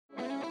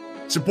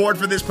Support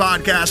for this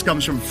podcast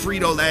comes from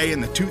Frito-Lay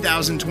and the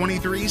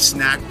 2023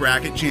 Snack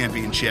Bracket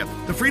Championship.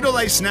 The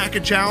Frito-Lay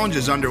Snack-It Challenge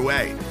is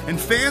underway, and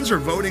fans are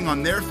voting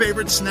on their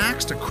favorite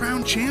snacks to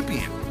crown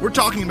champion. We're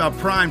talking about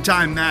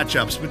prime-time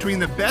matchups between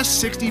the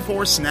best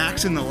 64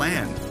 snacks in the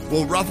land.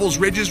 Will Ruffles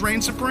Ridges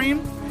reign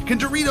supreme? Can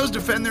Doritos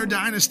defend their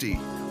dynasty?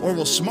 Or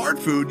will Smart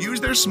Food use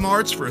their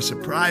smarts for a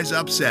surprise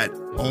upset?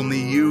 Only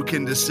you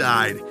can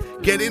decide.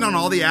 Get in on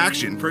all the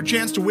action for a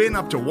chance to win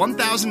up to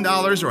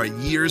 $1,000 or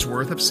a year's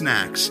worth of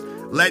snacks.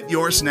 Let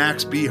your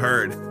snacks be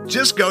heard.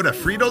 Just go to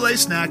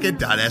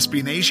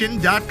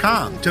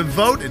fritolaysnackit.sbnation.com to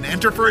vote and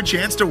enter for a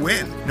chance to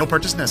win. No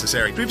purchase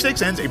necessary.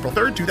 Sweepstakes ends April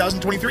 3rd,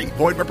 2023.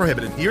 Void where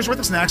prohibited. Year's worth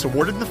of snacks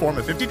awarded in the form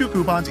of 52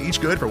 coupons, each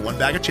good for one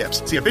bag of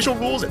chips. See official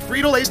rules at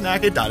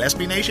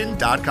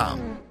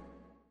fritolaysnackit.sbnation.com.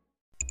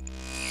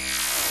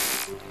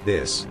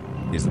 This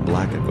is the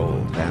Black and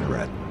Gold and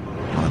Red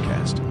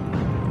podcast.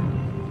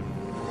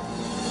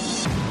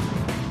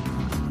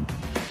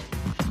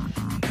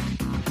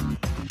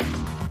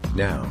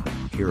 Now,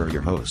 here are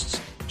your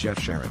hosts, Jeff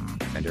Sharon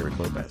and Eric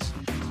Lopez.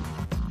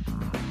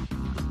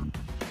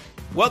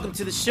 Welcome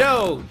to the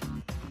show.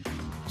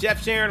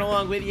 Jeff Sharon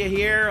along with you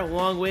here,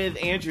 along with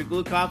Andrew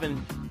Glukoff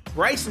and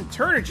Bryson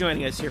Turner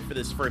joining us here for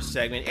this first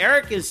segment.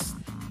 Eric has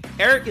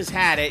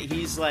had it.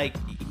 He's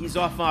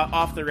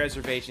off the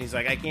reservation. He's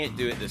like, I can't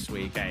do it this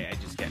week. I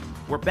just can't.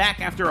 We're back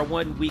after a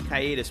 1 week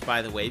hiatus,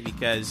 by the way,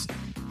 because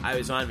I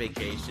was on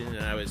vacation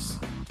and I was,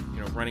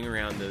 running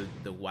around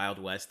the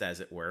Wild West,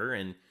 as it were,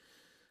 and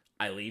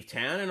I leave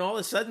town, and all of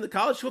a sudden the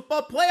college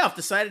football playoff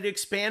decided to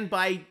expand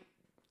by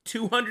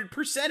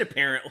 200%,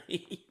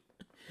 apparently.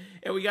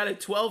 And we got a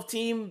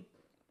 12-team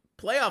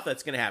playoff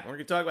that's going to happen. We're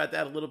going to talk about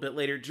that a little bit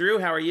later. Drew,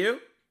 how are you?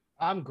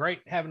 I'm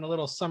great. Having a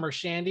little summer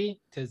shandy.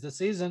 'Tis the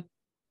season.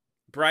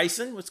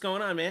 Bryson, what's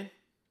going on, man?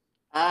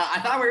 I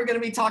thought we were going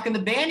to be talking the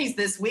bandies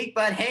this week,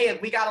 but hey,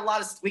 we got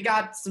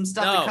some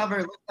stuff to cover.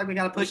 It looks like we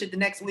got to push it to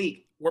next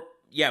week.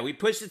 We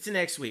pushed it to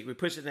next week.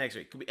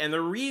 And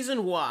the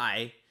reason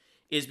why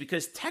is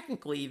because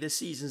technically this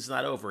season's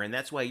not over, and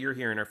that's why you're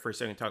here in our first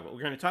segment to talk about.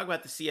 We're going to talk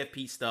about the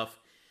CFP stuff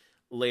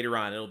later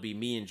on. It'll be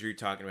me and Drew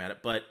talking about it,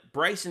 but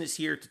Bryson is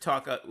here to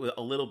talk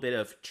a little bit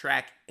of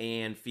track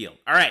and field.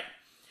 All right,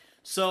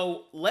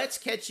 so let's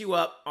catch you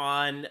up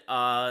on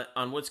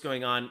what's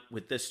going on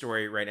with this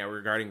story right now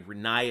regarding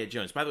Renaya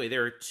Jones. By the way,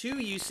 there are two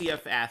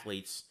UCF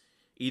athletes,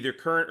 either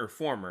current or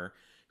former,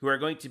 who are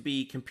going to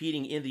be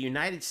competing in the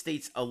United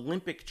States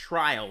Olympic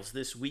trials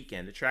this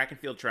weekend, the track and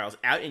field trials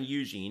out in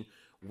Eugene,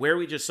 where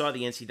we just saw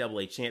the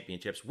NCAA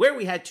championships, where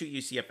we had two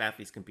UCF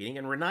athletes competing,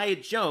 and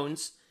Renaya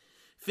Jones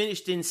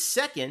finished in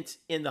second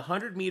in the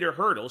 100-meter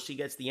hurdle. She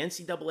gets the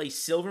NCAA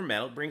silver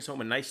medal, brings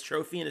home a nice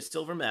trophy and a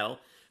silver medal.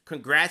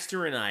 Congrats to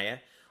Renaya.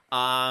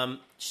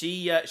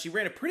 She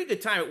ran a pretty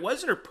good time. It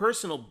wasn't her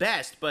personal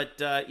best, but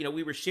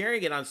we were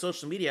sharing it on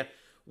social media.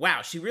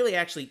 Wow, she really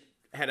actually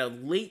had a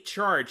late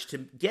charge to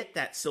get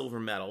that silver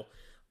medal,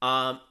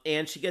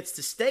 and she gets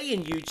to stay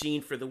in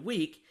Eugene for the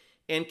week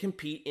and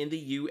compete in the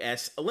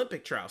U.S.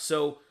 Olympic trial.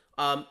 So,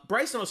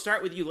 Bryson, I'll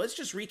start with you. Let's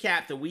just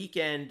recap the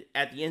weekend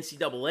at the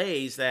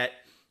NCAAs that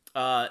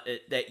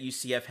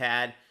UCF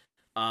had.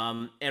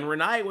 And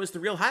Renaya was the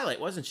real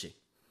highlight, wasn't she?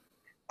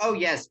 Oh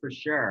yes, for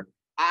sure.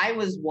 I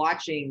was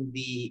watching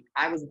the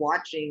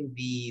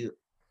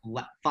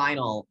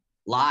final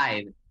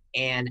live,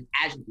 and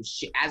as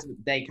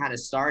they kind of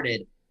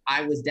started,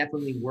 I was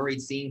definitely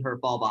worried seeing her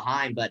fall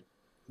behind, but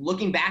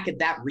looking back at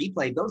that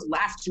replay, those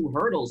last two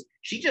hurdles,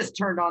 she just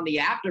turned on the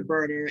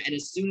afterburner, and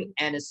as soon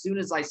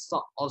as I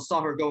saw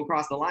her go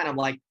across the line, I'm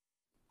like,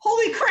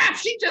 holy crap,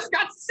 she just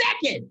got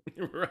second.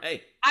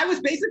 Right. I was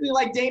basically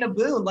like Dana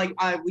Boone. Like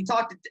we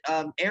talked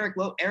to Eric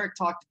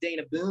talked to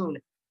Dana Boone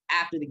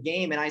after the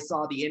game, and I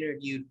saw the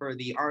interview for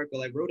the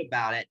article I wrote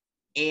about it,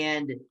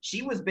 and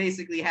she was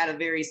basically had a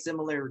very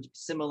similar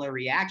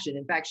reaction.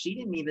 In fact, she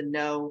didn't even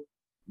know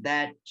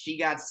that she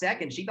got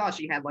second. She thought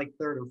she had like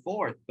third or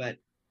fourth, but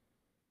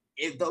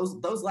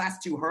those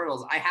last two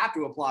hurdles, I have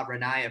to applaud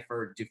Renaya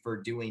for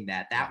doing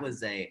that. That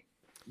was a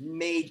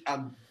major,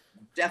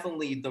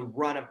 definitely the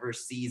run of her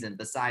season,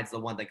 besides the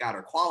one that got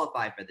her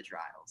qualified for the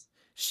trials.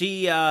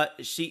 She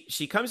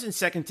comes in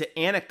second to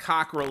Anna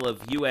Cockrell of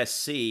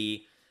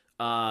USC,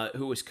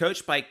 who was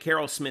coached by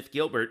Carol Smith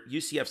Gilbert,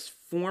 UCF's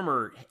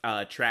former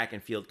track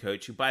and field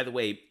coach, who, by the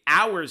way,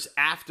 hours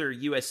after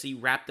USC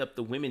wrapped up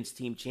the women's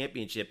team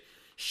championship,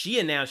 she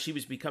announced she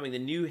was becoming the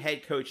new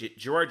head coach at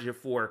Georgia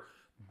for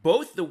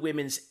both the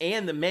women's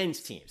and the men's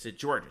teams at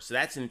Georgia. So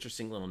that's an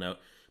interesting little note.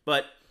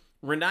 But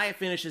Renaya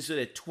finishes with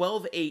a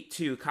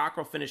 12.82.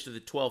 Cockrell finished with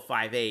a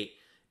 12.58.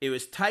 It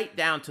was tight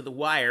down to the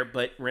wire,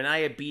 but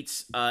Renaya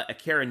beats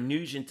Akara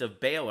Nugent of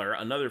Baylor,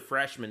 another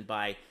freshman,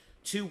 by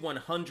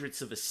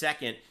 2/100ths of a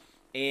second,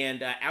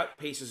 and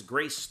outpaces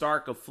Grace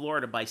Stark of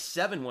Florida by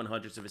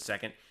 7/100ths of a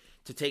second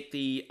to take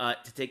the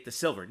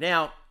silver.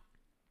 Now,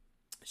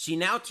 she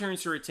now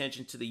turns her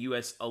attention to the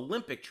U.S.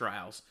 Olympic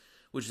trials,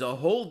 which is a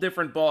whole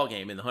different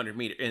ballgame in the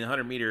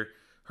 100-meter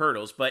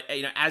hurdles. But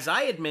as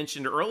I had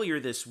mentioned earlier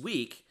this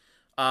week,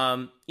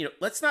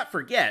 let's not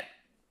forget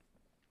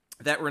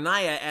that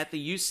Renaya at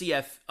the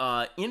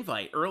UCF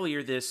invite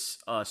earlier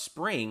this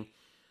spring,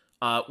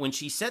 when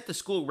she set the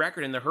school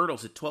record in the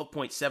hurdles at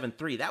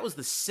 12.73, that was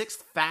the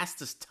 6th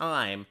fastest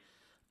time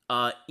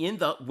in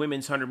the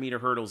women's 100-meter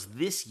hurdles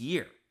this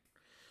year.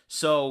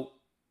 So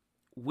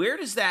where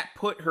does that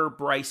put her,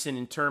 Bryson,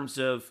 in terms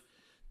of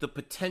the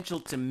potential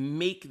to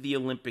make the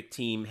Olympic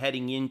team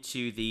heading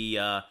into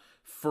the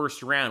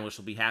first round, which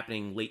will be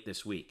happening late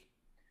this week?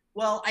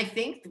 Well, I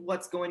think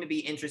what's going to be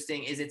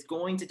interesting is it's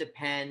going to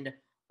depend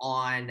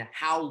on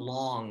how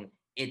long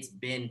it's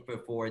been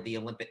before the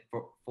Olympic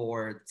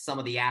for some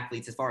of the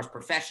athletes, as far as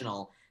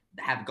professional,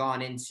 have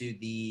gotten into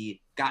the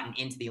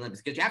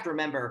Olympics. Because you have to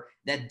remember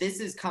that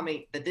this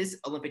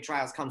Olympic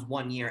trials comes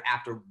 1 year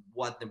after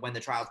when the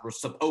trials were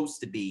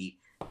supposed to be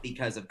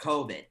because of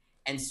COVID.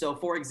 And so,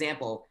 for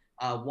example,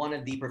 one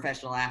of the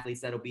professional athletes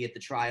that'll be at the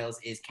trials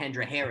is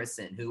Kendra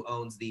Harrison, who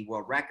owns the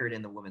world record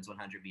in the women's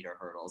 100-meter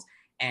hurdles.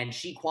 And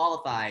she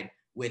qualified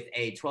with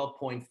a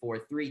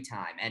 12.43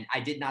 time. And I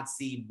did not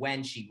see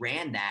when she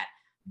ran that,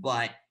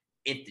 but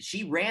if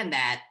she ran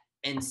that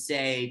in,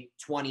 say,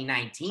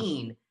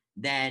 2019,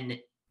 then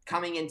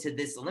coming into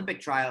this Olympic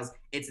trials,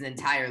 it's an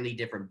entirely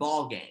different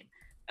ball game.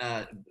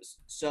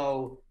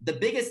 So the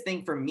biggest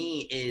thing for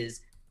me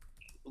is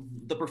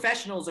the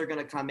professionals are going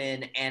to come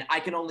in, and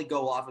I can only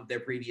go off of their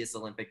previous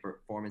Olympic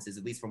performances,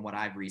 at least from what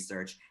I've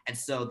researched. And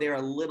so they're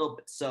a little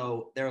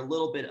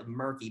bit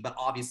murky, but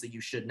obviously you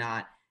should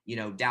not,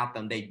 doubt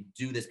them. They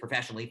do this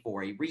professionally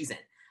for a reason.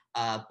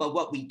 But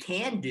what we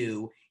can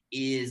do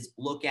is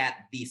look at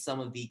some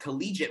of the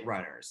collegiate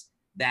runners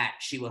that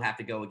she will have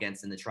to go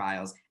against in the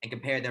trials and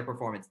compare their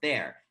performance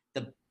there.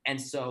 And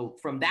so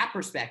from that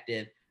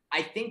perspective,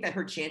 I think that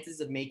her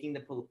chances of making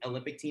the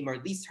Olympic team, or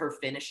at least her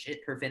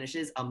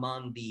finishes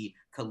among the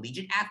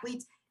collegiate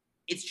athletes,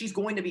 she's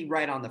going to be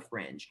right on the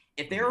fringe.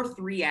 If there are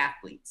 3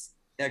 athletes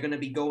that are going to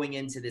be going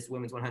into this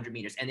women's 100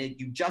 meters, and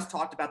you just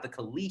talked about the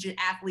collegiate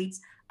athletes,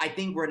 I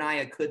think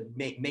Renaya could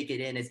make it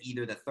in as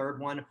either the third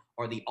one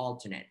or the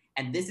alternate.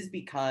 And this is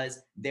because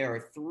there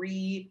are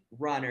 3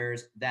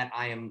 runners that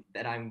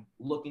I'm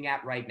looking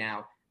at right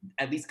now,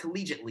 at least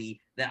collegiately,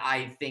 that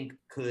I think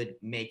could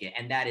make it.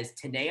 And that is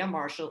Tanea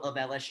Marshall of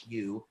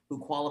LSU, who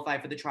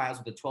qualified for the trials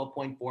with a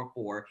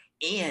 12.44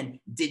 and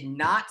did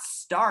not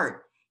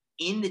start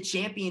in the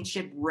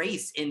championship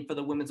race for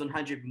the women's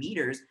 100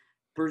 meters,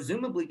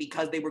 presumably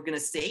because they were going to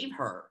save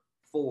her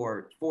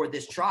for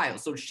this trial.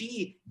 So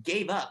she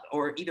gave up,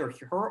 or either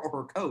her or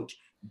her coach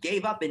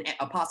gave up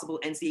a possible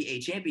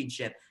NCAA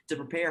championship to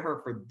prepare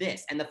her for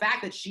this. And the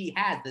fact that she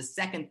has the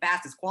second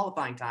fastest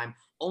qualifying time,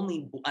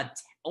 only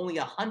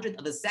a hundredth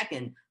of a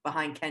second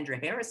behind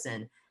Kendra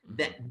Harrison,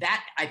 that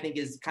I think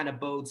is kind of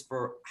bodes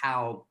for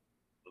how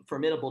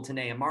formidable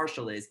Tanea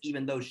Marshall is,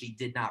 even though she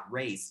did not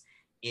race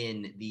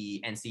in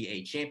the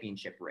NCAA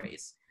championship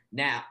race.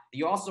 Now,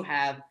 you also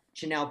have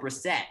Chanel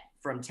Brissett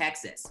from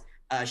Texas.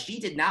 She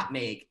did not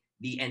make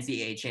the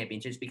NCAA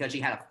championships because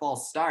she had a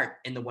false start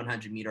in the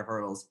 100-meter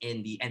hurdles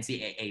in the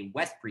NCAA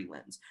West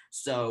prelims.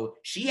 So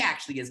she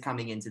actually is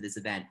coming into this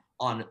event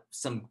on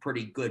some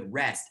pretty good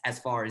rest as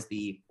far as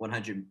the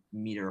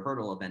 100-meter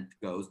hurdle event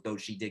goes, though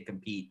she did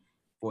compete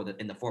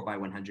in the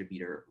 4x100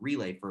 meter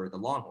relay for the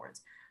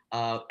Longhorns.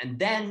 And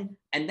then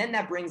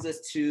that brings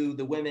us to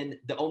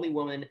the only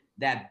woman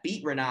that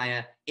beat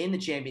Renaya in the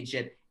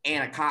championship,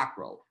 Anna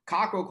Cockrell.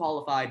 Cockrell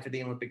qualified for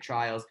the Olympic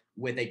trials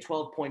with a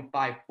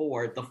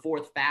 12.54, the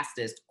 4th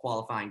fastest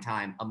qualifying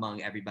time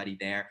among everybody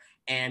there.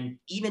 And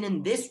even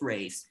in this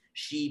race,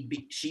 she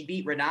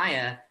beat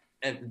Renaya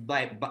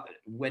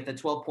with a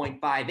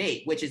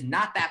 12.58, which is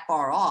not that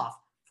far off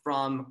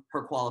from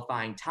her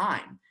qualifying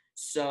time.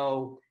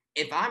 So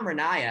if I'm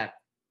Renaya,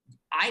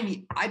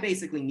 I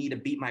basically need to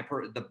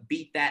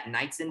beat that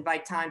night's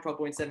invite time,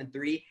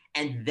 12.73,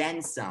 and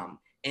then some,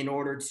 in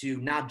order to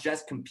not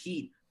just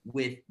compete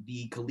with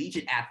the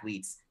collegiate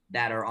athletes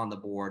that are on the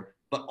board,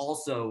 but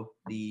also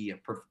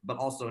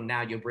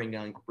now you bring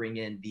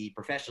in the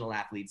professional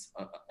athletes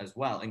as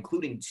well,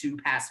 including two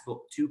past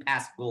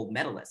gold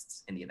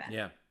medalists in the event.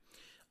 Yeah.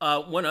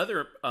 One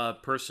other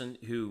person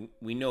who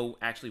we know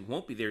actually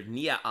won't be there,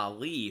 Nia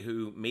Ali,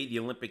 who made the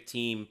Olympic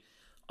team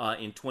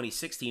in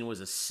 2016,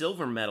 was a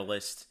silver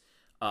medalist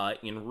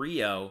in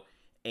Rio,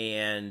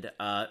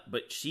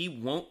 but she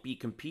won't be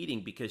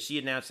competing because she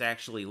announced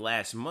actually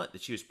last month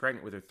that she was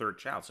pregnant with her 3rd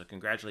child. So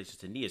congratulations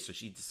to Nia. So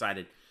she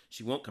decided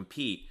she won't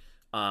compete,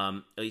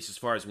 at least as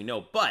far as we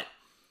know. But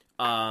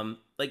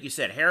like you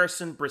said,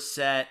 Harrison,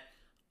 Brissett,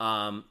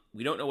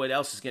 we don't know what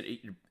else is going to,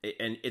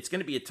 and it's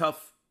going to be a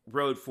tough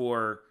road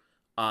for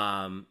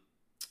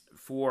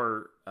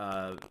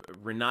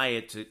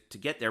Renaya to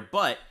get there.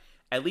 But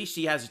at least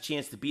she has a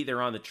chance to be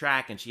there on the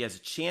track, and she has a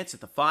chance at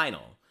the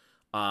final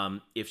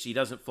if she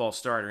doesn't false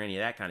start or any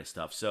of that kind of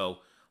stuff. So,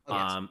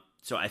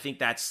 so I think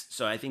that's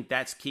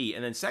key.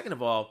 And then second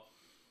of all,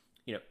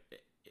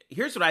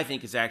 here's what I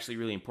think is actually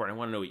really important. I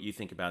want to know what you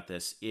think about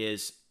this.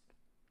 Is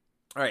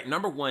all right.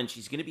 Number one,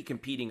 she's going to be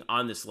competing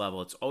on this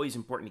level. It's always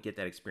important to get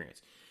that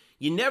experience.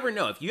 You never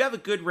know if you have a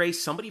good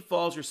race, somebody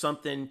falls or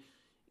something.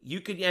 you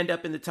could end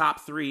up in the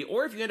top 3,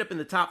 or if you end up in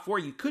the top 4,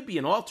 you could be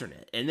an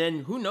alternate, and then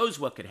who knows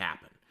what could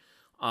happen.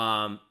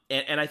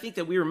 And I think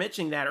that we were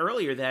mentioning that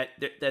earlier,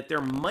 that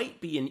there might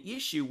be an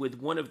issue with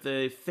one of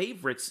the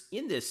favorites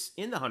in the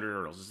 100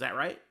 hurdles. Is that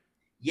right?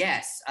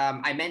 Yes.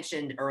 I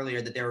mentioned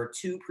earlier that there are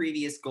 2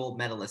 previous gold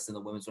medalists in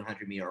the women's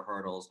 100-meter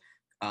hurdles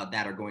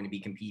that are going to be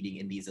competing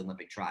in these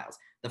Olympic trials.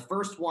 The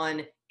first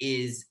one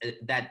is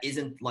that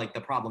isn't like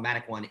the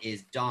problematic one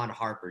is Dawn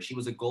Harper. She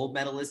was a gold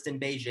medalist in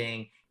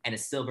Beijing and a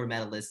silver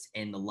medalist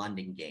in the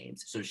London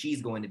Games. So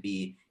she's going to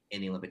be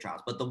in the Olympic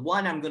trials. But the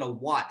one I'm going to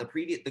watch,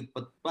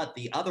 but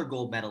the other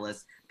gold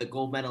medalist, the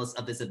gold medalist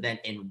of this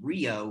event in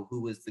Rio,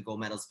 who was the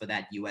gold medalist for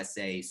that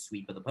USA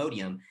sweep of the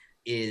podium,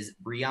 is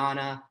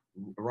Brianna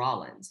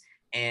Rollins.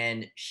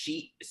 And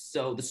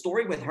so the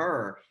story with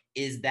her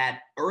is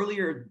that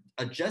earlier,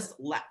 just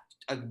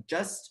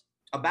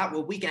about a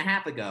week and a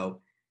half ago,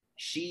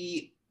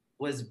 she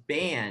was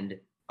banned,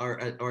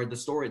 or the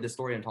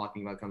story I'm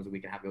talking about comes a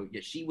week and a half ago.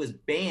 She was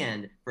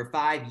banned for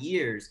 5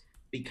 years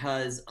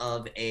because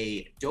of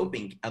a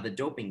doping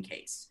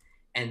case,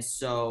 and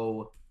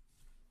so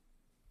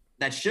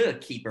that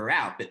should keep her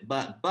out.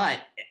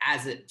 But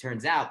as it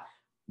turns out,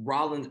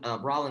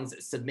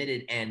 Rollins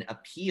submitted an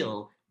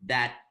appeal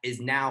that is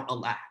now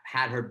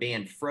had her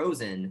ban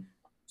frozen.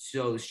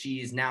 So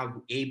she's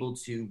now able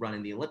to run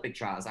in the Olympic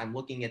trials. I'm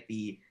looking at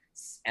the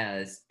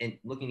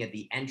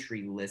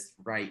entry list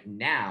right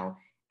now,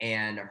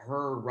 and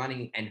her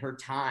running and her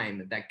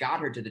time that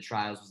got her to the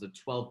trials was a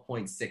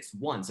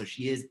 12.61. So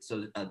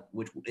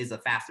which is a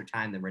faster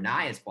time than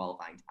Renaya's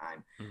qualifying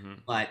time. Mm-hmm.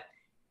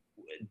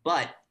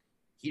 But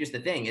here's the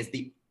thing: is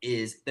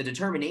the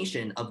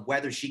determination of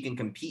whether she can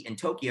compete in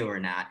Tokyo or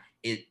not,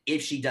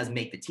 if she does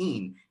make the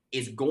team,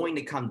 is going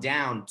to come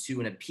down to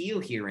an appeal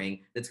hearing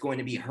that's going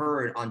to be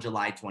heard on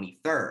July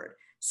 23rd.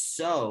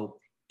 So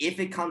if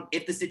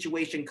the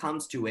situation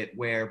comes to it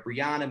where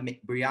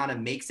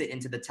Brianna makes it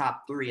into the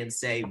top 3 and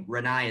say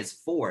Renaya is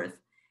 4th,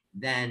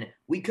 then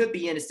we could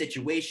be in a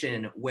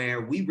situation where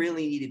we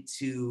really needed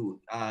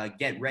to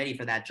get ready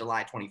for that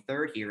July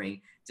 23rd hearing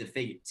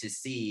to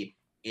see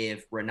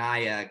if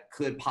Renaya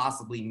could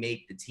possibly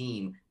make the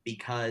team,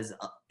 because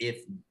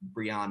if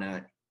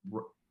Brianna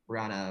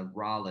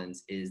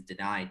Rollins is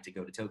denied to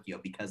go to Tokyo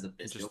because of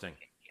this. Interesting.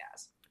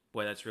 Yes.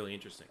 Boy, that's really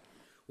interesting.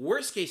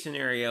 Worst case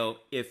scenario,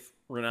 if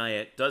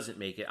Renaya doesn't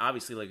make it,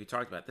 obviously, like we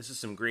talked about, this is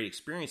some great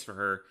experience for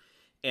her.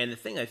 And the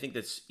thing I think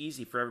that's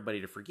easy for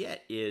everybody to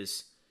forget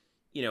is,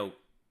 the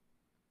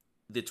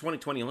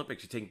 2020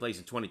 Olympics are taking place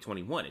in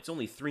 2021. It's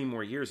only 3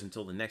 more years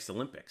until the next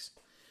Olympics.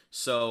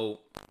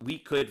 So we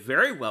could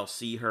very well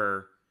see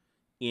her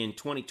in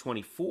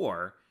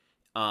 2024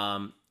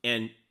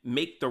 and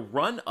make the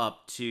run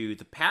up to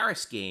the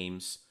Paris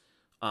Games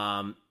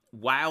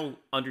while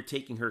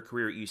undertaking her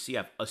career at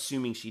UCF,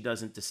 assuming she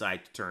doesn't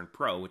decide to turn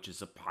pro, which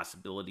is a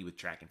possibility with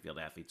track and field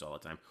athletes all the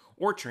time,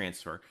 or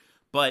transfer.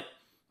 But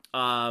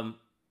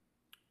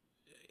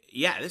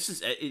this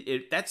is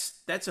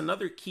that's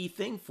another key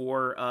thing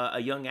for a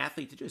young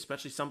athlete to do,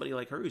 especially somebody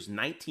like her who's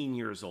 19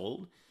 years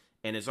old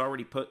and has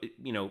already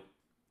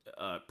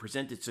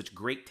presented such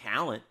great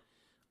talent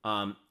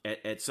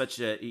at such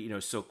a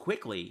so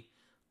quickly.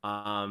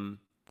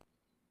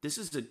 This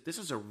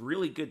is a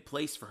really good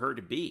place for her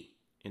to be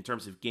in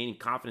terms of gaining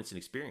confidence and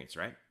experience,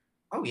 right?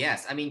 Oh,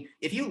 yes. I mean,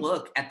 if you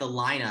look at the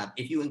lineup,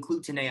 if you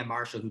include Tanea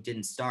Marshall, who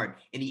didn't start,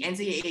 in the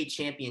NCAA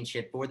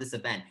championship for this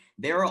event,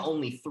 there are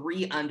only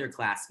 3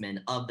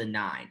 underclassmen of the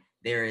 9.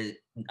 There is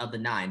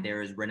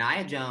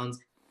Renaya Jones,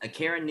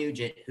 Karen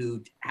Nugent,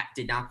 who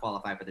did not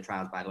qualify for the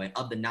trials, by the way.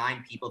 Of the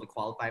 9 people to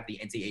qualify for the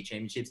NCAA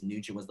championships,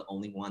 Nugent was the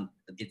only one.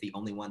 It's the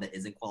only one that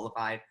isn't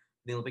qualified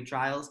for the Olympic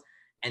trials.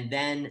 And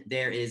then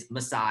there is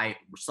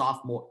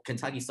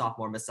Kentucky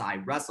sophomore Masai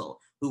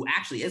Russell, who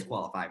actually is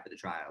qualified for the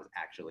trials,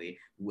 actually.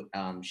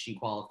 She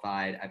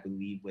qualified, I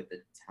believe, with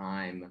the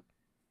time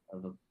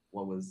of,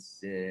 what was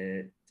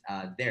it?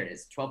 There it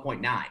is,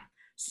 12.9.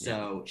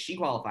 So She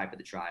qualified for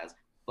the trials.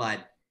 But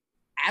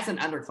as an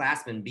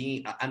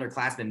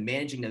underclassman,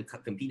 managing to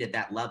compete at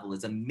that level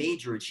is a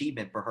major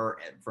achievement for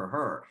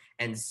her.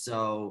 And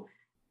so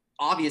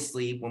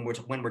obviously, when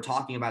we're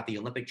talking about the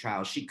Olympic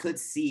trials, she could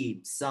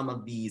see some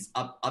of these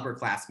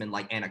upperclassmen,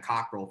 like Anna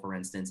Cockrell, for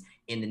instance,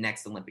 in the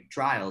next Olympic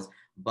trials.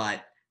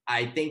 But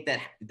I think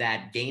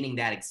that gaining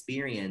that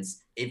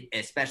experience,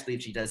 especially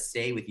if she does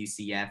stay with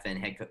UCF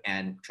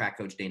and track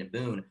coach Dana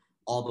Boone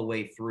all the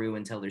way through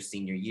until their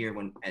senior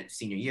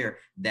year,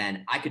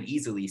 then I could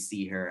easily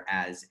see her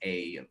as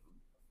a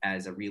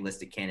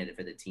realistic candidate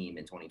for the team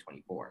in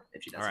 2024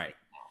 if she does. All right.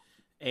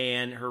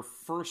 And her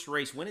first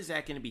race, when is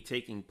that going to be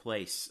taking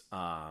place,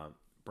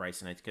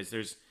 Bryson? Because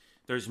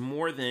there's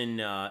more than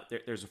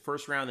there's a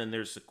first round, then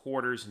there's the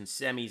quarters and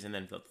semis, and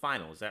then the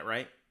final. Is that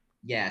right?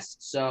 Yes.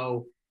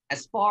 So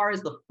as far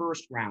as the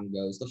first round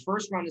goes, the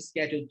first round is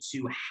scheduled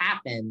to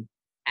happen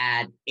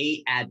at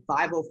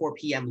 5:04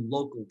 p.m.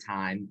 local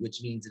time,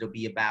 which means it'll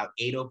be about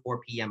 8:04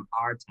 p.m.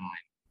 our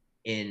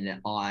time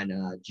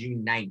on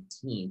June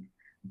 19th.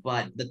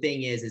 But the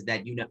thing is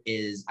that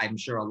I'm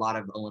sure a lot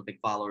of Olympic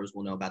followers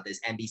will know about this.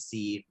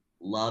 NBC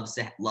loves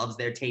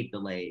their tape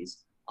delays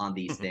on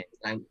these things.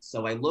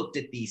 So I looked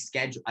at the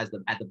schedule at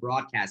the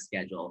broadcast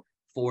schedule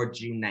for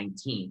June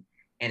 19th,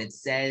 and it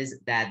says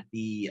that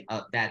the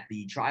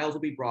trials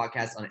will be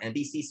broadcast on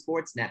NBC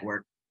Sports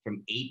Network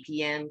from 8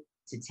 p.m.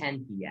 to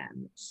 10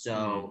 p.m.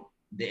 So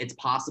it's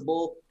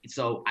possible.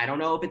 So I don't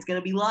know if it's going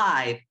to be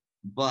live,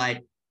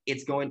 but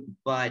that's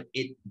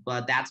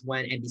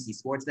when NBC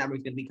Sports Network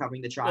is going to be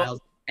covering the trials.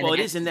 Well, it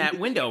is in that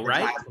window,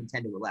 right? From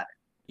 10 to 11.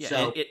 Yeah,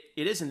 so it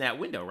is in that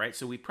window, right?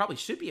 So we probably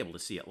should be able to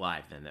see it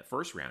live then, that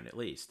first round at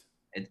least.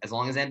 As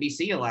long as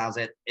NBC allows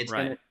it, it's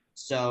right. Gonna.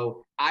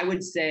 So I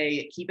would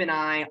say keep an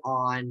eye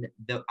on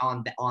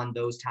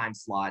those time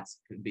slots,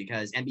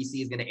 because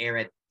NBC is going to air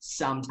it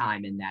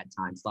sometime in that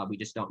time slot. We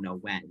just don't know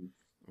when.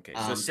 Okay,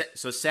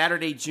 so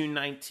Saturday, June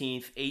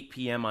 19th, 8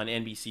 p.m. on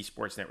NBC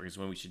Sports Network is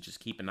when we should just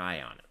keep an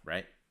eye on it,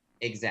 right?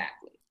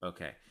 Exactly.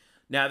 Okay.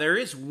 Now, there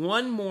is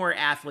one more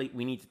athlete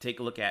we need to take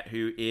a look at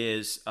who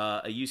is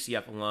a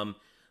UCF alum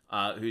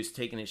who's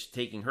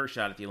taking her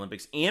shot at the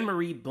Olympics.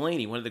 Anne-Marie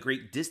Blaney, one of the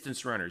great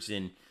distance runners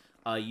in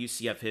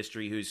UCF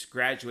history, who's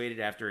graduated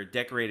after a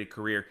decorated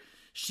career.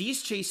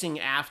 She's chasing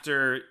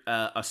after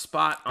a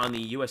spot on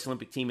the U.S.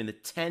 Olympic team in the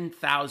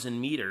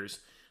 10,000 meters.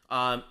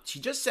 She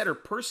just set her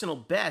personal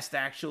best,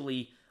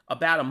 actually,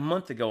 about a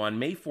month ago on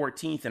May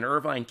 14th in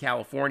Irvine,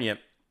 California,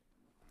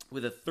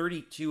 with a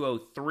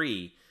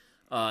 32:03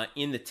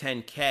 in the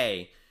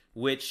 10K,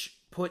 which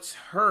puts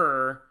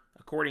her,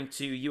 according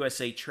to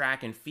USA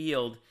Track and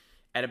Field,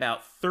 at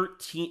about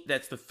 13.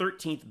 That's the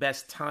 13th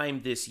best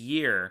time this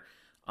year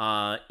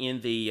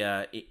in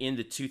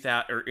the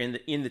 2000 or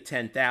in the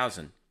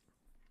 10,000.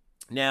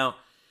 Now,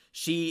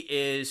 she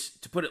is,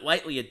 to put it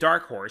lightly, a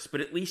dark horse,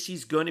 but at least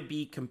she's going to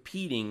be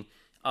competing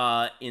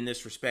in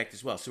this respect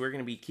as well. So we're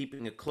going to be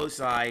keeping a close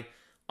eye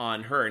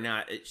on her.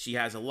 Now, she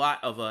has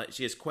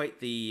she has quite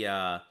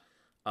the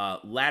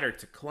ladder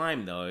to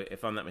climb, though,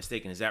 if I'm not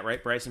mistaken. Is that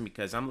right, Bryson?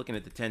 Because I'm looking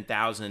at the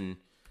 10,000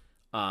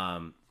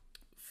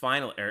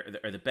 final,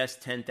 or the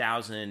best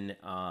 10,000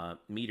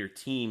 meter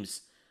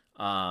teams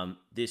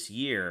this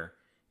year,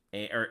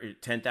 or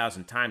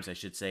 10,000 times, I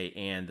should say,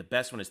 and the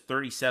best one is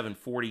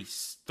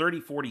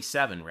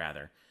 30:47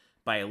 rather,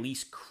 by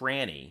Elise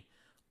Cranny,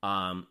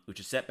 which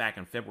is set back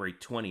on February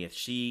 20th.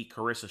 She,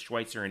 Carissa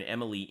Schweitzer, and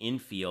Emily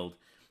Infield.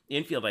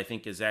 Infield, I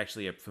think, is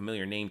actually a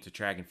familiar name to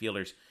track and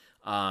fielders.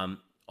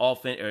 All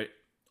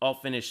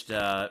finished.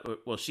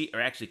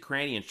 Actually,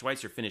 Cranny and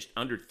Schweitzer finished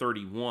under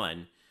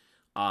 31.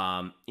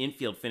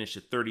 Infield finished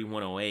at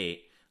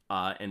 31:08,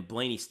 and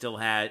Blaney is still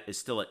at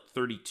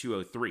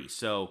 32:03.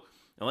 So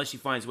unless she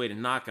finds a way to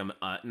knock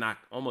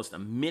almost a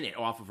minute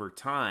off of her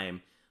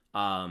time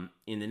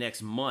in the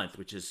next month,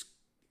 which is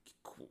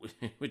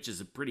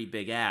a pretty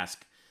big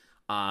ask,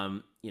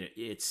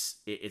 it's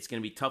going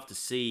to be tough to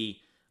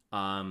see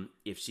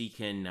if she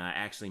can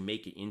actually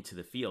make it into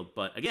the field.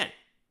 But again,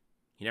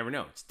 you never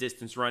know. It's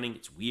distance running.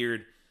 It's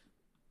weird.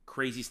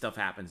 Crazy stuff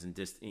happens in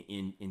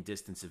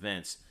distance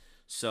events.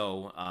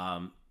 So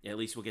at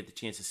least we'll get the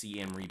chance to see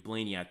Anne-Marie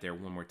Blaney out there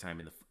one more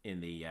time in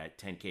the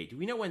 10K. Do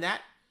we know when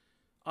that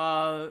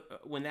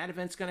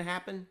event's going to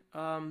happen,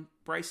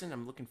 Bryson?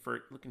 I'm looking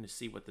to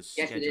see what the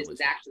schedule is.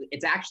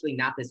 It's actually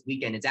not this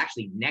weekend. It's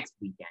actually next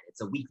weekend.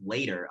 It's a week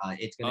later.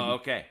 It's going to be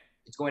okay.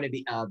 It's going to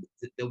be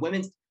the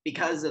women's,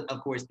 because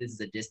of course this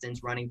is a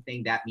distance running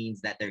thing. That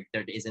means that there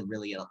isn't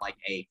really a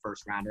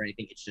first round or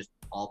anything. It's just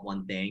all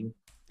one thing.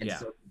 And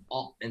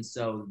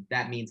so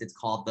that means it's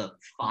called the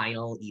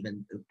final,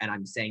 and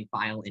I'm saying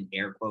final in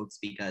air quotes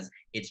because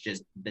it's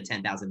just the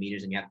 10,000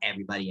 meters and you have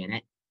everybody in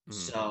it.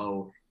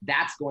 So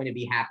that's going to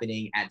be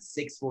happening at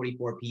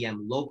 6:44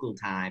 p.m. local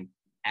time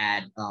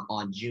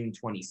on June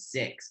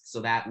 26th. So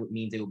that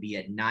means it will be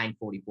at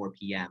 9:44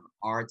 p.m.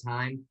 our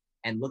time.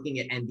 And looking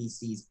at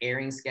NBC's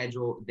airing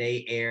schedule,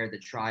 they air the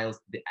trials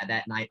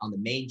that night on the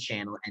main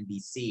channel,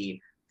 NBC,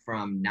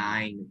 from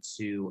 9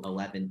 to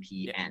 11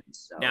 p.m.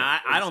 So now,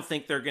 I don't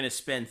think they're going to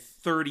spend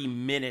 30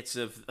 minutes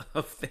of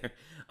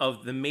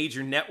the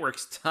major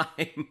network's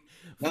time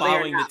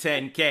following the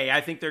 10K.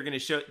 I think they're going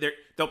to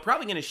they're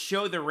probably going to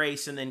show the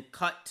race and then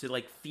cut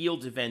to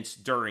field events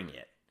during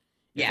it.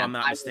 If I'm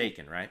not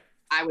mistaken, right?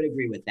 I would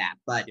agree with that.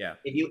 But if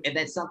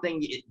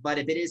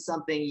it is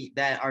something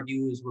that our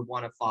viewers would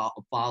want to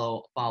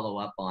follow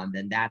up on,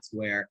 then that's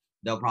where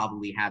they'll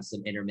probably have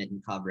some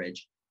intermittent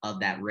coverage of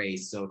that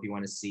race. So if you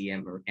want to see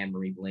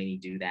Anne-Marie Blaney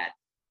do that,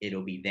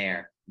 it'll be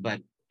there.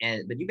 But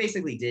you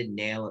basically did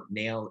nail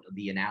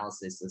the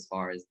analysis as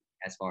far as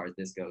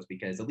this goes,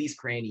 because Elise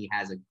Cranny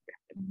has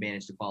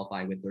managed to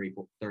qualify with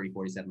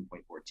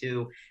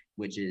 30:47.42,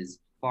 which is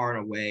far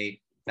and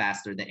away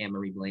faster than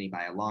Anne-Marie Blaney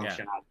by a long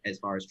shot as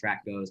far as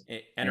track goes.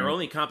 And her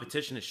only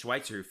competition is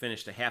Schweitzer, who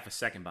finished a half a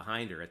second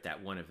behind her at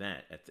that one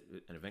event,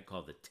 an event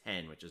called the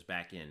 10, which was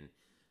back in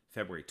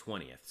February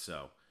 20th.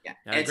 So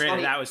now, granted,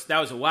 funny. that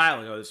was a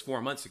while ago. It was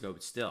 4 months ago,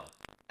 but still.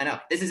 I know.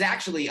 This is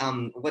actually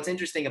what's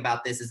interesting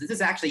about this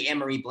is actually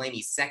Anne-Marie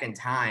Blaney's second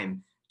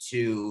time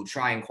to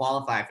try and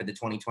qualify for the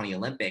 2020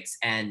 Olympics.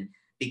 And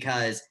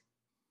because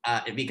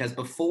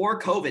before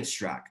COVID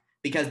struck,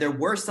 because there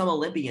were some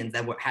Olympians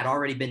that had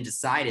already been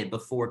decided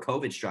before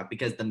COVID struck,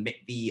 because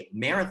the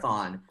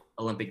marathon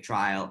Olympic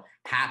trial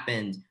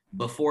happened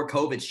before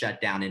COVID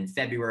shut down in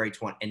February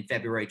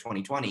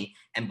 2020,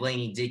 and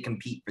Blaney did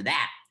compete for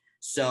that.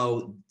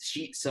 So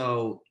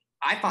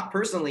I thought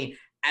personally,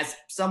 as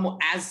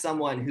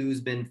someone who's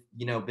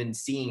been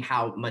seeing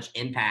how much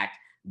impact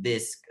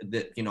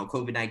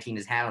COVID-19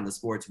 has had on the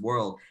sports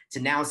world, to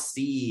now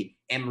see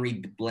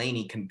Emery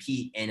Blaney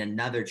compete in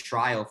another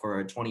trial for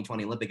a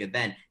 2020 Olympic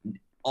event,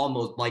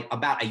 almost like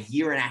about a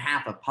year and a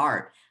half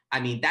apart.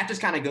 I mean, that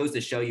just kind of goes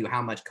to show you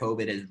how much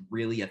COVID has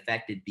really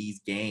affected these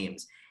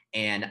games.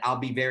 And I'll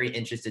be very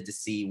interested to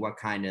see what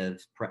kind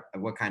of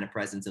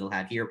presence it'll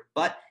have here.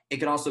 But it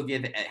could also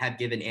have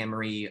given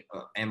Emery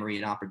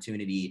an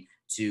opportunity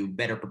to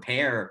better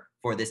prepare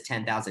for this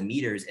 10,000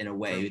 meters in a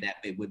way that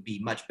it would be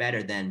much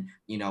better than,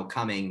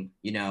 coming,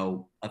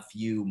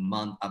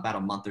 about a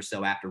month or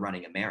so after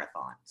running a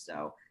marathon.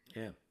 So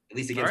yeah, at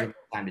least it gives him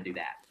time to do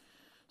that.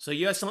 So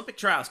U.S. Olympic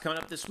trials coming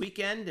up this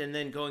weekend, and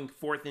then going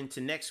forth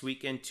into next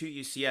weekend, 2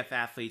 UCF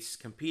athletes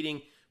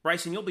competing.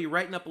 Bryson, you'll be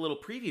writing up a little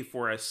preview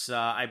for us,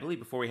 I believe,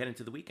 before we head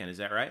into the weekend. Is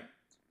that right?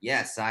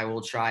 Yes, I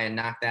will try and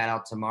knock that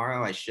out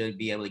tomorrow. I should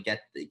be able to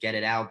get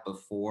it out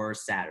before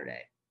Saturday.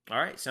 All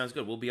right, sounds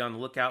good. We'll be on the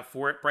lookout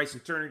for it.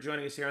 Bryson Turner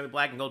joining us here on the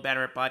Black and Gold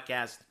Banneret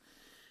podcast.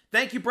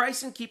 Thank you,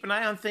 Bryson. Keep an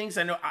eye on things.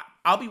 I know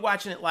I'll be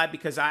watching it live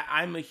because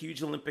I'm a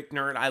huge Olympic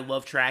nerd. I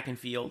love track and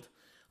field.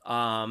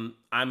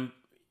 I'm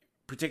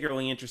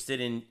particularly interested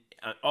in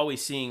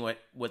always seeing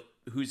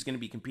who's going to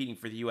be competing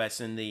for the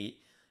U.S. in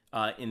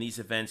these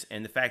events,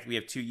 and the fact that we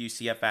have 2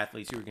 UCF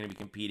athletes who are going to be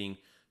competing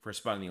for a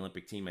spot on the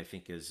Olympic team, I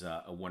think, is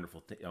a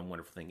wonderful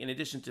thing. In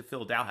addition to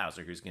Phil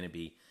Dalhouser, who's going to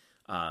be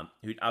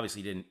who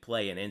obviously didn't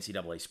play an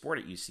NCAA sport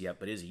at UCF,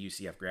 but is a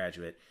UCF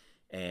graduate,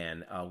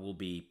 and will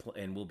be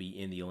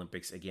in the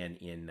Olympics again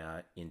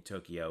in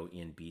Tokyo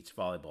in beach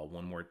volleyball.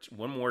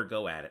 One more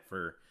go at it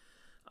for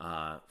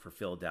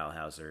Phil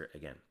Dalhouser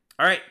again.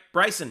 All right,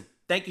 Bryson,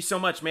 thank you so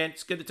much, man.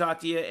 It's good to talk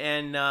to you,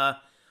 and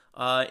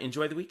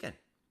enjoy the weekend.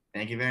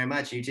 Thank you very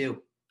much. You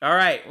too. All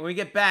right, when we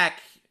get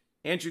back,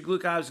 Andrew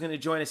Glukov is going to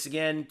join us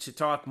again to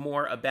talk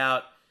more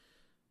about.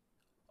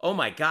 Oh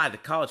my God, the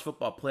college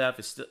football playoff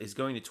is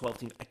going to 12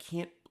 teams. I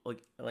can't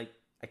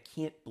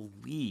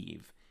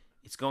believe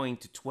it's going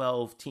to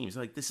 12 teams.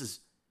 Like, this is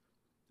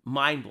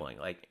mind blowing.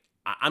 Like,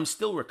 I'm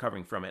still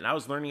recovering from it. And I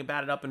was learning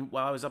about it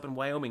while I was up in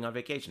Wyoming on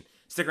vacation.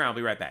 Stick around, I'll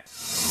be right back.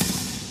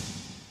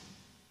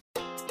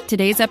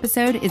 Today's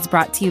episode is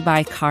brought to you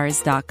by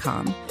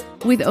Cars.com.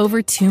 With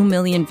over 2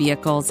 million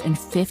vehicles and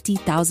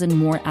 50,000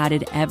 more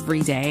added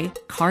every day,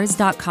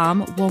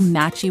 Cars.com will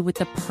match you with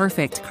the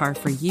perfect car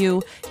for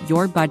you,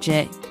 your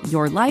budget,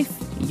 your life,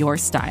 your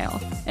style.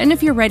 And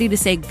if you're ready to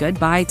say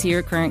goodbye to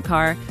your current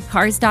car,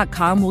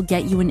 Cars.com will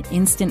get you an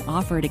instant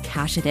offer to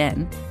cash it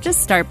in.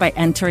 Just start by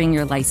entering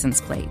your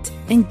license plate.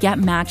 Then get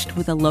matched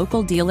with a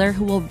local dealer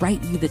who will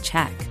write you the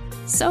check.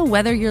 So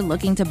whether you're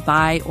looking to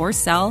buy or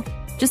sell,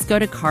 just go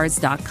to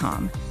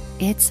Cars.com.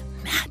 It's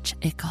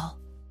magical.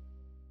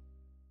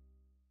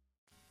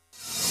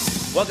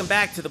 Welcome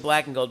back to the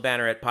Black and Gold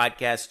Banneret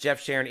podcast.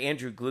 Jeff Sharon,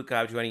 Andrew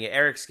Glukov joining you.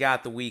 Eric's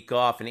got the week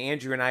off, and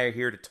Andrew and I are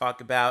here to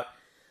talk about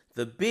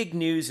the big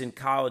news in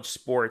college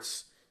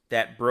sports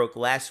that broke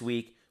last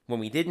week when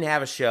we didn't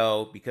have a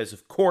show, because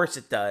of course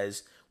it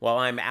does, while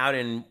I'm out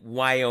in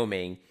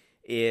Wyoming,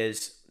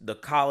 is the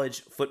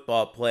college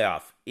football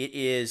playoff. It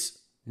is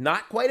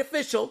not quite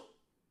official.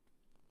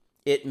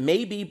 It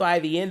may be by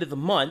the end of the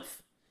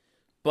month,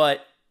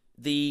 but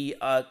the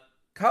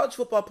college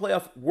football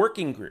playoff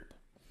working group,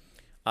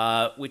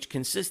 which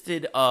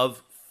consisted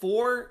of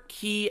 4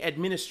 key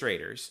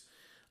administrators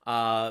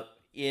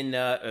in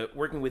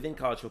working within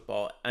college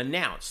football,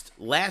 announced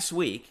last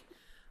week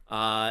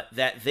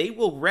that they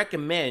will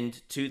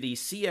recommend to the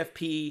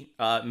CFP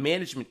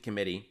management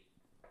committee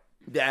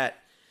that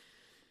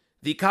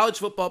the college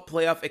football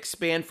playoff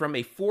expand from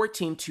a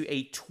 4-team to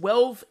a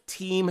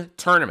 12-team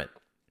tournament.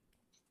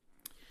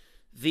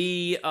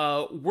 The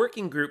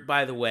working group,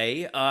 by the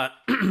way,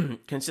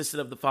 consisted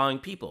of the following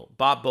people: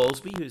 Bob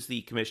Bowlesby, who's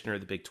the commissioner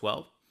of the Big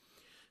 12,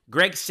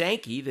 Greg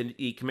Sankey,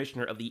 the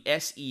commissioner of the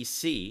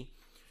SEC,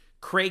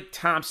 Craig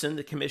Thompson,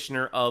 the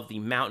commissioner of the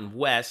Mountain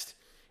West,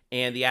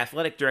 and the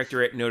athletic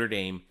director at Notre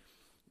Dame,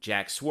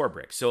 Jack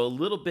Swarbrick. So a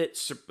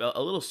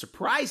little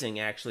surprising,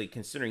 actually,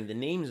 considering the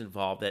names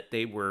involved, that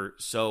they were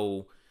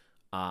so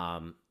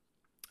they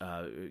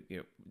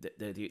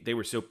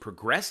were so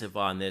progressive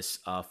on this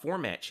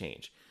format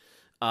change.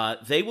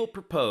 They will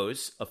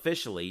propose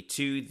officially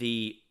to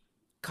the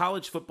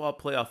College Football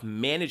Playoff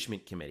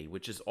Management Committee,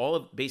 which is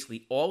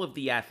basically all of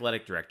the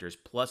athletic directors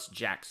plus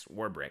Jack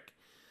Swarbrick,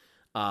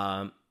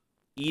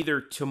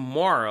 either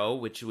tomorrow,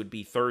 which would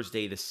be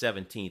Thursday the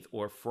 17th,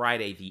 or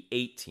Friday the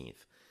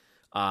 18th.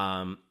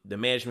 The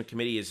management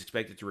committee is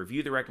expected to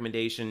review the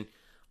recommendation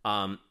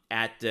and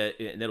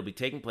that'll be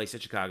taking place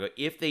at Chicago.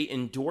 If they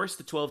endorse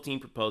the 12-team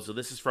proposal,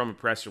 this is from a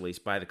press release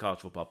by the College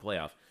Football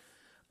Playoff,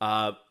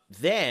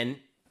 then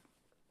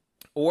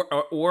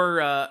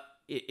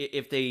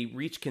If they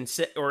reach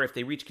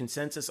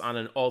consensus on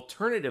an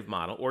alternative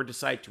model or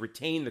decide to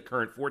retain the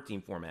current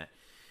 14 format,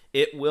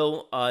 it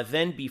will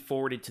then be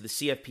forwarded to the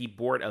CFP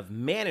Board of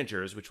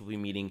Managers, which will be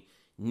meeting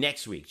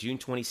next week, June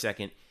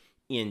 22nd,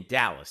 in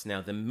Dallas.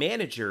 Now, the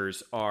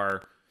managers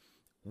are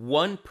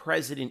one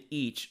president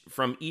each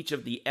from each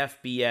of the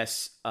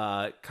FBS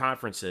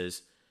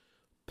conferences,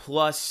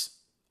 plus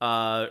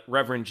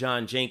Reverend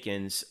John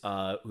Jenkins,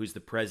 who's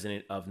the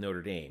president of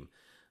Notre Dame.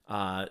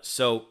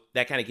 So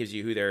that kind of gives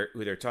you who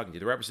they're talking to.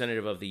 The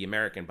representative of the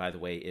American, by the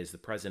way, is the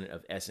president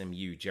of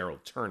SMU,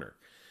 Gerald Turner.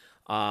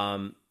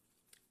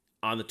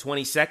 On the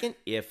 22nd,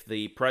 if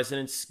the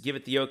presidents give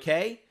it the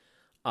okay,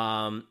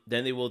 then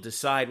they will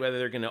decide whether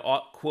they're going to,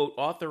 quote,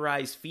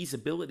 authorize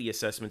feasibility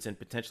assessments and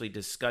potentially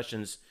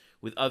discussions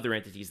with other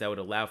entities that would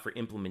allow for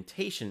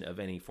implementation of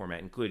any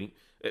format, including,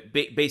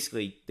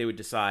 basically, they would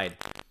decide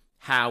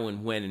how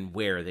and when and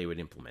where they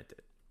would implement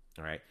it.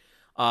 All right.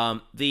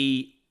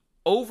 The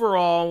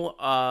overall,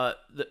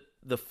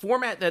 the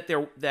format that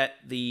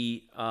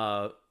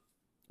the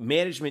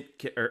management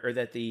or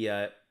that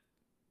the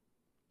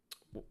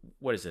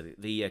what is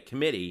it? The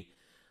committee,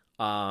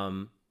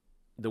 the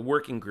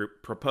working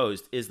group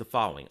proposed is the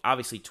following.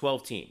 Obviously,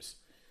 12 teams.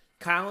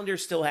 Calendar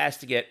still has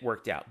to get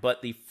worked out,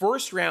 but the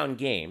first round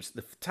games,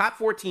 the top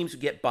 4 teams would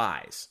get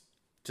buys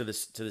to the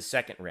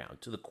second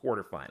round, to the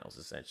quarterfinals,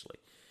 essentially.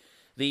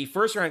 The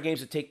first round games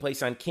would take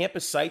place on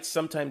campus sites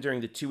sometime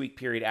during the 2-week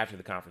period after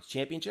the conference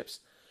championships.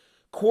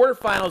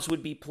 Quarterfinals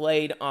would be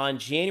played on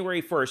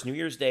January 1st, New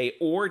Year's Day,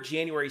 or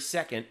January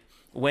 2nd,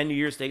 when New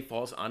Year's Day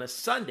falls on a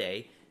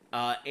Sunday,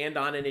 and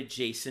on an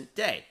adjacent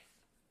day.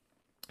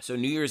 So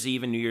New Year's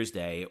Eve and New Year's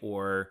Day,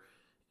 or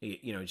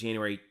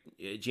January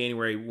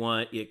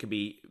 1, it could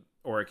be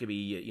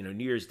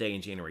New Year's Day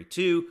and January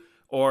 2,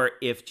 or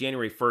if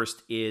January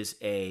 1st is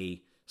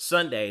a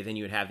Sunday, then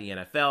you would have the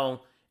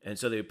NFL, and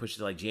so they would push it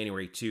to like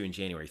January 2 and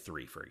January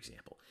 3, for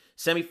example.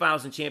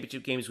 Semifinals and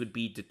championship games would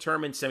be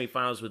determined.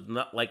 Semifinals would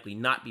likely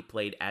not be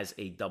played as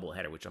a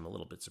doubleheader, which I'm a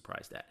little bit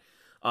surprised at.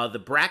 The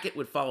bracket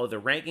would follow the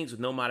rankings with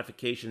no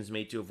modifications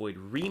made to avoid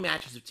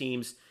rematches of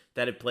teams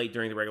that had played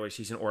during the regular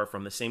season or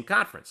from the same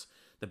conference.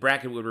 The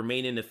bracket would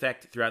remain in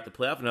effect throughout the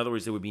playoff. In other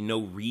words, there would be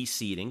no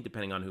reseeding,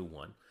 depending on who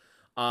won.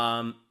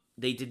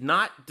 They did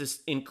not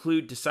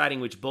include deciding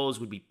which bowls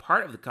would be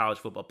part of the college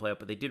football playoff,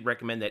 but they did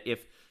recommend that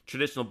if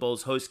traditional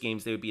bowls host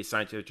games, they would be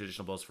assigned to the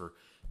traditional bowls for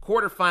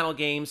quarterfinal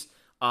games.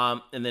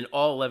 And then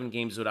all 11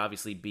 games would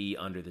obviously be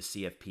under the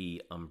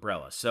CFP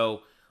umbrella.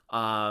 So,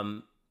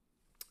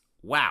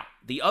 wow.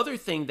 The other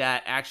thing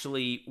that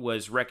actually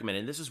was recommended,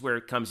 and this is where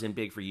it comes in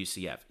big for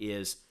UCF,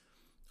 is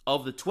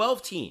of the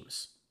 12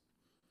 teams,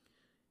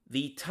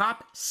 the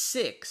top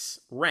 6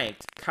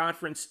 ranked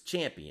conference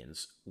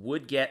champions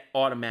would get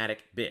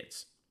automatic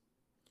bids.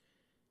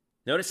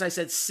 Notice I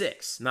said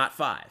 6, not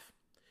 5,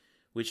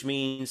 which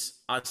means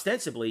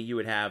ostensibly you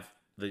would have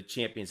the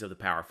champions of the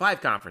Power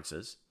 5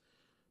 conferences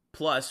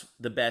plus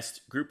the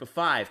best Group of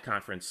 5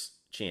 conference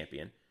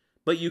champion.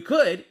 But you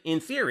could, in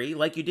theory,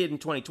 like you did in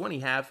 2020,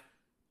 have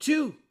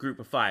 2 Group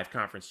of 5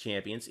 conference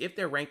champions if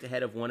they're ranked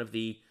ahead of one of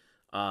the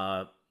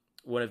Power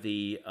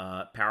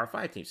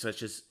 5 teams,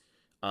 such as,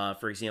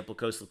 for example,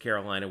 Coastal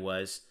Carolina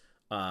was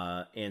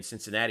and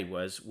Cincinnati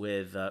was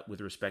with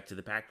respect to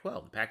the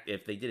Pac-12.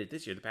 If they did it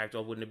this year, the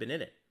Pac-12 wouldn't have been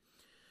in it.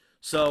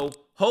 So,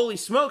 holy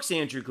smokes,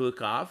 Andrew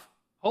Glukov.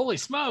 Holy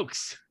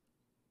smokes.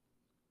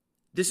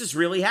 This is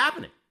really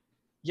happening.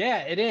 Yeah,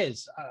 it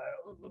is.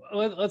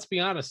 Let's be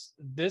honest.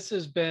 This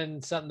has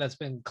been something that's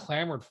been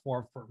clamored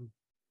for from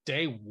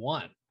day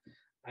one.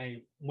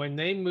 When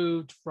they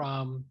moved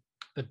from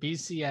the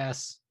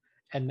BCS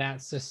and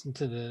that system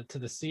to the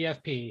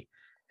CFP,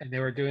 and they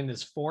were doing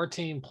this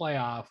 4-team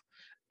playoff,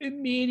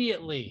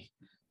 immediately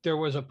there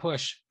was a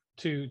push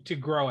to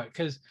grow it.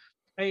 Because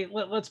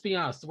let's be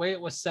honest, the way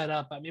it was set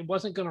up, it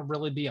wasn't going to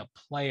really be a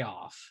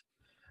playoff,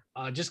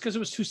 just because it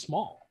was too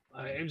small.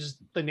 It was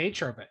just the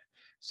nature of it.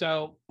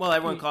 So, well,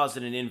 everyone calls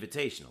it an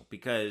invitational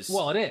because,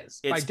 well, it is.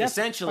 It's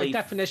essentially,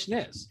 by definition,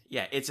 is.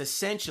 Yeah, it's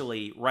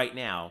essentially right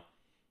now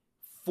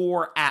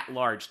 4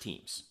 at-large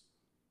teams.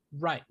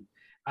 Right.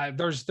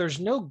 There's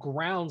no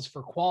grounds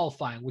for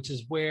qualifying, which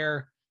is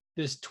where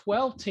this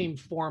 12-team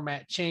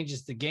format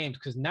changes the games,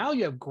 because now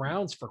you have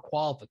grounds for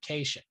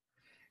qualification,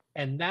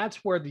 and that's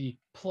where the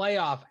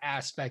playoff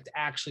aspect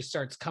actually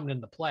starts coming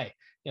into play.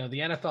 The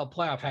NFL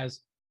playoff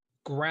has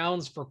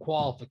grounds for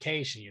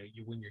qualification.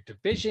 You win your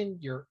division,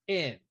 you're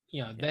in.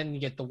 Then you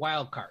get the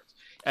wild cards.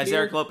 As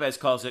Eric Lopez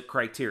calls it,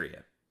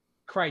 criteria.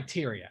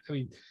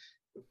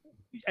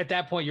 At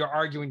that point, you're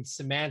arguing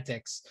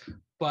semantics,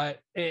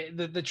 but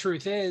the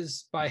truth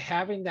is, by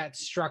having that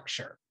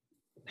structure,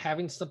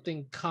 having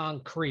something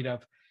concrete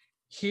of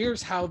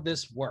here's how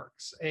this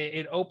works,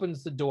 it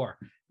opens the door.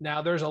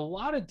 Now, there's a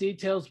lot of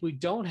details we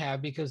don't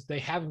have because they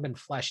haven't been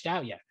fleshed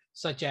out yet,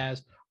 such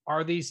as,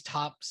 are these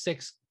top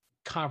 6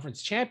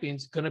 conference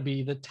champions going to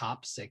be the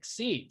top 6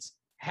 seeds?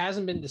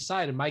 Hasn't been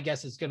decided. My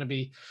guess is going to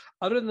be,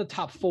 other than the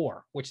top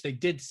 4, which they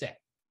did say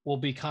will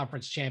be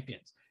conference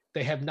champions,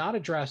 They have not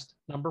addressed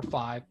number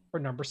 5 or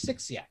number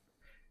 6 yet.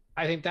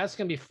 I think that's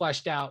going to be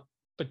fleshed out,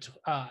 but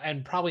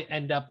and probably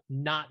end up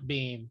not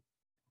being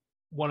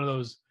one of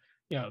those,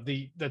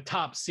 the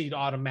top seed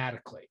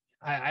automatically.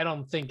 I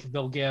don't think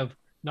they'll give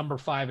number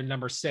 5 and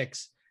number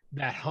 6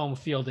 that home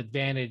field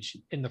advantage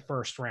in the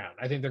first round.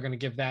 I think they're going to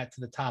give that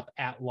to the top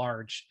at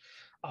large.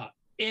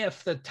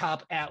 If the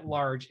top at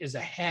large is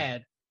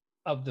ahead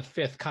of the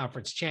 5th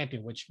conference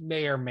champion, which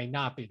may or may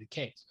not be the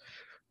case.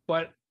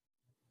 But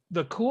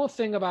the cool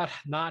thing about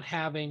not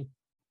having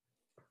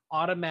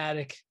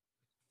automatic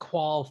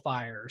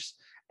qualifiers,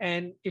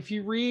 and if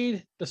you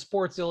read the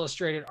Sports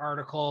Illustrated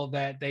article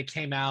that they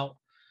came out,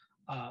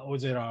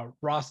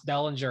 Ross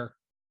Dellinger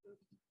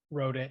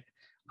wrote it,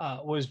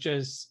 was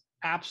just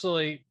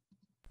absolutely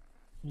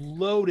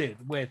loaded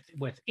with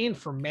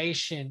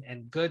information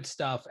and good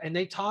stuff. And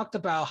they talked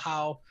about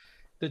how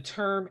the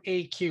term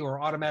AQ or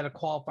automatic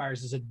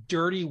qualifiers is a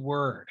dirty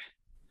word.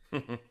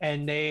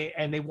 and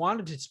they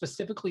wanted to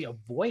specifically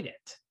avoid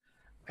it.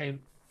 And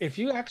if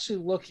you actually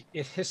look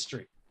at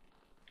history,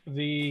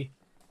 the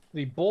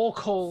Bowl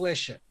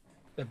Coalition,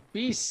 the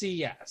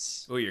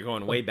BCS. Oh, you're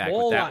going way back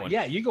with that one.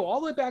 Yeah, you go all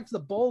the way back to the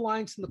Bowl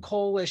Alliance and the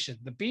Coalition,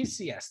 the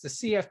BCS, the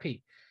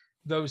CFP.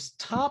 Those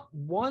top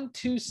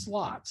 1-2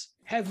 slots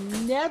have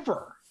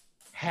never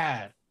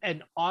had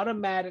an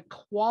automatic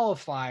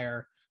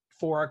qualifier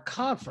for a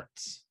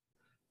conference.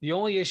 The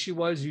only issue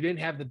was you didn't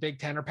have the Big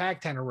Ten or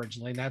Pac-10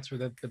 originally, and that's where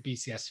the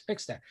BCS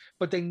fixed that.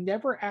 But they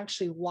never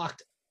actually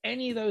locked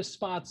any of those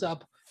spots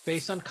up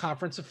based on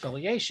conference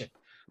affiliation.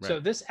 Right. So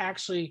this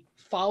actually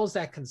follows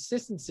that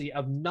consistency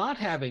of not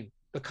having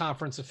the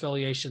conference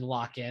affiliation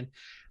lock in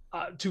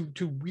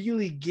to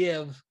really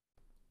give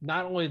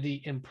not only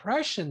the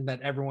impression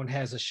that everyone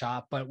has a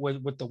shot, but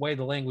with the way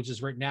the language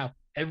is written now,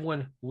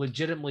 everyone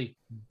legitimately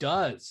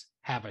does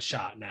have a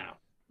shot now.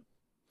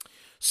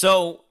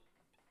 So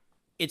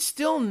it's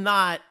still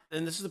not,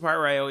 and this is the part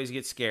where I always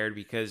get scared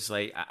because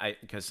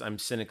because I'm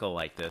cynical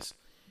like this.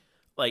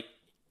 Like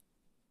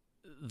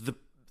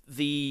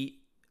the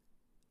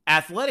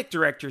athletic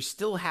directors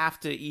still have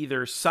to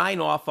either sign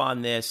off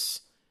on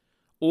this,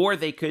 or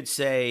they could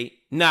say,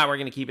 "Nah, we're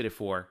going to keep it at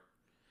 4,"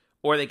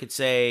 or they could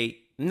say,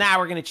 "Nah,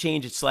 we're going to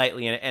change it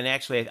slightly." And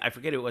actually, I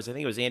forget who it was. I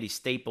think it was Andy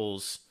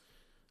Staples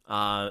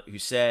who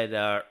said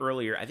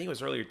earlier. I think it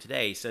was earlier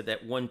today. Said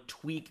that one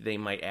tweak they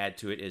might add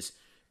to it is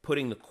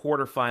putting the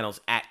quarterfinals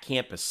at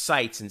campus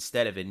sites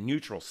instead of in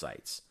neutral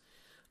sites.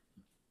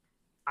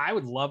 I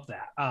would love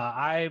that.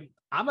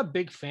 I'm a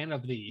big fan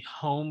of the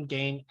home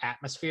game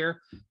atmosphere,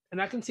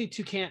 and I can see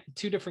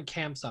two different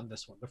camps on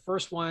this one. The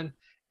first one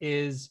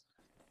is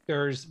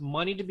there's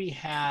money to be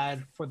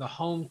had for the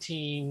home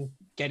team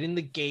getting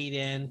the gate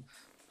in,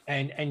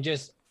 and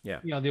just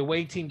the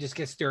away team just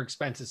gets their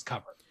expenses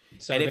covered.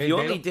 So and if you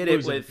only did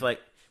it with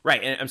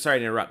right, and I'm sorry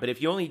to interrupt, but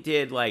if you only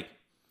did like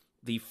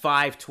the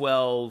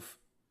 5-12,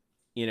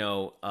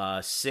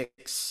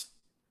 6,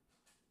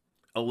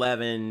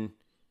 11,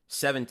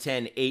 7,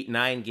 10, 8,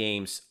 9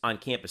 games on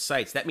campus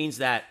sites, that means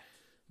that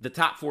the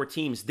top 4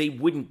 teams, they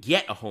wouldn't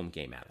get a home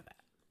game out of that.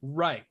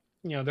 Right.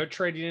 They're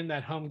trading in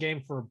that home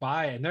game for a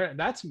bye, and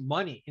that's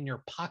money in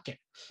your pocket,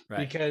 right?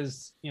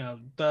 Because,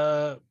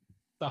 the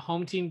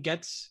home team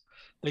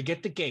they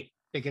get the gate,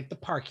 they get the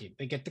parking,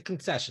 they get the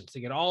concessions, they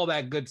get all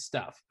that good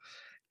stuff.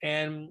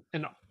 And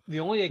the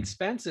only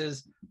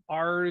expenses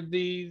are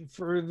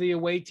for the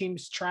away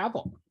team's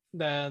travel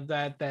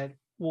that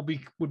would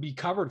be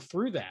covered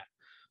through that.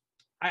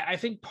 I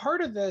think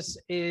part of this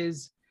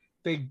is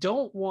they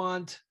don't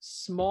want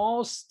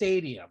small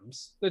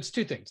stadiums. That's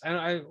two things.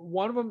 And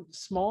one of them,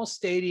 small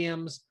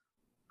stadiums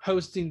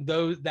hosting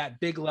that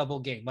big level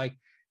game. Like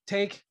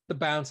take the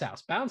Bounce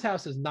House. Bounce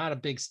House is not a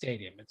big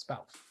stadium. It's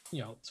about,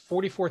 it's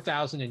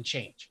 44,000 and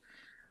change.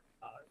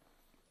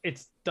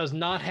 It does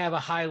not have a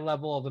high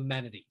level of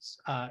amenities.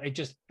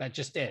 That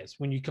just is.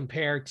 When you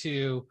compare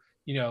to,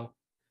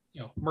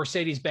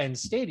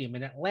 Mercedes-Benz Stadium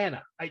in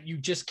Atlanta, you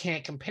just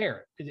can't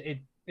compare it.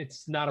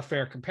 It's not a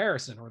fair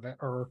comparison,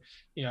 or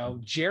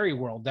Jerry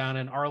World down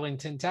in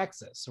Arlington,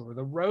 Texas, or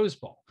the Rose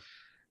Bowl.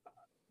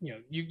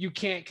 You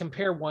can't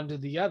compare one to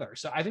the other.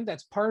 So I think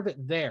that's part of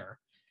it there.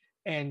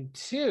 And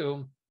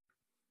two,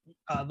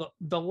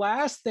 the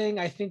last thing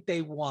I think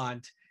they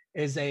want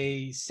is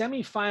a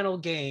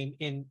semifinal game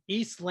in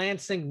East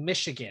Lansing,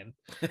 Michigan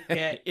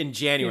in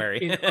January,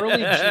 in early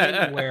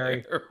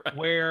January, right.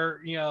 Where,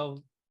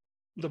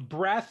 the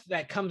breath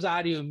that comes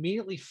out of you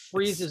immediately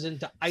freezes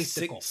into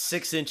icicles.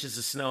 6 inches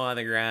of snow on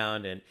the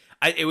ground. And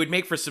it would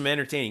make for some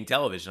entertaining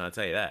television, I'll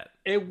tell you that.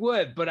 It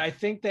would, but I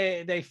think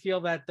they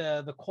feel that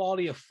the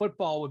quality of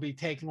football would be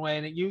taken away.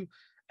 And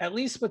at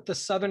least with the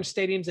Southern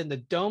stadiums and the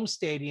dome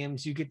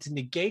stadiums, you get to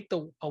negate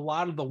a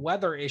lot of the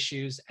weather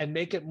issues and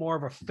make it more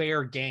of a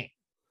fair game.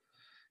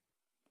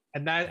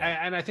 And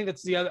I think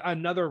that's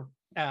another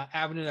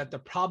avenue that they're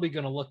probably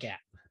going to look at.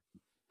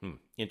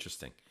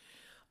 Interesting.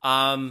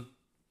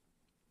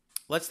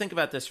 Let's think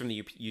about this from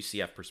the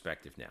UCF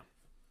perspective now.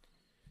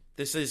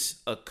 This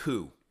is a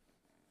coup.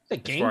 It's a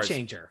game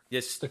changer.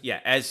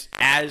 As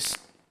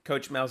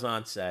Coach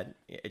Malzahn said,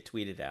 it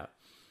tweeted out.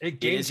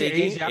 It is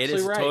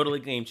a totally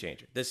game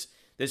changer. This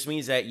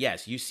means that,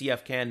 yes,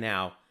 UCF can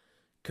now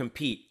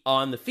compete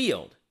on the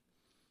field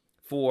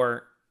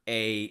for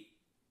a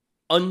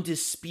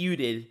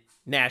undisputed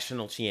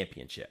national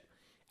championship,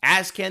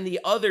 as can the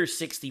other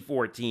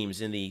 64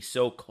 teams in the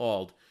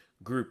so-called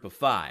Group of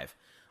Five.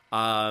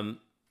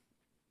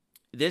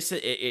 This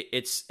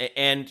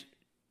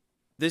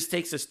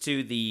takes us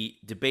to the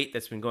debate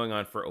that's been going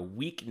on for a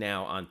week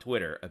now on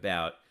Twitter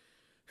about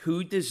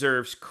who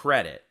deserves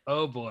credit.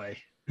 Oh boy,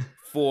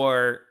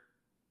 for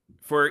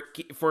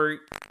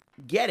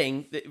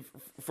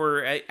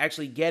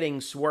actually getting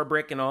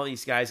Swarbrick and all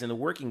these guys in the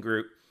working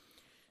group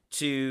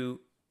to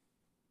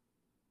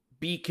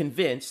be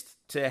convinced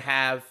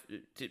to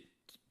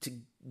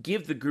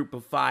give the Group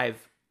of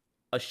Five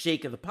a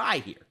shake of the pie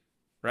here,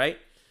 right?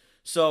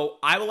 So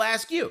I will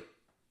ask you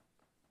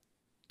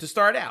to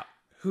start out,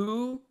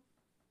 who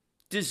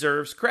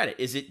deserves credit?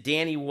 Is it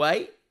Danny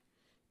White?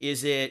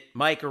 Is it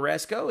Mike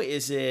Oresco?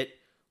 Is it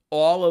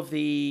all of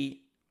the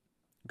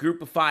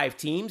Group of Five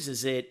teams?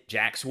 Is it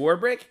Jack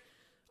Swarbrick?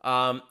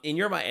 In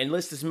your mind, and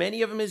list as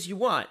many of them as you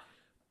want.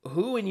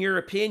 Who, in your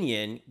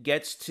opinion,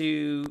 gets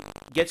to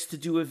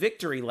do a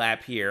victory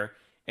lap here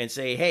and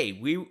say, "Hey,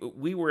 we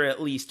were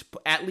at least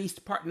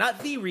part, not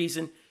the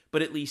reason,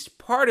 but at least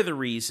part of the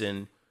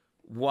reason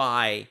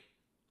why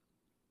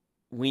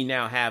we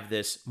now have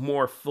this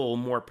more full,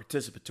 more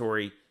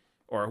participatory,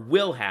 or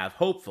will have,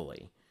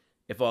 hopefully,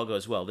 if all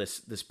goes well,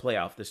 this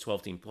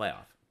 12-team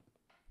playoff."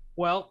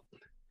 Well,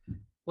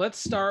 let's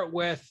start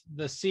with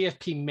the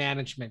CFP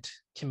Management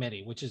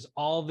Committee, which is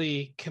all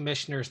the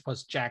commissioners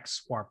plus Jack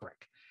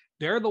Swarbrick.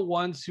 They're the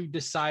ones who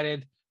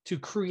decided to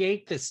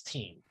create this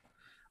team.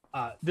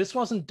 This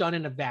wasn't done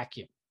in a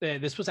vacuum.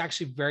 This was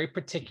actually very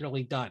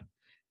particularly done.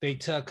 They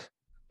took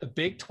the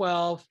Big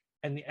 12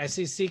 and the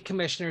SEC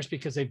commissioners,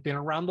 because they've been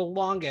around the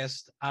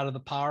longest out of the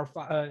Power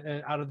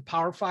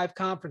Five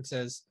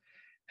conferences,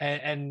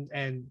 and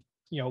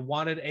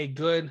wanted a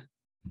good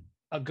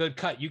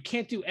cut. You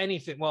can't do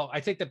anything. Well, I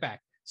take that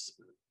back.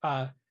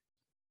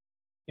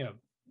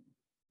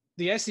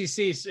 The SEC,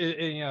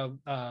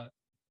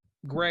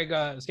 Greg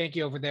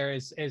Skanky over there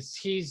is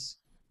he's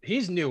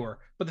newer,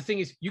 but the thing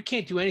is, you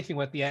can't do anything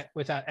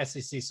without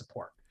SEC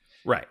support.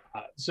 Right.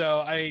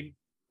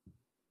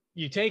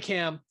 You take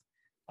him.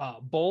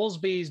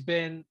 Bowlesby's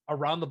been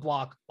around the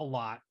block a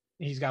lot.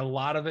 He's got a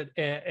lot of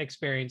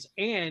experience,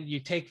 and you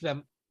take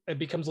them, it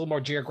becomes a little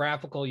more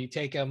geographical. You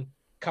take him,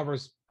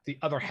 covers the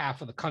other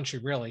half of the country,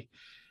 really.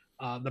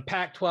 The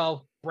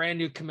Pac-12, brand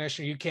new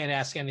commissioner. You can't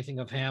ask anything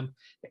of him.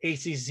 The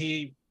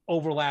ACC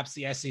overlaps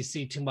the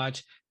SEC too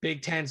much.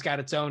 Big Ten's got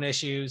its own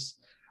issues.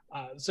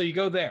 So you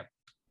go there.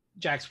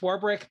 Jack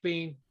Swarbrick,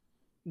 being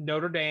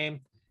Notre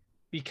Dame,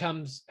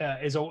 becomes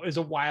is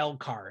a wild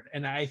card,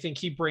 and I think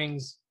he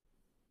brings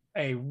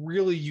a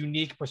really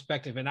unique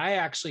perspective. And I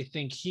actually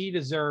think he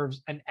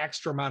deserves an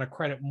extra amount of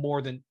credit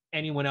more than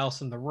anyone else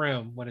in the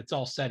room when it's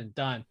all said and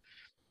done.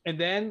 And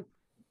then,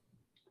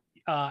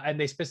 and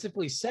they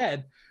specifically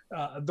said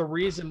the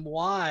reason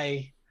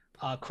why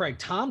Craig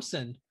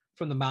Thompson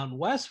from the Mountain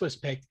West was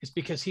picked is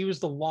because he was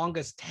the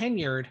longest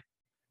tenured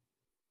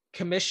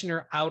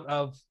commissioner out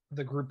of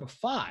the Group of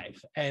Five.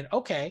 And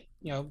okay,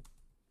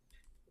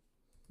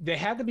 they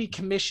had to be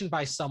commissioned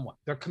by someone.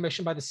 They're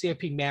commissioned by the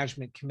CFP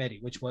Management Committee,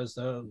 which was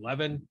the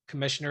 11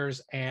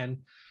 commissioners and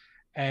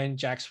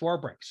Jack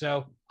Swarbrick.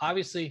 So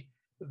obviously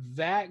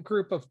that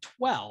group of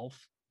 12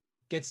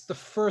 gets the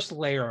first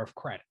layer of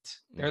credit.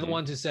 They're the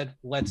ones who said,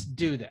 let's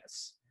do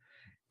this.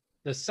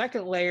 The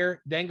second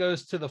layer then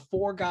goes to the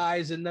four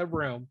guys in the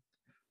room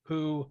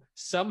who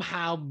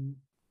somehow,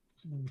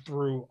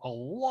 through a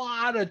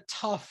lot of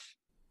tough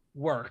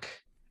work,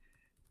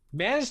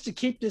 managed to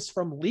keep this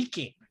from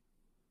leaking.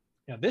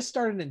 This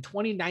started in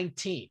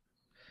 2019.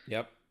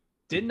 Yep.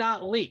 Did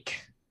not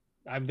leak.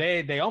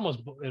 It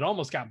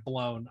almost got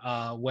blown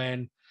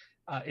when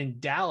in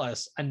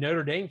Dallas, a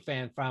Notre Dame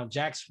fan found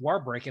Jack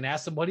Swarbrick and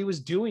asked him what he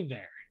was doing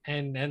there.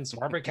 And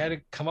Swarbrick had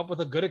to come up with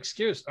a good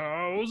excuse.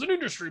 Oh, it was an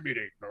industry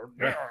meeting.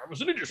 Yeah, it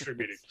was an industry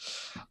meeting.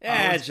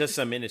 Yeah, it's just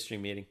some industry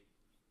meeting.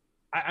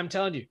 I'm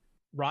telling you,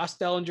 Ross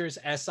Dellinger's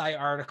SI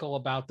article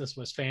about this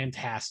was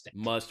fantastic.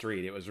 Must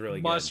read. It was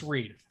really Must good.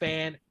 read.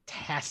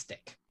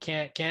 Fantastic.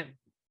 Can't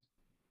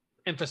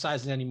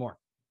emphasize it anymore.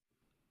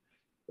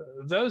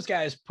 Those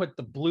guys put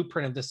the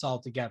blueprint of this all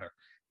together.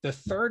 The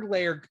third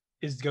layer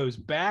goes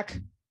back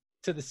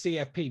to the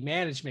CFP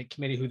Management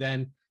Committee, who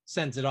then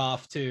sends it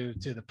off to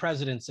the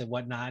presidents and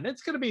whatnot. And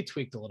it's going to be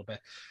tweaked a little bit.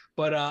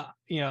 But,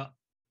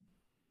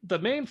 the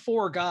main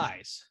four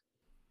guys,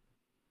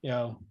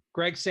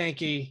 Greg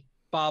Sankey,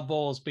 Bob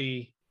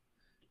Bowlesby,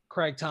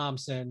 Craig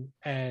Thompson,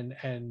 and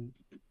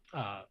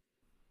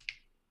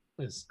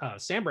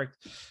Swarbrick.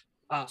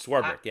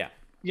 Swarbrick, yeah.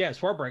 Yeah,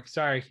 Swarbrick.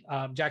 Sorry,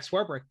 Jack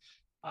Swarbrick.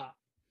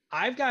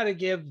 I've got to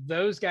give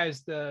those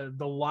guys the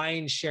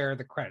lion's share of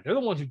the credit. They're the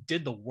ones who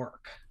did the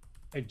work.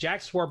 And Jack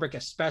Swarbrick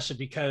especially,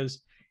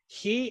 because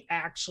he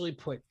actually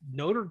put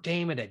Notre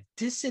Dame at a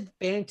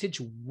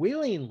disadvantage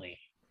willingly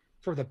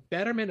for the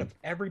betterment of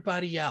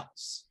everybody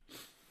else.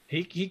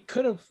 He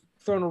could have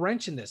thrown a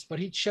wrench in this, but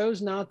he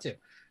chose not to.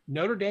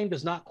 Notre Dame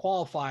does not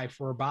qualify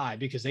for a bye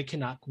because they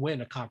cannot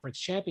win a conference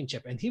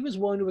championship. And he was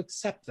willing to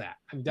accept that.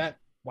 I mean,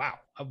 wow,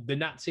 I did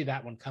not see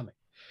that one coming.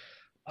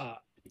 I'd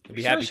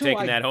be happy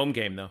taking that home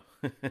game, though.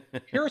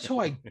 Here's who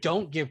I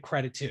don't give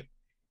credit to.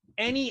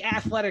 Any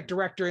athletic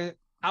director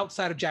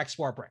outside of Jack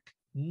Swarbrick.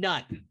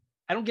 None.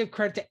 I don't give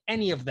credit to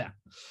any of them.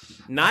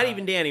 Not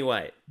even Danny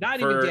White.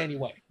 Even Danny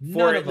White.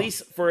 For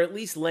at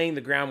least laying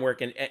the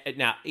groundwork. And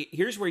now,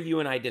 here's where you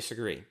and I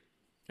disagree.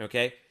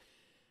 Okay?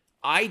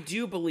 I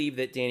do believe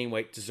that Danny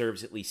White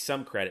deserves at least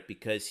some credit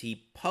because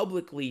he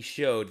publicly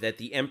showed that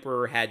the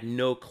Emperor had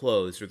no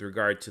clothes with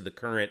regard to the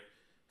current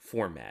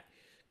format.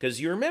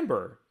 Because you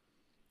remember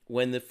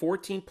when the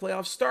 14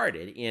 playoffs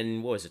started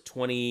in, what was it,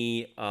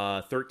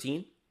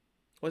 2013?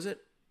 Was it?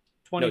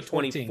 2014. No,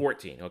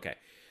 2014. Okay.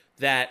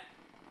 That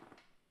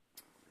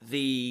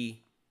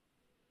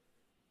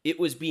it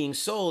was being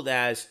sold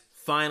as,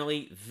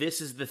 finally, this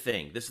is the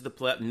thing. This is the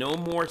play. No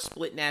more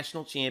split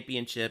national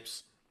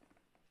championships.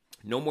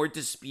 No more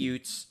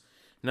disputes.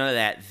 None of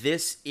that.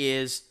 This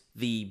is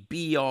the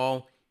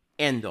be-all,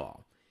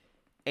 end-all.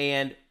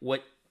 And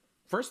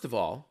first of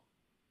all,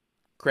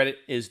 credit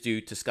is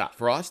due to Scott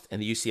Frost and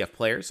the UCF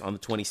players on the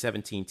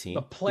 2017 team.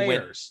 The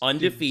players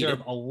undefeated.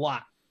 Deserve a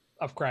lot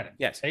of credit.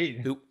 Yes.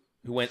 Who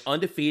went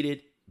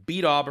undefeated,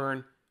 beat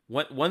Auburn,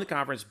 won the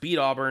conference, beat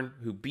Auburn,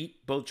 who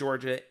beat both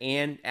Georgia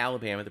and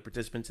Alabama, the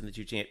participants in the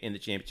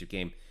championship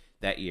game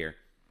that year.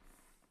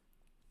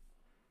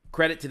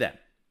 Credit to them.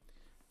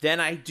 Then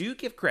I do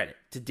give credit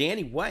to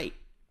Danny White,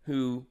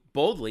 who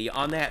boldly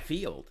on that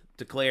field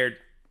declared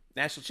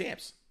national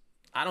champs.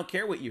 I don't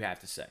care what you have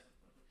to say.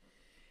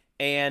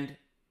 And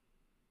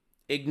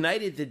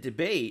ignited the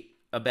debate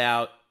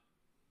about,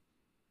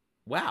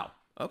 wow,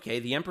 okay,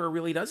 the Emperor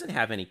really doesn't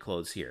have any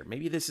clothes here.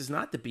 Maybe this is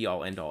not the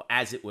be-all, end-all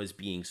as it was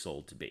being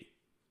sold to be.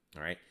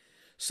 All right?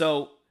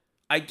 So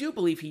I do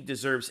believe he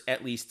deserves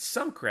at least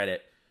some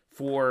credit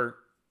for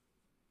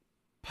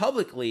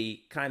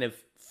publicly kind of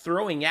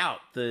throwing out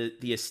the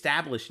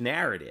established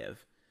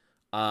narrative,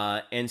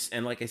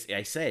 and like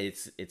I say,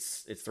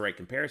 it's the right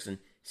comparison,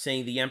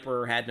 saying the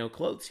Emperor had no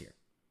clothes here.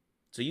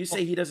 So you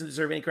say he doesn't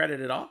deserve any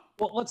credit at all?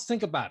 Well, let's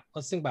think about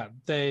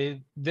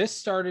it. This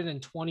started in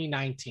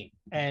 2019,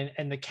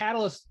 and the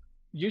catalyst,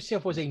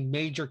 UCF was a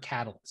major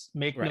catalyst.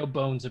 Make no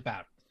bones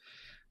about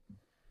it.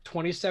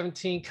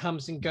 2017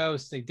 comes and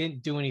goes. They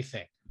didn't do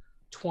anything.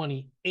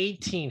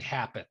 2018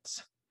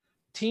 happens.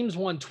 Teams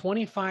won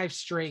 25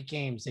 straight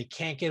games. They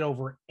can't get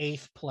over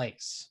 8th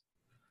place.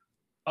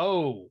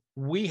 Oh,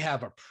 we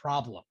have a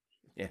problem.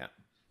 Yeah.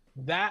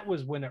 That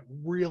was when it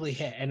really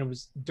hit. And it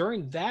was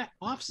during that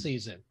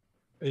offseason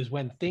is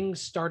when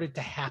things started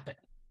to happen.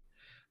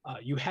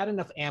 You had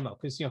enough ammo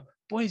because,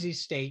 Boise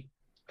State,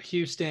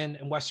 Houston,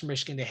 and Western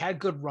Michigan, they had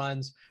good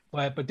runs,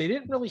 but they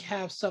didn't really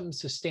have something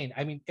sustained.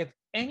 I mean, if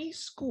any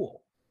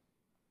school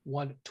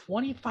won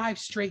 25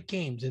 straight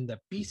games in the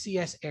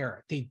BCS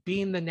era, they'd be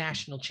in the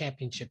national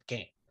championship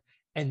game,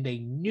 and they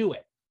knew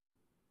it.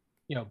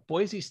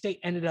 Boise State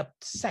ended up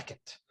second.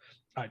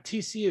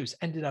 TCU's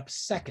ended up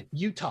second.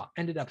 Utah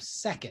ended up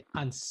second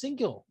on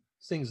single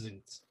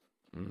seasons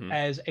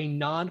as a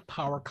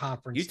non-power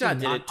conference. Utah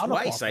did it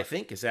twice, I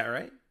think. Is that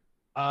right?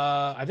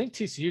 I think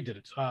TCU did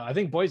it. I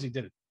think Boise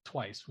did it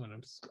twice.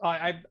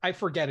 I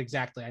forget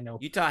exactly. I know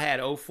Utah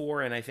had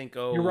 04 and I think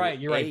 08. You're right.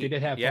 They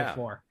did have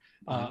 04.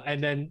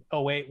 And then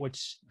 08,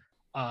 which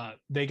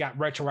they got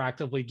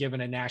retroactively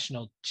given a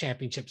national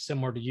championship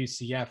similar to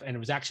UCF. And it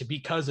was actually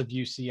because of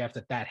UCF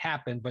that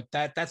happened, but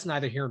that's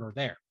neither here nor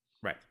there.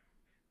 Right.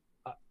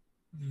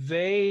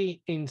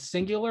 They, in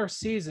singular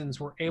seasons,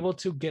 were able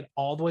to get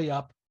all the way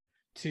up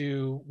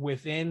to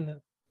within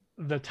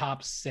the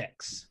top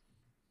 6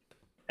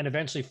 and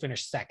eventually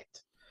finished second.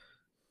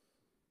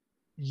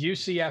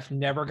 UCF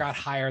never got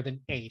higher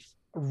than 8th,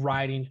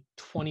 riding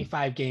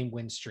 25-game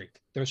win streak.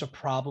 There's a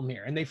problem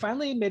here. And they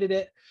finally admitted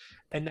it.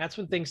 And that's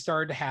when things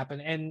started to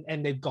happen.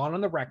 And they've gone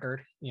on the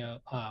record.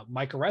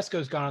 Mike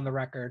Oresco's gone on the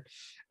record.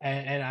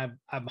 And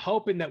I'm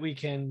hoping that we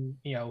can,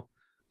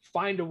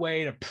 find a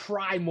way to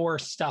pry more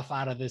stuff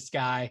out of this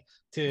guy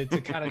to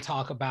kind of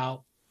talk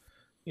about,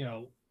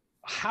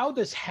 how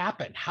this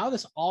happened, how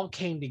this all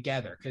came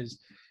together. Because,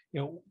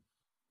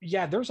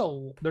 there's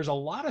a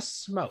lot of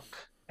smoke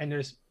and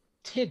there's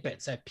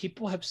tidbits that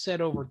people have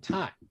said over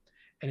time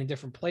and in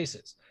different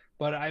places.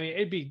 But I mean,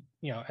 it'd be,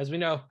 as we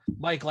know,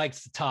 Mike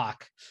likes to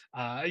talk.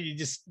 You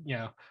just,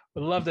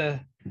 would love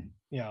to,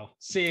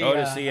 see.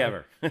 See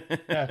ever.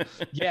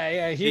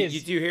 Yeah.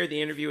 Did you hear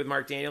the interview with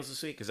Mark Daniels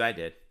this week? Because I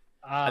did.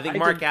 I think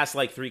Mark asked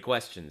like 3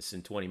 questions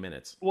in 20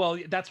 minutes. Well,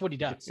 that's what he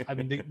does. I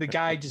mean, the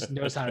guy just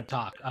knows how to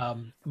talk.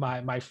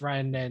 My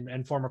friend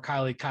and former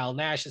colleague Kyle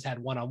Nash has had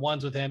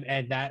one-on-ones with him,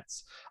 and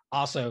that's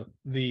also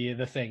the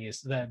thing is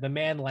the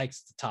man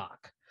likes to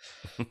talk.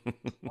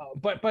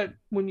 But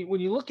when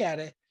you look at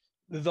it,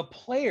 the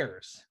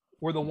players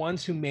were the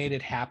ones who made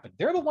it happen.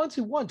 They're the ones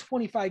who won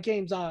 25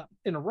 games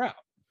in a row.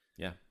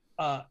 Yeah.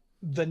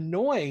 The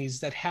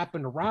noise that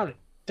happened around it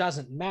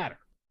doesn't matter.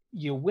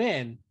 You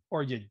win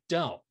or you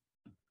don't.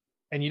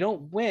 And you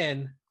don't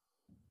win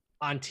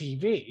on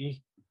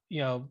TV,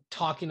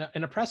 talking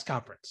in a press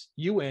conference.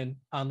 You win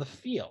on the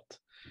field.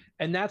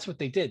 And that's what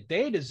they did.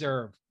 They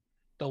deserve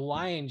the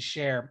lion's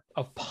share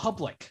of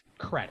public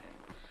credit.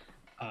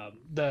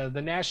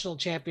 The national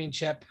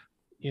championship,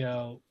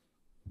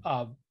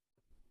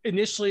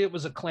 initially it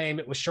was a claim.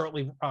 It was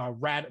shortly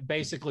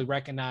basically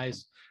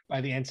recognized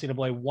by the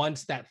NCAA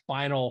once that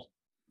final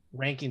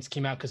rankings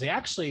came out, because they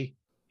actually,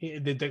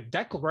 the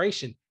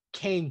declaration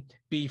came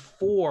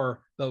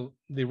before the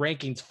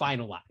rankings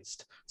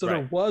finalized. So right.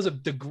 there was a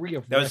degree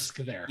of risk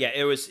there. Yeah,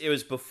 it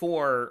was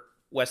before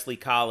Wesley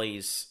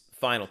Colley's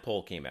final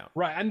poll came out.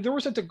 Right. And there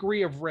was a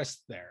degree of risk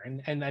there.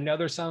 And I know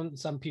there's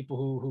some people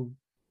who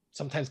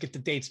sometimes get the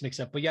dates mixed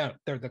up, but yeah,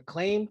 the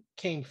claim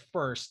came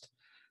first.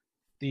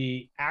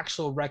 The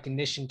actual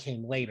recognition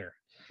came later.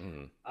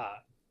 Mm.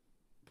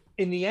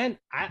 In the end,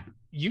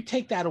 you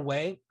take that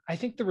away, I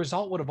think the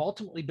result would have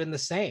ultimately been the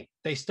same.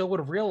 They still would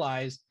have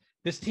realized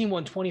this team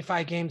won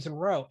 25 games in a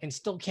row and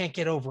still can't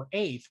get over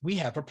 8th. We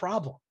have a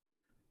problem.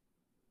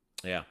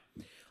 Yeah.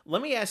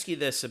 Let me ask you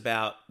this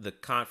about the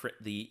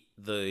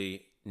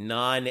the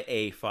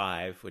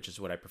non-A5, which is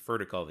what I prefer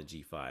to call the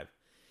G5,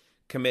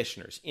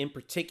 commissioners, in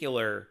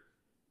particular,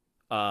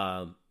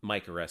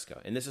 Mike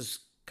Oresco. And this is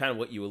kind of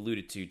what you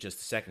alluded to just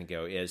a second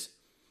ago, is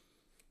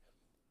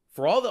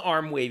for all the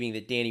arm waving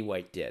that Danny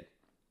White did,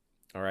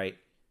 all right,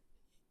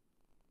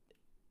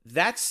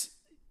 that's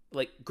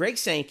like Greg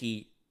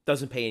Sankey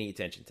doesn't pay any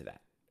attention to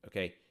that,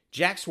 okay?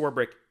 Jack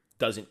Swarbrick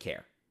doesn't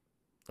care,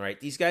 all right?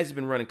 These guys have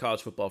been running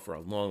college football for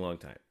a long, long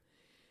time.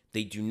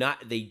 They do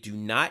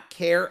not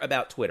care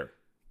about Twitter.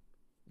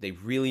 They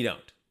really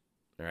don't,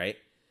 all right?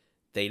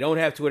 They don't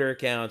have Twitter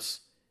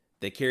accounts.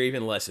 They care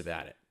even less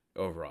about it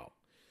overall.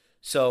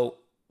 So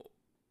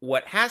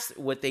what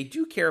they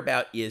do care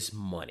about is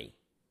money,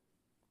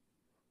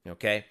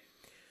 okay?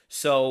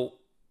 So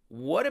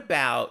what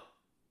about,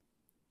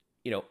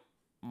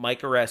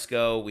 Mike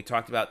Oresco? We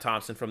talked about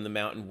Thompson from the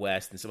Mountain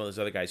West and some of those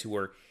other guys who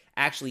were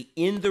actually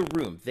in the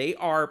room. They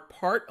are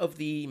part of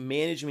the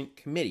management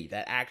committee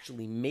that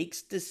actually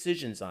makes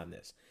decisions on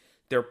this.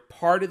 They're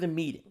part of the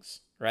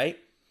meetings, right?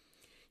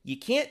 You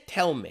can't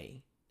tell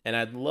me, and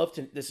I'd love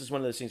to, this is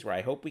one of those things where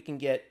I hope we can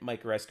get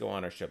Mike Oresco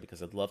on our show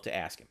because I'd love to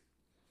ask him,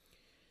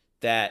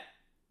 that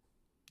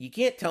you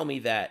can't tell me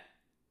that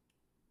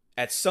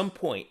at some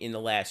point in the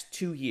last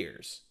 2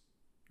 years,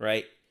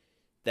 right,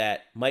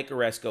 that Mike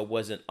Oresco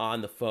wasn't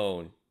on the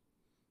phone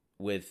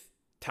with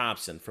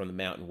Thompson from the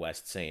Mountain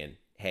West saying,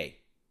 hey,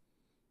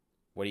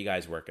 what are you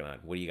guys working on?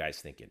 What are you guys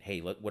thinking? Hey,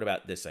 look, what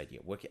about this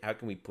idea? How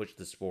can we push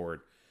this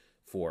forward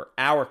for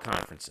our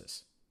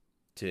conferences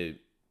to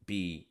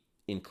be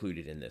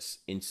included in this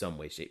in some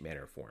way, shape,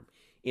 manner, or form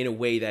in a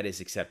way that is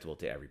acceptable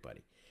to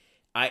everybody?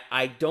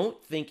 I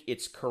don't think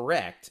it's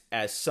correct,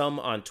 as some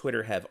on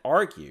Twitter have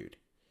argued,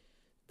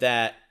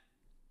 that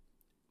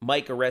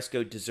Mike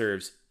Oresco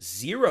deserves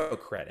 0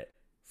 credit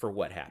for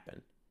what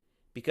happened,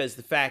 because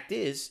the fact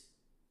is,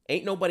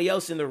 ain't nobody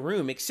else in the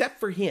room except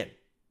for him,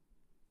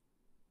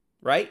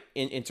 right?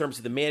 In terms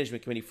of the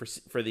management committee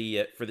for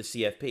the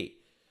CFP.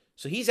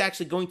 So he's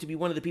actually going to be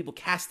one of the people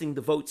casting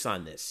the votes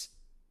on this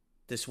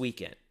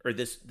weekend, or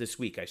this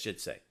week, I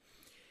should say.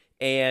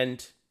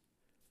 And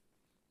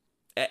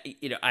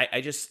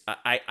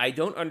I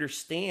don't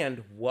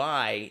understand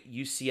why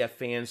UCF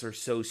fans are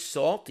so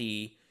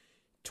salty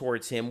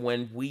towards him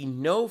when we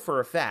know for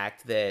a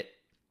fact that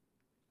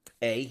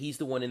A, he's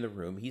the one in the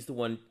room, he's the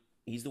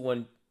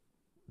one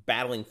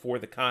battling for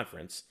the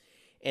conference,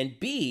 and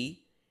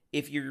B,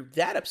 if you're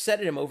that upset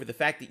at him over the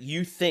fact that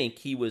you think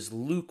he was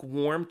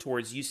lukewarm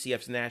towards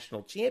UCF's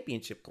national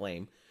championship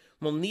claim,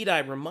 well, need I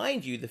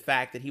remind you the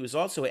fact that he was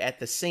also at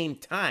the same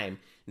time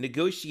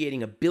negotiating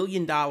 $1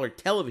 billion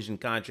television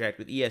contract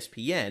with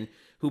ESPN,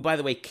 who, by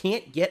the way,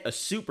 can't get a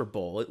Super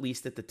Bowl, at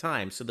least at the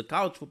time. So the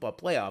college football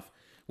playoff,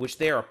 which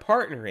they're a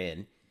partner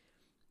in,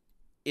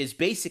 is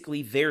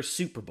basically their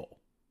Super Bowl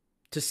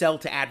to sell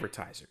to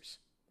advertisers,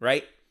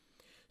 right?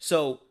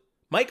 So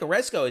Mike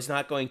Oresco is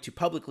not going to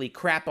publicly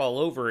crap all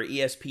over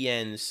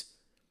ESPN's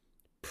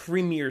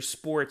premier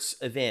sports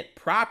event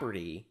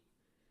property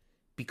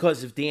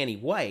because of Danny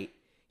White.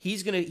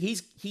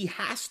 He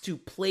has to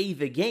play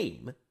the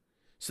game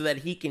so that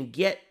he can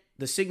get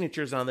the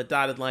signatures on the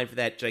dotted line for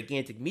that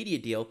gigantic media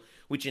deal,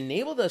 which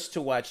enabled us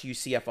to watch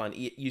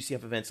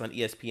UCF events on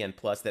ESPN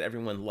Plus that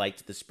everyone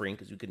liked this spring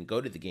because we couldn't go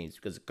to the games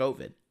because of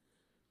COVID,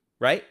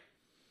 right?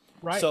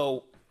 Right.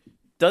 So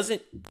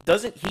doesn't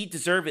he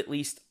deserve at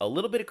least a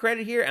little bit of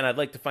credit here? And I'd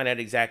like to find out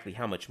exactly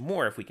how much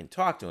more if we can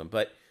talk to him.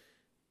 But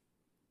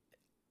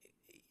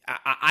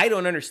I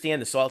don't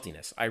understand the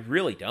saltiness. I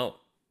really don't.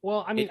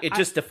 Well, I mean, it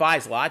just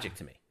defies logic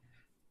to me.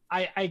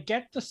 I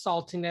get the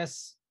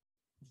saltiness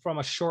from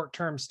a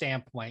short-term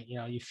standpoint.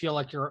 You feel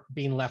like you're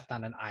being left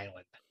on an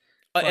island.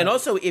 And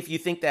also, if you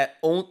think that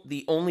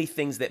the only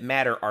things that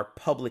matter are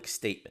public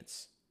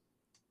statements.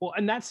 Well,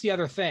 and that's the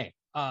other thing.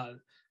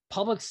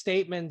 Public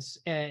statements,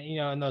 and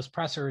in those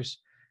pressers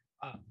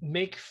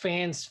make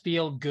fans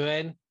feel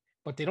good,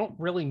 but they don't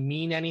really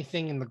mean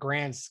anything in the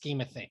grand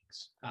scheme of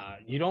things.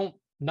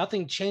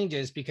 Nothing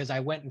changes because I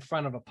went in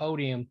front of a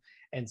podium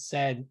and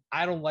said,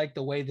 I don't like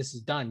the way this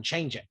is done,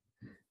 change it.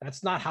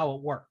 That's not how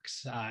it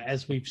works,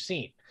 as we've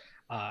seen.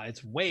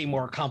 It's way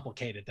more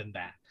complicated than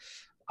that.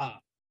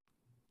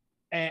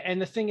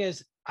 And the thing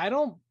is, I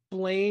don't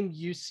blame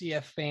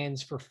UCF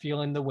fans for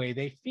feeling the way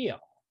they feel.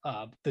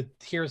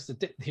 Here's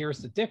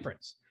the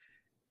difference.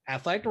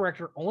 Athletic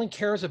director only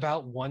cares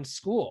about one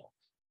school.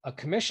 A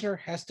commissioner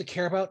has to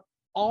care about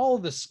all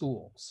the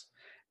schools.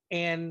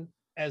 And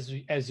as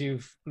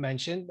you've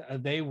mentioned,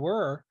 they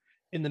were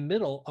in the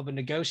middle of a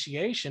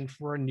negotiation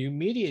for a new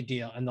media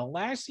deal. And the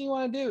last thing you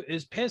want to do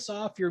is piss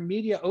off your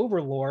media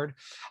overlord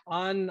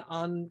on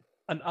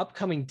an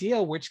upcoming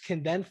deal, which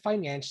can then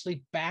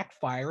financially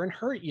backfire and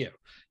hurt you.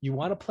 You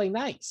want to play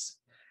nice.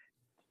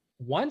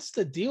 Once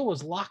the deal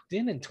was locked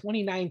in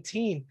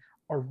 2019,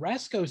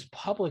 Oresco's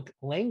public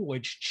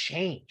language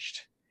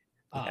changed.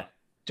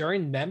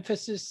 During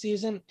Memphis's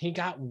season, he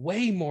got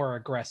way more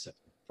aggressive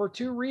for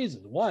two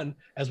reasons. One,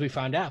 as we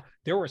found out,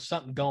 there was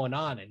something going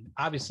on. And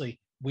obviously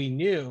we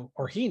knew,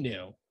 or he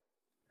knew,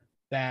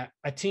 that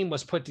a team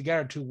was put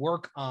together to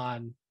work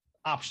on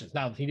options.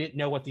 Now, he didn't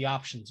know what the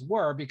options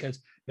were because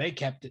they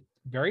kept it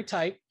very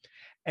tight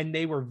and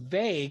they were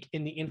vague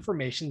in the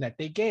information that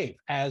they gave.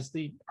 As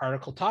the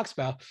article talks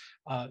about,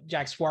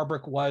 Jack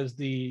Swarbrick was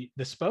the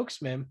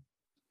spokesman,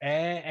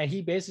 and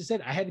he basically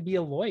said, I had to be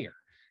a lawyer.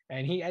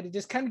 And he had to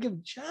just kind of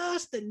give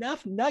just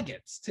enough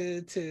nuggets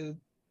to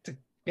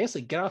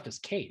basically get off his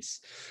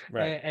case,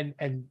 right?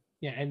 And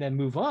then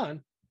move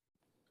on.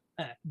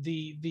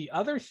 The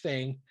other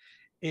thing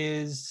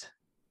is,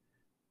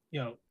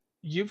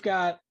 you've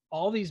got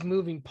all these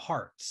moving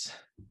parts,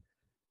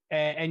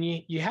 and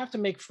you have to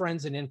make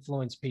friends and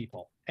influence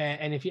people.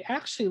 And if you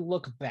actually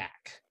look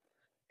back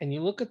and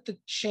you look at the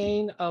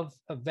chain of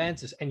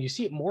events, and you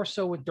see it more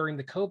so during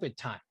the COVID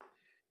time,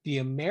 the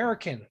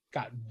American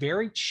got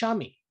very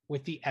chummy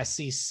with the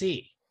SEC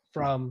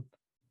from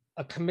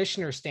a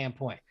commissioner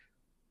standpoint.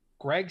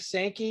 Greg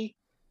Sankey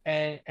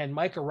and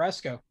Mike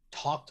Oresco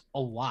talked a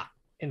lot.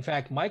 In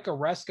fact, Mike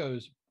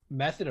Oresco's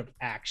method of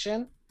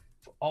action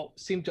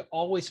seemed to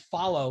always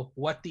follow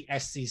what the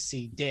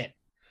SEC did.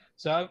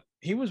 So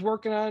he was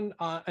working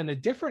on a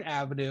different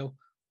avenue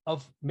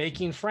of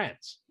making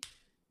friends.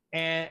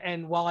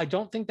 And while I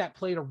don't think that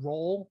played a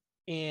role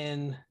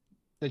in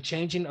the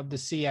changing of the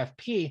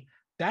CFP,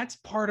 that's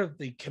part of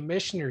the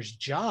commissioner's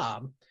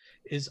job,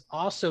 is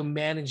also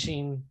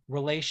managing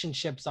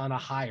relationships on a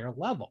higher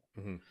level.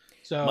 Mm-hmm.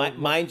 So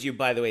mind you,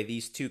 by the way,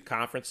 these two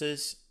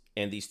conferences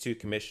and these two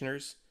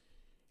commissioners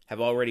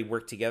have already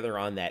worked together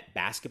on that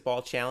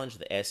basketball challenge,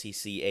 the SEC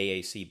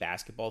AAC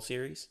basketball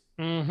series.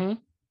 Mm-hmm.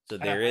 So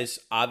there is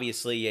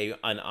obviously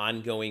an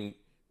ongoing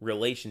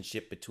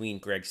relationship between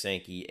Greg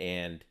Sankey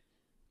and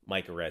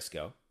Mike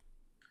Oresco.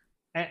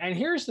 And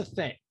here's the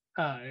thing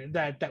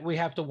that we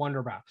have to wonder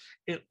about.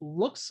 It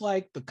looks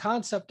like the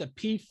concept of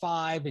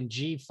P5 and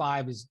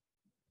G5 is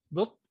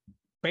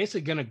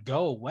basically going to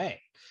go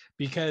away,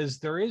 because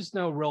there is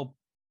no real,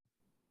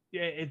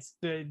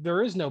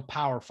 there is no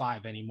Power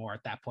 5 anymore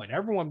at that point.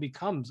 Everyone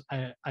becomes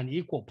an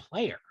equal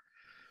player.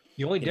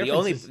 The only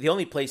difference the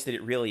only place that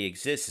it really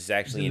exists is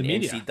actually in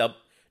NCAA.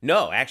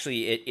 No,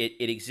 actually,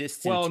 it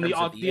exists in terms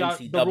of the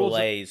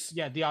NCAA's.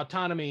 The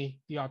autonomy.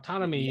 Yeah, the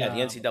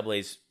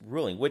NCAA's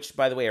ruling, which,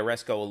 by the way,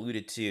 Oresco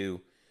alluded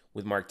to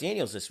with Mark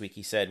Daniels this week.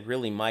 He said,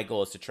 really, my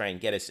goal is to try and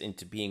get us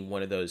into being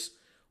one of those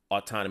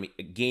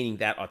gaining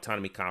that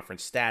autonomy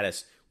conference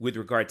status with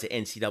regard to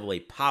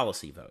NCAA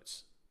policy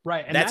votes.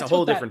 Right. And that's a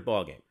whole different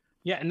ballgame.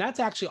 Yeah, and that's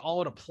actually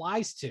all it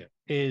applies to,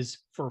 is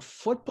for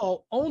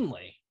football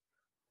only,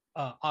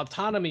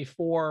 autonomy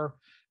for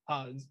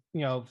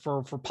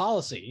for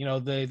policy.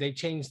 They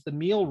changed the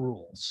meal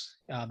rules.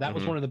 That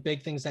was one of the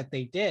big things that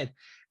they did.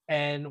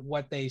 And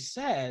what they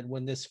said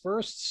when this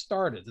first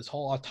started, this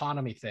whole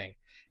autonomy thing,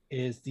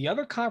 is the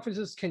other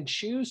conferences can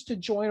choose to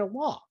join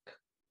along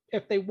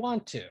if they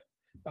want to.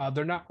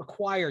 They're not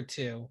required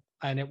to,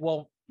 and it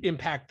won't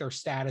impact their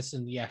status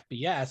in the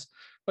FBS,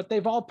 but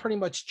they've all pretty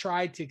much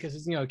tried to, because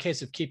it's, a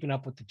case of keeping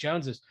up with the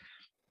Joneses.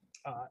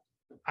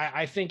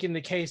 I think in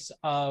the case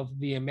of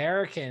the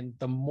American,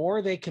 the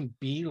more they can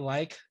be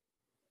like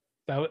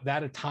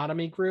that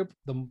autonomy group,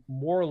 the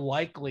more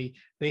likely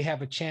they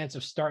have a chance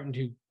of starting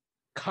to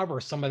cover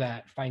some of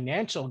that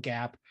financial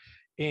gap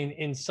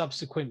in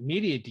subsequent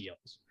media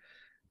deals.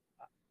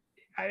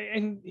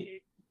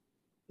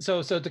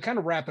 So to kind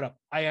of wrap it up,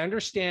 I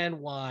understand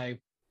why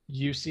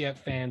UCF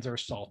fans are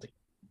salty,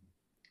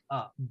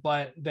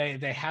 but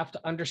they have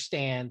to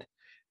understand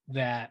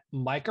that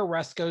Mike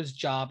Oresco's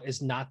job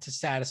is not to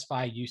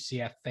satisfy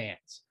UCF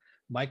fans.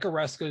 Mike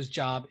Oresco's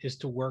job is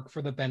to work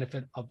for the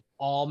benefit of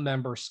all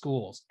member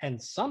schools.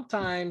 And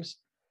sometimes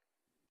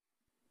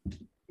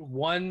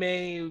one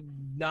may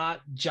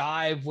not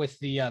jive with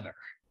the other.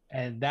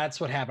 And that's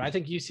what happened. I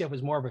think UCF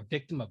was more of a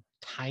victim of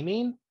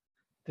timing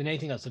than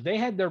anything else. If they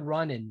had their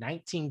run in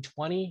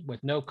 1920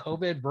 with no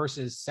COVID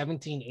versus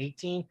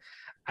 17-18,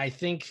 I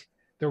think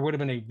there would have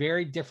been a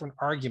very different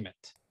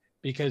argument,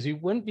 because you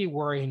wouldn't be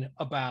worrying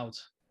about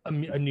a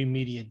new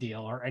media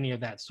deal or any of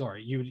that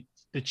sort.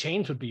 The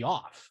chains would be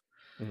off.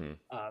 Mm-hmm.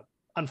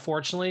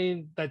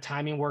 Unfortunately, the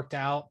timing worked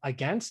out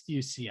against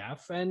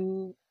UCF,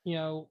 and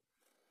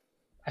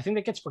I think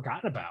that gets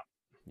forgotten about.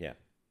 Yeah.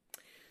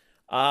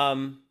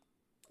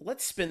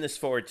 Let's spin this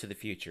forward to the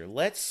future.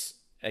 Let's,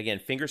 again,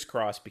 fingers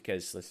crossed,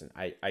 because listen,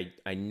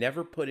 I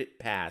never put it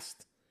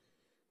past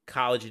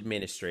college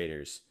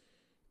administrators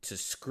to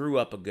screw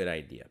up a good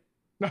idea.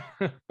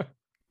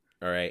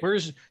 All right.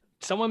 Where's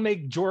someone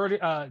make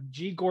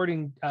G.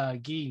 Gordon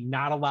Gee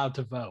not allowed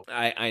to vote?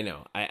 I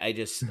know. I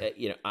just,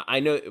 I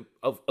know,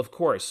 of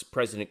course,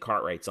 President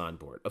Cartwright's on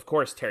board. Of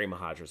course, Terry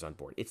Mahadra's on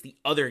board. It's the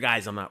other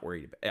guys I'm not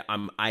worried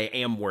about. I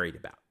am worried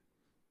about,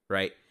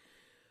 right?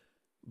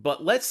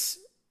 But let's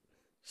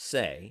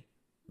say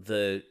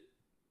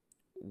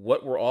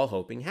what we're all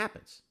hoping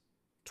happens.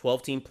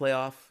 12-team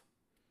playoff,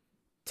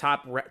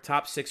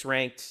 top 6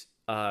 ranked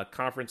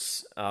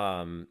conference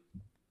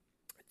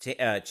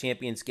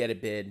champions get a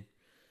bid.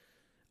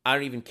 I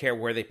don't even care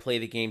where they play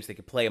the games. They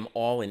could play them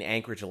all in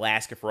Anchorage,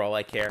 Alaska, for all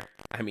I care.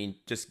 I mean,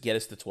 just get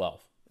us to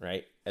 12,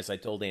 right? As I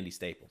told Andy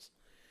Staples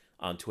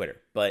on Twitter.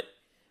 But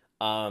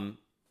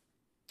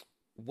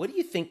what do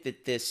you think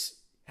that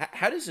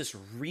how does this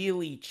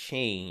really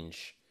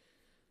change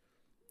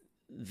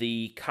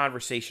the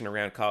conversation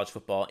around college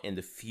football and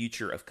the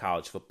future of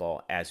college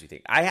football as we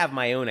think? I have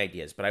my own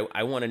ideas, but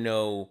I want to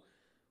know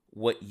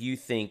what you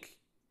think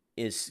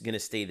is going to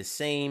stay the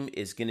same,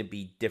 is going to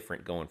be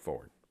different going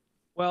forward.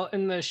 Well,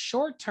 in the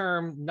short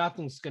term,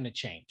 nothing's going to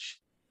change.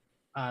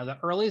 The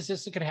earliest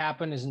this could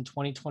happen is in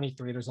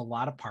 2023. There's a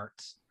lot of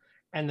parts.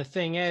 And the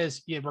thing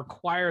is, it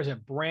requires a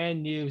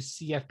brand new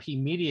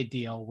CFP media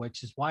deal,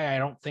 which is why I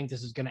don't think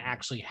this is going to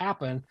actually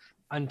happen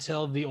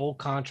until the old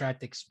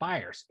contract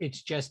expires.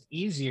 It's just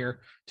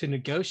easier to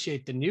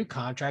negotiate the new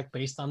contract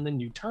based on the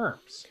new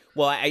terms.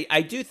 Well,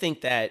 I do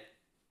think that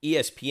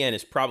ESPN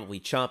is probably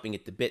chomping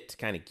at the bit to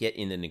kind of get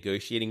in the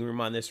negotiating room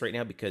on this right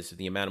now, because of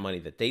the amount of money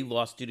that they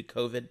lost due to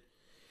COVID.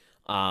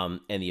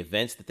 And the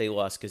events that they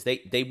lost, because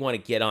they want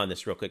to get on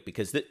this real quick,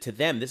 because to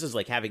them, this is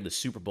like having the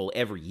Super Bowl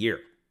every year.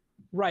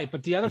 Right,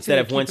 but the other instead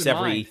thing of once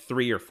every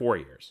 3 or 4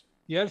 years.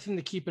 The other thing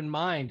to keep in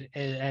mind,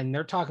 and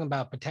they're talking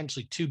about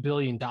potentially $2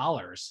 billion,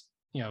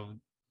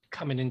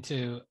 coming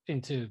into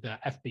the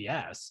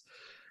FBS,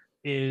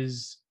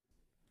 is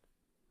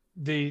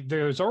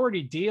there's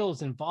already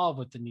deals involved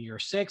with the New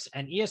Year's Six,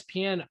 and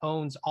ESPN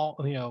owns all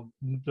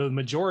the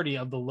majority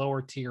of the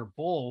lower tier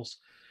bowls.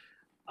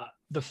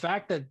 The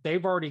fact that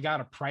they've already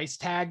got a price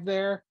tag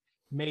there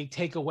may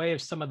take away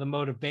some of the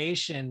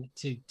motivation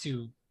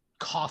to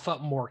cough up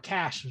more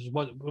cash, is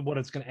what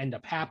is going to end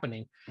up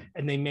happening,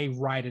 and they may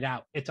ride it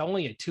out. It's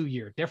only a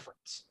 2-year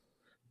difference,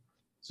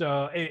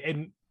 so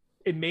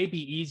it may be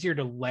easier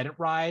to let it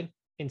ride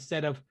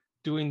instead of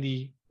doing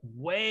the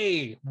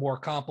way more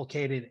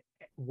complicated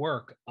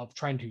work of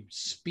trying to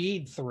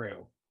speed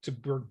through to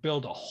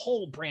build a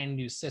whole brand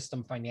new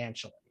system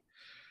financially,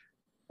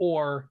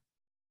 or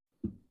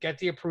get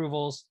the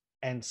approvals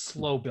and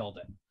slow build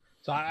it.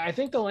 So I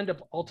think they'll end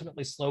up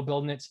ultimately slow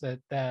building it so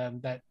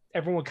that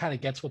everyone kind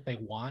of gets what they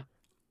want.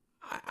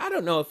 I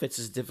don't know if it's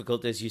as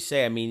difficult as you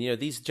say. I mean,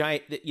 these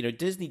giant,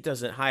 Disney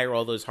doesn't hire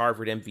all those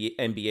Harvard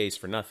MBAs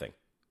for nothing.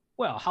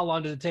 Well, how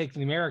long did it take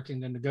the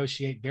American to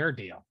negotiate their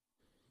deal?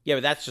 Yeah,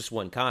 but that's just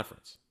one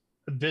conference.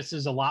 This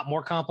is a lot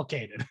more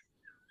complicated.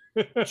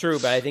 True,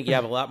 but I think you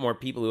have a lot more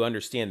people who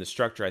understand the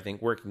structure, I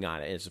think, working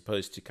on it, as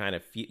opposed to kind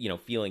of,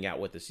 feeling out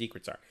what the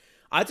secrets are.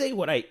 I'll tell you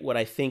what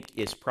I think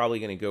is probably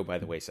going to go by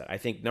the wayside. I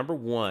think, number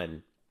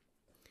one,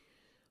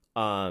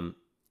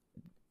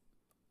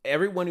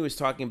 everyone who was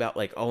talking about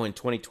in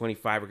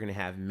 2025 we're going to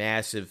have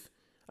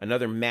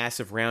another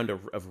massive round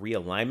of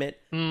realignment.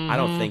 Mm-hmm. I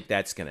don't think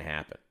that's going to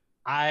happen.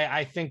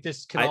 I think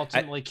this could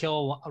ultimately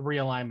kill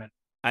realignment.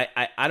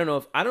 I don't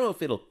know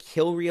if it'll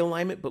kill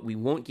realignment, but we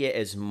won't get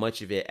as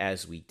much of it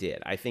as we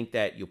did. I think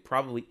that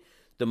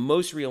the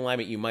most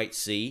realignment you might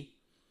see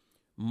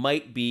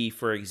might be,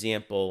 for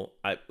example,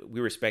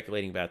 we were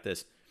speculating about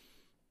this.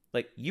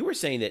 Like you were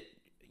saying that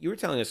you were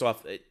telling us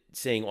off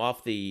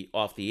the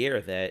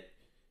air that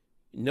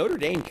Notre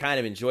Dame kind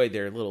of enjoyed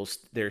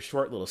their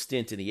short little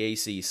stint in the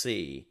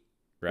ACC,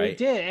 right? They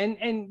did,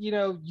 and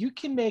you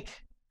can make,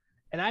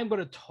 and I'm going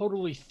to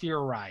totally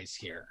theorize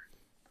here.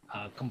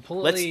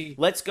 Completely.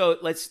 Let's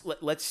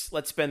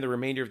spend the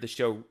remainder of the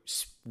show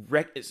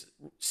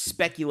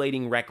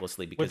speculating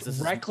recklessly, because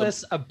with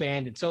reckless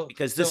abandon.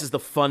 Because this is the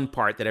fun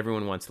part that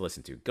everyone wants to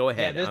listen to. Go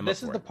ahead. Yeah,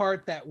 this is the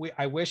part that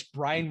I wish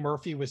Brian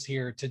Murphy was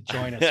here to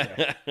join us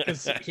with,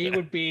 because he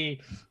would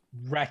be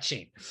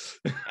retching.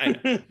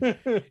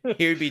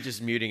 He would be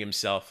just muting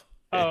himself.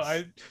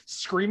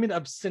 Screaming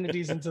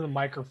obscenities into the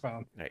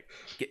microphone. Right.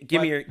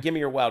 Give me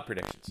your wild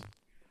predictions.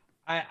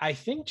 I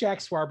think Jack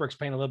Swarbrick's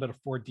playing a little bit of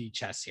 4D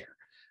chess here.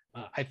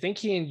 I think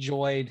he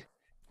enjoyed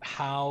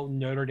how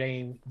Notre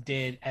Dame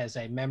did as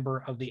a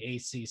member of the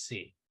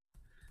ACC.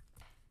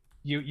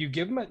 You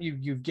give him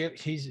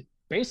he's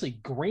basically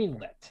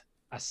greenlit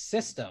a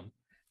system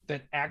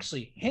that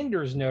actually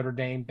hinders Notre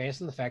Dame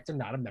based on the fact they're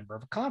not a member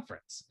of a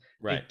conference.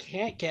 Right. They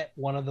can't get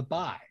one of the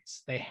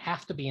buys. They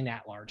have to be an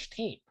at-large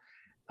team.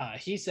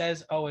 He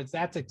says, "Oh,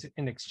 that's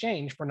in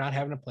exchange for not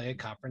having to play a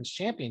conference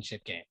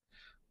championship game."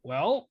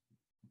 Well,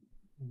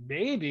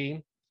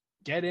 maybe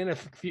get in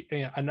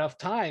enough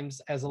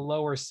times as a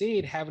lower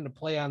seed, having to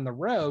play on the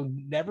road,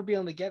 never be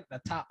able to get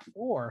the top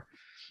 4,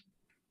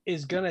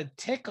 is going to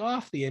tick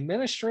off the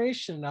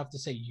administration enough to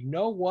say, you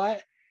know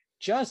what,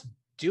 just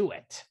do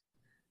it.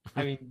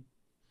 I mean,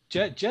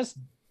 just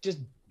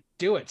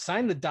do it.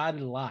 Sign the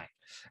dotted line,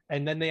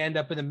 and then they end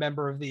up as a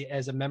member of the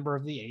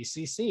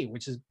ACC,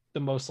 which is the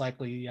most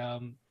likely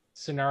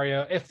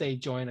scenario if they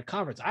join a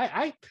conference.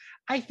 I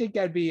think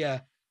that'd be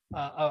a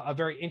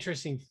very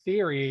interesting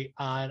theory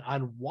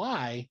on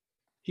why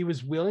he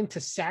was willing to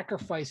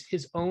sacrifice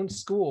his own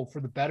school for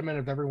the betterment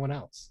of everyone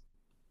else.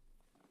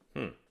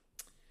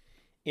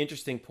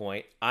 Interesting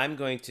point. I'm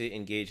going to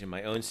engage in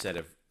my own set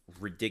of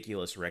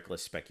ridiculous,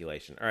 reckless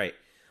speculation. All right.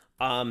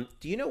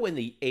 Do you know when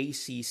the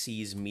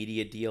ACC's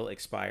media deal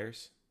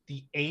expires?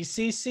 The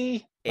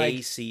ACC?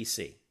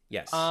 ACC.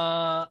 Yes.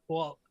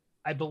 Well,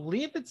 I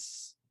believe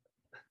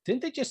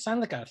didn't they just sign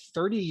like a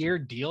 30-year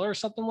deal or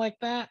something like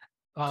that?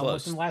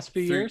 Within the last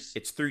few years?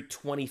 It's through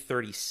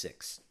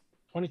 2036.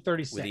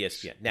 2036. With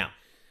ESPN. Now,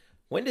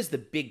 when does the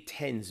Big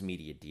Ten's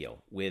media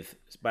deal with,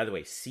 by the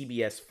way,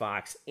 CBS,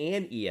 Fox,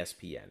 and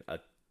ESPN, a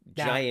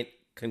giant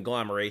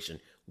conglomeration,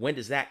 when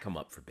does that come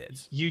up for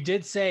bids? You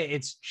did say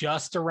it's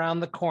just around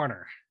the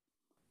corner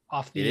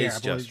off the air. It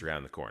is just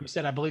around the corner. You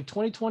said, I believe,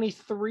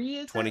 2023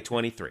 is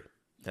 2023.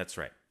 That's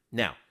right.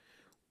 Now,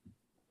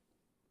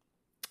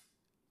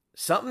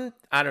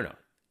 I don't know.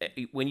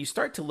 When you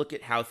start to look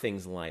at how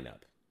things line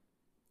up,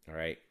 all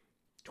right,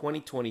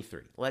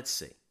 2023, let's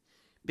see.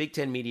 Big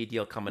Ten media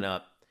deal coming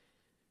up.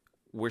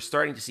 We're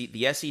starting to see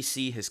the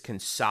SEC has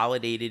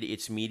consolidated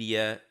its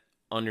media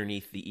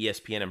underneath the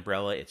ESPN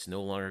umbrella. It's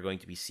no longer going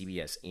to be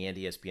CBS and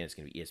ESPN. It's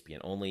going to be ESPN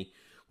only.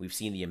 We've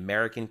seen the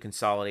American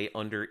consolidate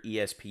under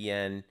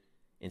ESPN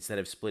instead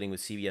of splitting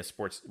with CBS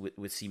Sports,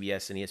 with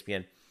CBS and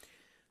ESPN.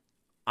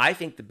 I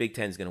think the Big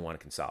Ten is going to want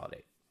to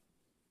consolidate.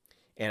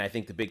 And I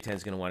think the Big Ten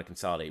is going to want to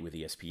consolidate with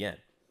ESPN.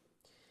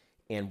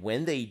 And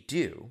when they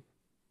do,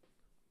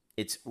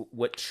 it's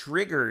what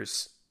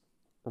triggers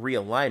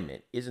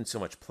realignment isn't so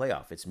much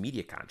playoff, it's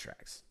media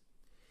contracts.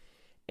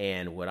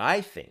 And what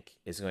I think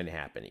is going to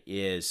happen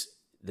is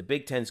the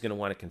Big Ten is going to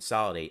want to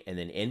consolidate, and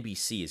then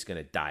NBC is going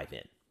to dive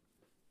in.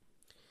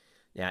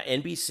 Now,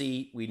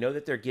 NBC, we know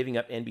that they're giving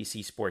up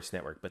NBC Sports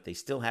Network, but they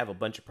still have a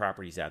bunch of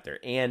properties out there.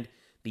 And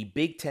the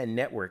Big Ten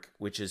Network,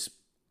 which is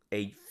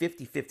a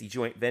 50-50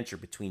 joint venture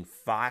between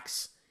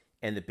Fox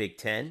and the Big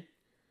Ten,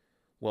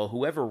 well,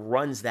 whoever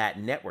runs that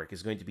network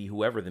is going to be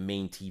whoever the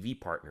main TV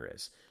partner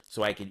is.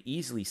 So I could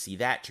easily see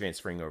that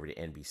transferring over to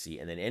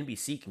NBC, and then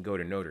NBC can go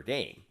to Notre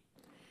Dame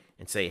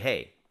and say,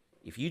 hey,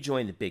 if you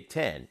join the Big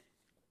Ten,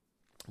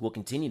 we'll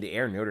continue to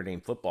air Notre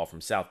Dame football from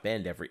South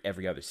Bend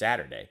every other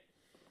Saturday.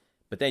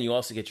 But then you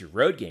also get your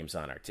road games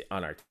on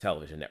our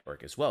television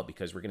network as well,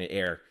 because we're going to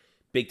air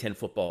Big Ten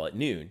football at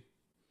noon,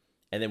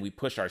 and then we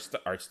push our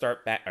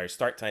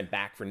start time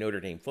back for Notre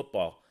Dame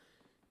football,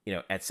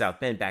 at South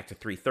Bend back to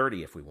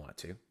 3:30 if we want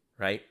to,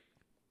 right?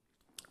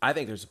 I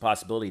think there's a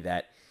possibility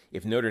that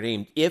if Notre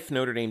Dame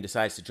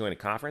decides to join a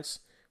conference,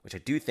 which I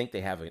do think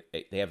they have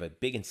a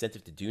big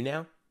incentive to do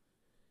now,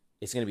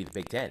 it's going to be the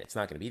Big Ten. It's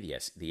not going to be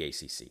the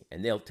ACC,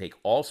 and they'll take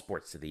all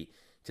sports to the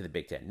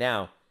Big Ten.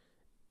 Now,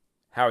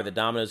 how are the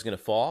dominoes going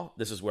to fall?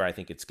 This is where I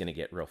think it's going to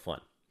get real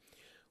fun.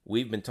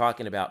 We've been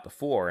talking about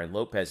before, and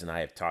Lopez and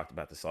I have talked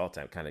about this all the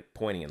time, kind of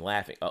pointing and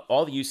laughing.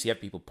 All the UCF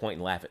people point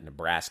and laugh at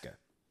Nebraska,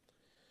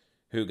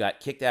 who got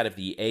kicked out of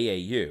the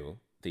AAU,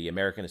 the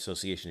American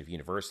Association of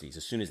Universities,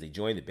 as soon as they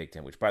joined the Big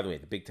Ten, which, by the way,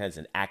 the Big Ten is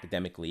an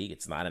academic league.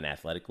 It's not an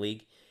athletic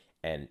league.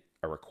 And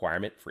a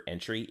requirement for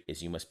entry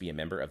is you must be a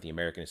member of the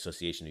American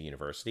Association of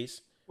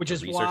Universities. Which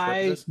is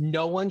why purposes.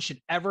 No one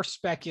should ever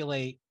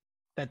speculate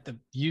that the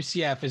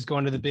UCF is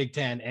going to the Big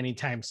Ten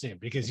anytime soon,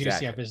 because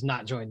exactly. UCF is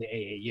not joining the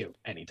AAU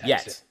anytime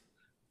soon.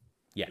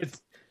 Yeah.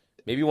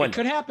 Maybe one. It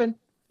could happen,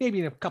 maybe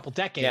in a couple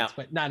decades,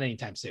 but not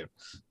anytime soon.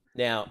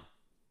 Now,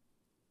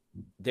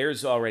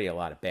 there's already a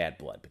lot of bad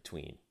blood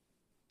between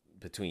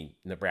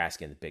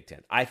Nebraska and the Big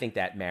Ten. I think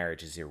that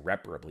marriage is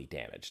irreparably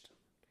damaged.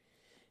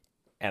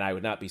 And I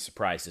would not be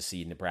surprised to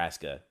see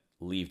Nebraska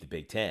leave the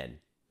Big Ten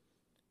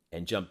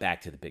and jump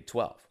back to the Big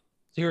 12.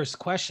 So here's the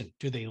question.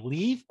 Do they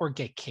leave or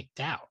get kicked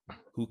out?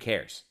 Who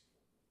cares?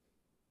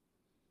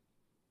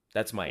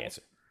 That's my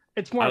answer.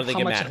 It's more of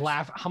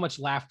how much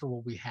laughter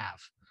will we have?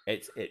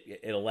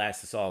 It'll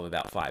last us all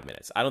about 5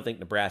 minutes. I don't think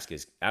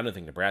Nebraska's going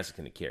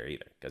to care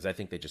either, because I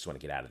think they just want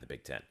to get out of the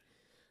Big Ten.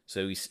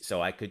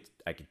 So I could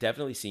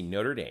definitely see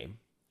Notre Dame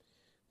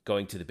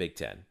going to the Big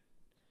Ten.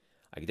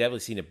 I could definitely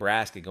see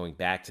Nebraska going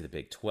back to the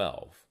Big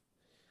 12.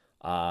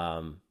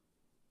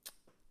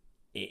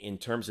 In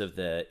terms of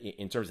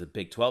the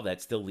Big 12,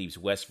 that still leaves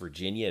West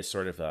Virginia as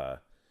sort of they're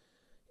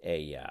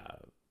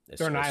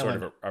an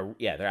island.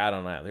 They're out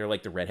on an island. They're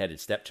like the redheaded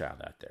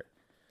stepchild out there.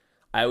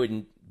 I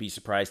wouldn't be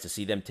surprised to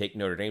see them take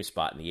Notre Dame's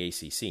spot in the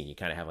ACC, and you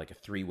kind of have like a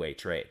three-way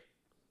trade.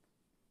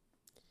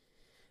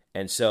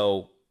 And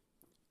so,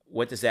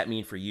 what does that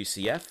mean for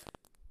UCF?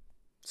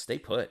 Stay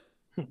put.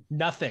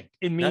 Nothing.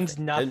 It means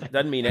nothing.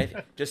 Doesn't mean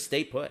anything. Just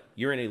stay put.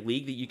 You're in a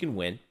league that you can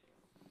win.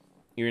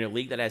 You're in a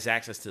league that has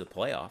access to the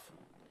playoff.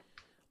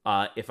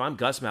 If I'm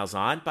Gus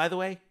Malzahn, by the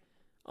way,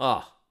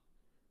 how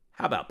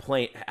about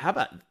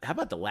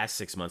the last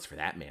 6 months for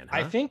that man? Huh?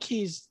 I think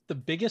he's the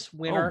biggest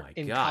winner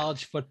in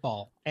college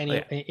football, in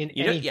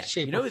any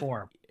shape or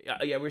form.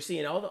 Yeah, we're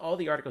seeing all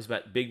the articles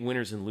about big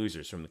winners and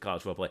losers from the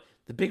college football play.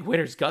 The big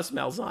winner is Gus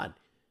Malzahn.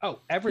 Oh,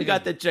 everything. He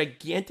got the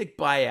gigantic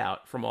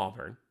buyout from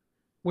Auburn.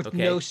 With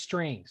no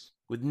strings.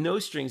 With no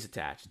strings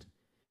attached.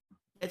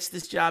 Gets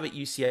this job at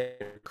UCF,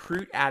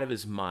 recruit out of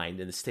his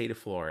mind in the state of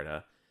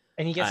Florida.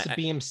 And he gets to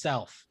be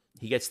himself.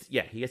 He gets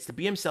to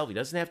be himself. He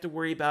doesn't have to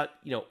worry about,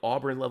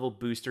 Auburn level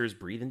boosters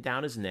breathing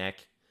down his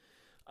neck.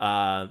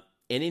 And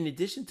in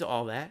addition to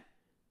all that,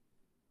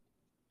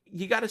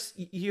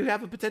 you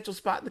have a potential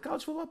spot in the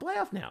college football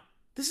playoff now.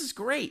 This is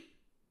great.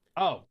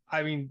 Oh,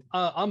 I mean,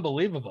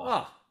 unbelievable.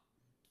 Oh,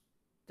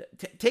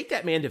 take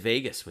that man to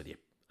Vegas with you.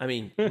 I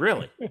mean,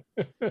 really,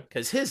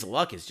 because his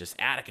luck is just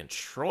out of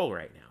control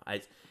right now.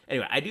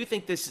 Anyway, I do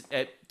think this,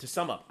 to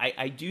sum up,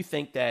 I do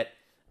think that,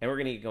 and we're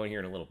going to get going here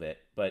in a little bit,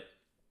 but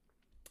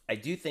I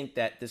do think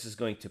that this is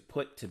going to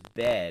put to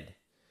bed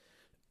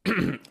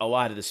a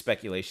lot of the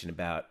speculation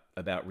about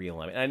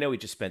realignment. And I know we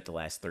just spent the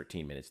last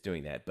 13 minutes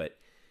doing that, but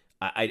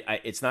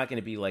it's not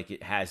going to be like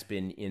it has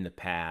been in the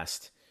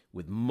past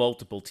with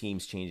multiple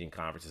teams changing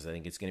conferences. I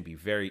think it's going to be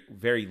very,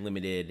 very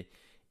limited,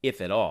 if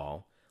at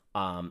all.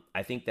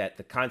 I think that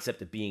the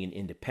concept of being an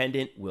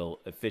independent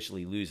will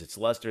officially lose its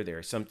luster. There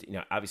are some,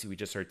 obviously we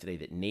just heard today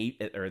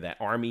that that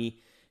Army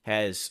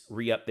has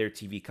re-upped their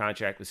TV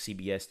contract with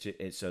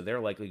CBS, so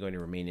they're likely going to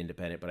remain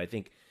independent. But I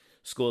think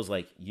schools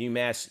like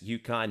UMass,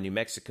 UConn, New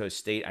Mexico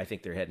State, I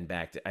think they're heading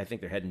down to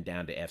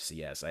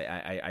FCS.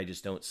 I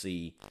just don't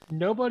see.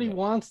 Nobody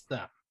wants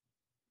them.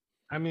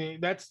 I mean,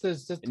 that's the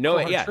truth. No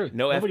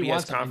Nobody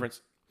FBS conference.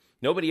 Them.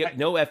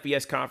 No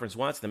FBS conference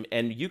wants them,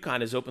 and UConn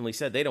has openly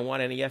said they don't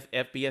want any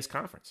FBS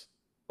conference.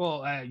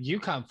 Well,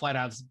 UConn flat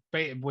out,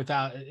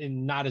 without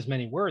in not as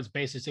many words,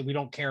 basically said we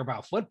don't care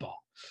about football.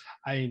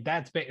 I mean,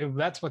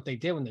 that's what they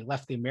did when they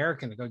left the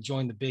American to go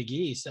join the Big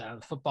East.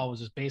 Football was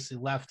just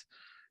basically left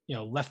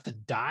to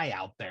die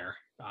out there.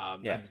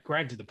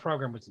 Granted, the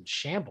program was in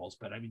shambles,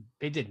 but I mean,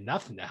 they did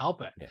nothing to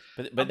help it.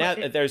 Yeah. But now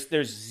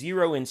there's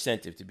zero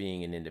incentive to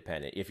being an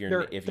independent if you're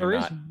not. There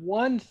is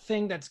one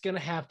thing that's going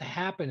to have to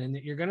happen, and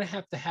that you're going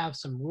to have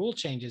some rule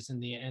changes in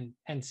the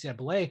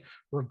NCAA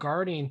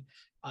regarding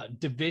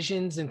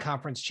divisions and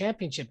conference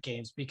championship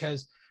games,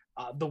 because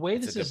the way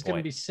this is going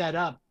to be set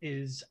up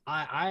is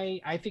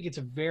I think it's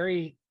a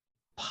very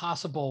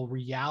possible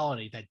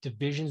reality that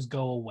divisions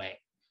go away,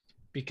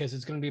 because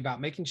it's going to be about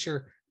making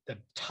sure the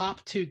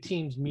top two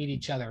teams meet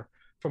each other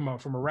from a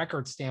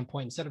record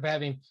standpoint, instead of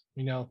having,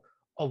 a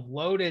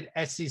loaded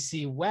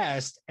SEC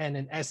West and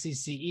an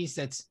SEC East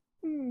that's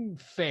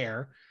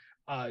fair.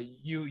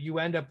 You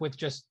end up with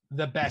just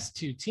the best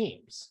two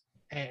teams,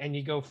 and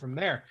you go from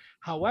there.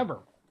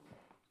 However,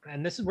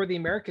 and this is where the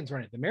Americans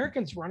run it. The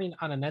Americans running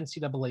on an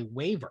NCAA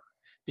waiver,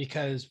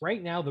 because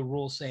right now the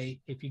rules say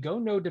if you go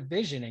no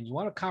division and you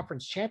want a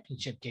conference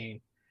championship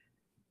game,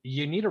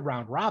 you need a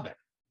round robin.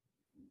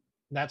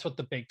 That's what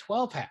the Big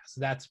 12 has.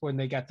 That's when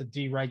they got to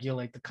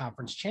deregulate the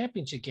conference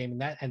championship game,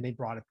 and they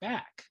brought it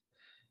back.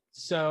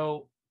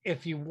 So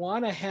if you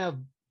want to have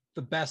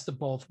the best of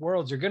both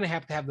worlds, you're going to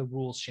have the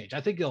rules change.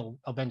 I think they'll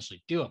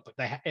eventually do it, but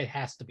it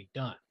has to be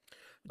done.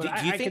 But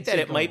do you think that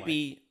it might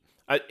be?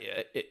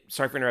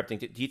 Sorry for interrupting.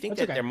 Do you think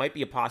that there might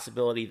be a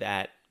possibility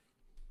that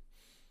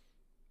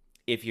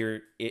if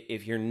you're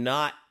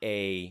not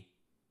a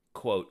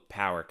quote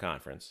power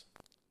conference,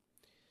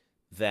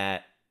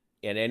 that,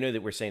 and I know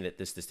that we're saying that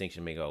this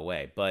distinction may go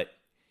away, but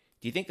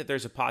do you think that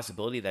there's a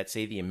possibility that,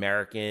 say, the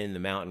American, the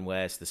Mountain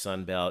West, the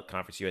Sun Belt,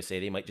 Conference USA,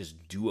 they might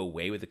just do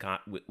away with the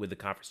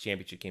conference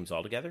championship games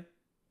altogether?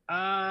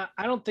 I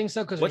don't think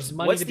so, because there's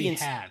money to be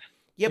had.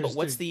 Yeah, but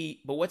what's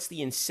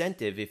the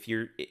incentive if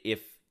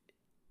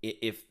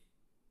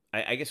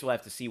I guess we'll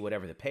have to see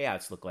whatever the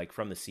payouts look like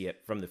from the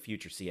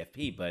future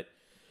CFP, but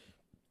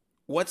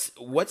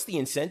what's the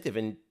incentive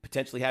in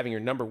potentially having your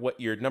number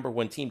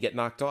one team get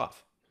knocked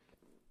off?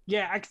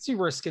 Yeah, I can see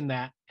risk in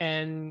that.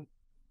 And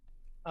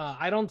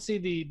I don't see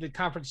the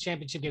conference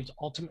championship games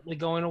ultimately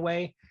going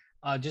away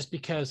just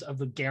because of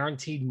the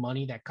guaranteed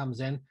money that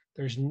comes in.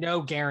 There's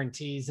no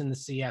guarantees in the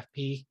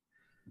CFP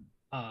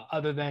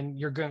other than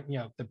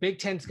the Big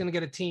Ten's going to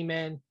get a team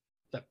in,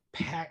 the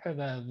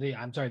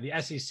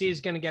SEC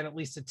is going to get at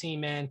least a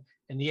team in,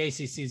 and the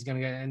ACC is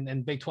going to get,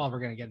 and Big 12 are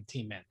going to get a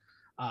team in.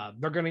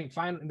 They're going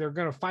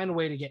to find a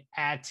way to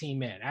a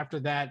team in. After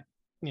that,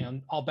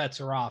 all bets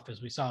are off,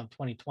 as we saw in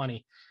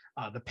 2020.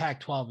 The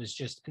Pac-12 is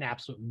just an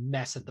absolute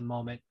mess at the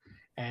moment,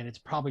 and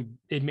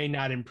it may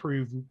not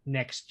improve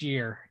next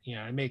year.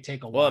 It may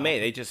take a while. Well, it may.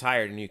 They just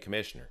hired a new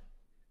commissioner.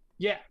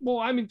 Yeah. Well,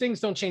 I mean, things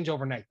don't change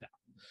overnight, though.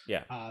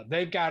 Yeah.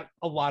 They've got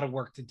a lot of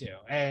work to do,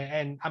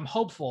 and I'm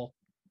hopeful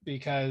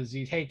because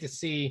you'd hate to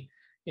see,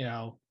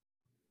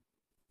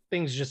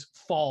 things just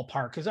fall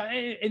apart. Because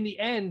in the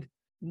end,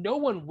 no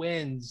one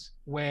wins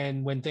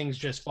when things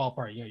just fall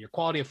apart. Your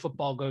quality of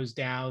football goes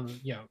down.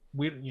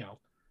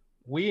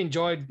 We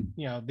enjoyed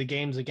the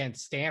games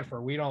against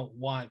Stanford. We don't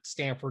want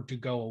Stanford to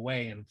go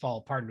away and fall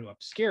apart into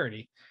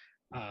obscurity.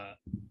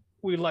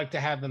 We'd like to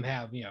have them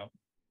have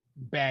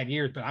bad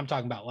years, but I'm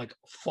talking about like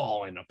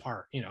falling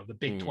apart. The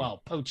Big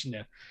 12 poaching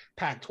the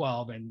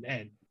Pac-12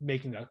 and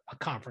making a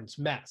conference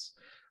mess.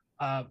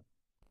 I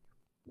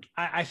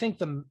think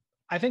the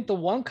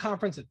one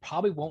conference that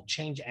probably won't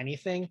change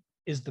anything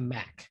is the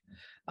MAC.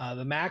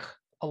 The MAC,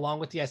 along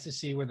with the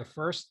SEC, were the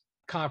first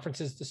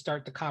conferences to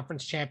start the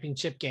conference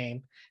championship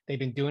game. They've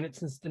been doing it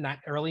since the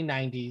early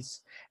 90s,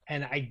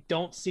 and I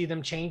don't see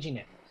them changing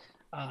it.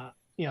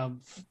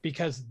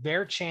 Because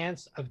their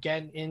chance of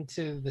getting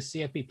into the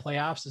CFP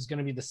playoffs is going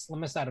to be the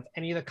slimmest out of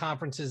any of the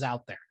conferences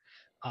out there.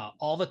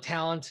 All the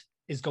talent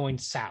is going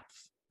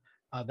south.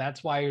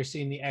 That's why you're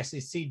seeing the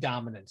SEC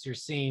dominance. You're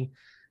seeing,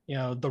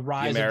 the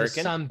rise of the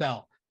Sun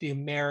Belt, the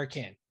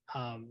American.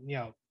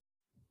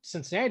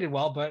 Cincinnati did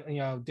well, but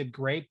did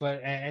great.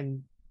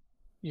 And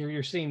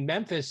you're seeing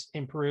Memphis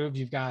improve.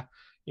 You've got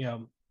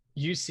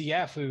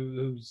UCF,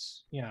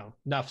 who's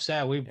enough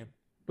said.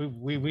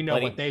 We know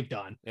what they've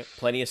done.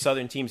 Plenty of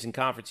Southern teams in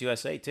Conference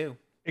USA too.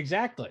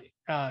 Exactly.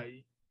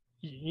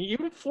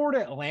 Even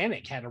Florida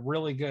Atlantic had a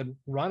really good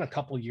run a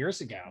couple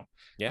years ago.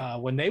 Yeah.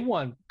 When they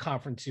won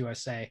Conference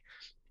USA,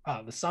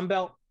 the Sun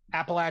Belt,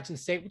 Appalachian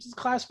State, which is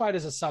classified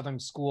as a Southern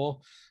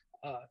school,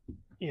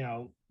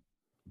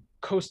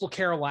 Coastal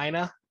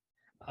Carolina,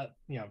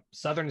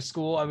 Southern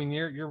school. I mean,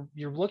 you're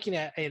looking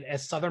at it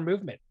as Southern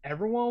movement.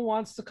 Everyone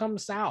wants to come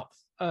south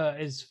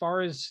as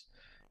far as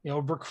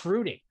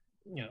recruiting.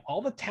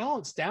 All the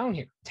talent's down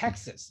here.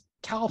 Texas,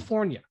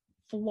 California,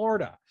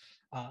 Florida,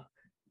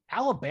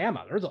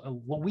 Alabama. There's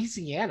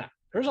Louisiana.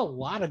 There's a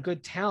lot of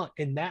good talent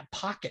in that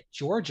pocket.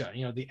 Georgia,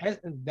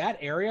 that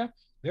area.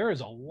 There is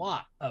a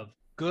lot of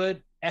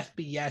good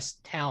FBS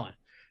talent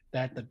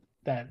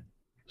that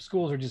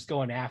schools are just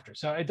going after.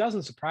 So it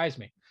doesn't surprise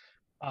me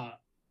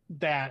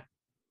that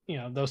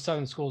those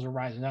Southern schools are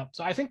rising up.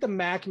 So I think the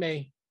MAC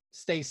may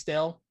stay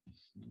still,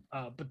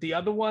 but the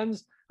other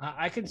ones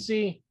I could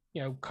see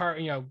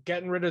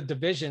getting rid of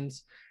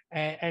divisions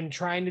and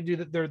trying to do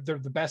they're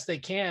the best they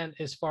can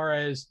as far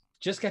as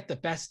just get the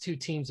best two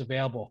teams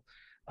available.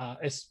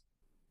 It's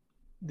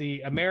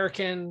the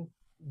American,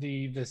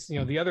 the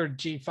other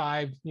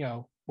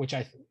G5, which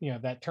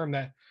that term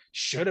that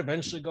should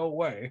eventually go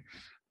away.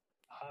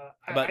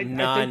 About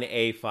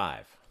non-A5.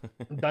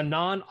 The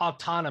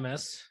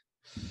non-autonomous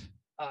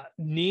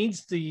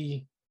needs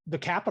the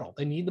capital.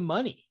 They need the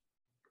money.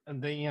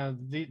 And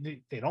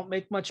they don't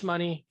make much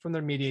money from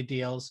their media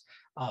deals.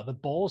 The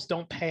bowls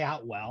don't pay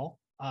out well.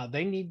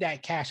 They need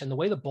that cash. And the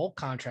way the bowl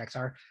contracts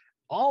are,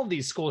 all of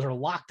these schools are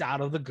locked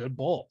out of the good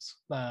bowls.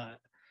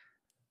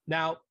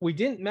 Now,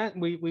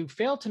 we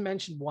failed to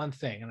mention one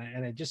thing,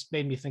 and it just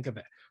made me think of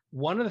it.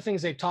 One of the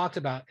things they talked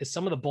about is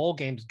some of the bowl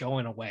games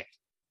going away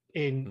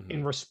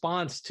in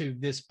response to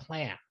this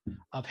plan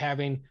of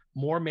having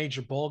more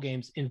major bowl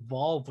games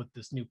involved with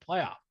this new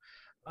playoff.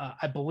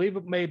 I believe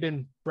it may have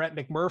been Brett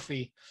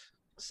McMurphy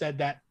said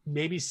that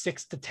maybe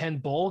 6 to 10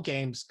 bowl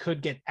games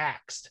could get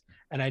axed.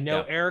 And I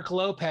know Eric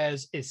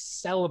Lopez is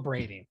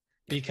celebrating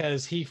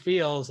because he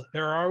feels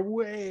there are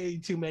way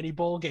too many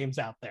bowl games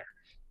out there.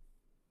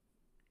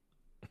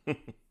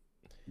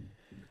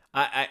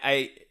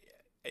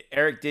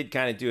 Eric did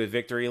kind of do a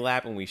victory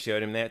lap when we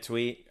showed him that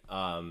tweet.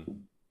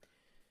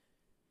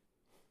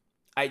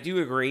 I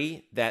do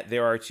agree that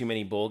there are too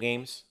many bowl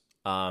games.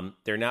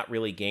 They're not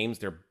really games.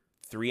 They're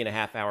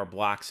 3.5 hour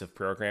blocks of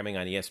programming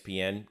on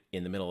ESPN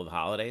in the middle of the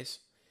holidays.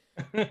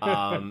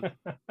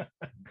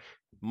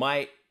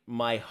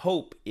 My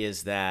hope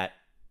is that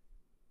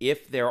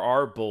if there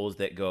are bowls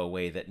that go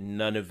away, that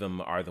none of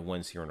them are the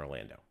ones here in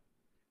Orlando.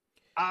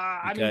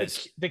 I mean,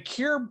 the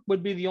Cure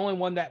would be the only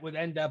one that would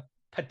end up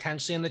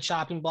potentially in the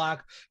chopping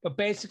block, but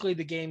basically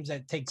the games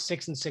that take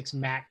 6 and 6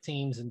 MAC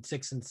teams and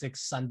 6 and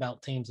 6 Sun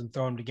Belt teams and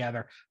throw them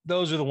together,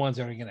 those are the ones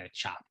that are going to get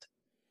chopped.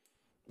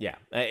 Yeah,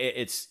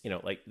 it's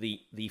like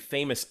the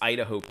famous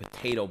Idaho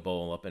Potato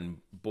Bowl up in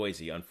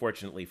Boise.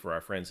 Unfortunately for our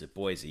friends at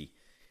Boise,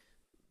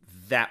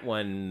 that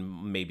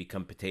one may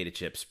become potato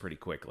chips pretty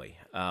quickly.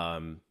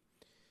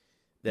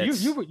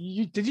 Did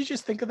you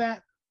just think of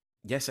that?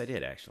 Yes, I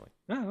did actually.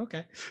 Oh,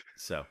 okay.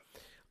 So,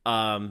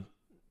 I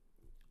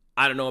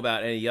don't know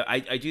about any.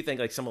 I do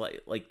think like some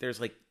like there's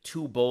like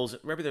 2 bowls.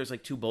 Remember, there's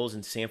like 2 bowls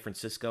in San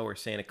Francisco or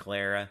Santa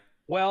Clara.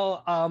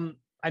 Well,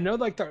 I know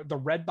like the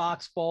Red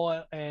Box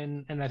Bowl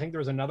and I think there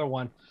was another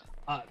one.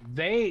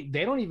 They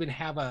don't even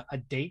have a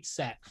date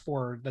set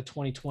for the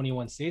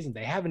 2021 season.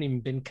 They haven't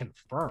even been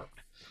confirmed.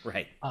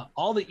 Right.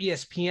 All the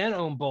ESPN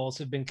owned bowls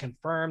have been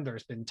confirmed.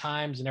 There's been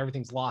times and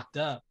everything's locked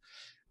up.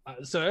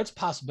 So it's a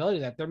possibility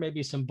that there may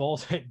be some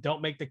bowls that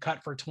don't make the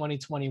cut for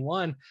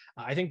 2021.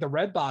 I think the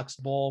Red Box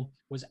Bowl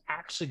was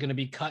actually going to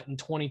be cut in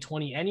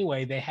 2020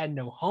 anyway. They had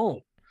no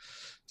home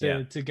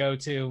to go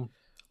to.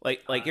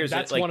 Like here's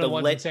that's like one of the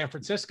ones in San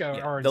Francisco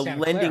or in the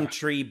Santa Lending Clara.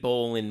 Tree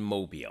Bowl in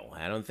Mobile.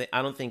 I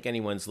don't think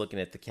anyone's looking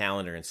at the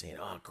calendar and saying,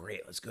 "Oh,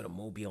 great, let's go to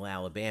Mobile,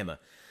 Alabama."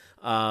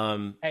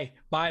 Hey,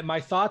 my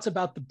thoughts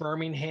about the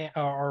Birmingham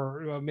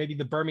or maybe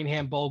the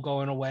Birmingham Bowl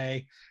going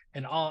away,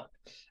 and all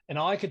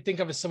I could think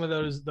of is some of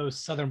those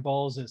Southern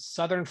bowls is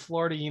Southern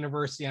Florida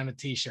University on a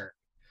T-shirt.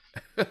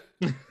 Do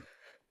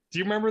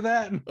you remember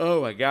that?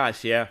 Oh my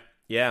gosh, yeah.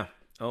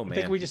 Oh man,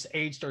 I think we just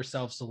aged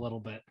ourselves a little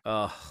bit.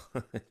 Oh,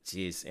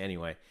 geez.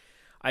 Anyway,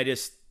 I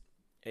just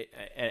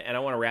and I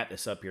want to wrap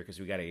this up here because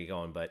we got to get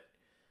going. But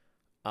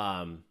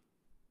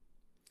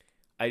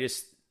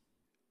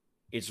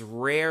it's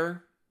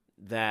rare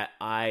that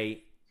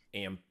I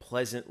am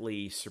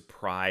pleasantly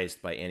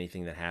surprised by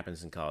anything that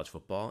happens in college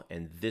football,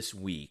 and this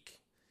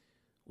week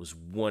was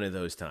one of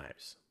those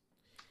times.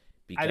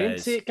 I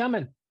didn't see it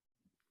coming.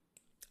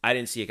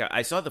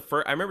 I saw the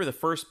first. I remember the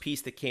first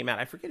piece that came out.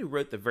 I forget who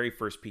wrote the very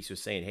first piece. Was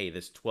saying, "Hey,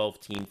 this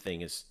 12-team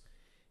thing is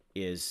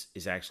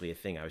actually a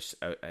thing." I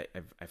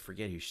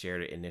forget who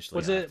shared it initially.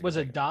 Was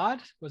it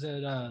Dodd? Was it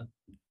Dodd?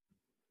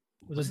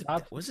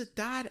 Was it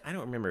Dodd? I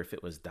don't remember if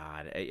it was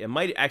Dodd. It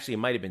might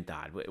have been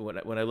Dodd.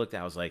 When I looked at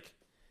it, I was like,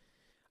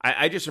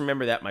 I just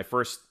remember that my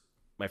first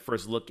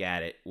look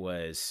at it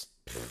was,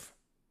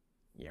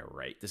 yeah,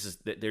 right.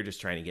 They're just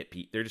trying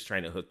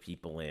to hook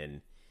people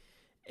in.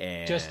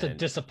 And just to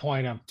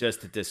disappoint them.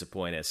 Just to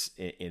disappoint us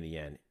in the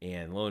end.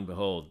 And lo and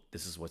behold,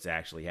 this is what's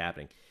actually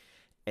happening.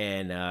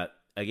 And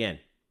again,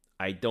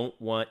 I don't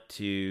want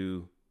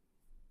to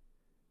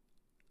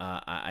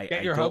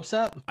get your hopes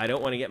up. I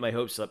don't want to get my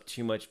hopes up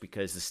too much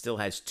because this still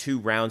has 2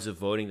 rounds of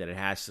voting that it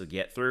has to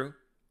get through.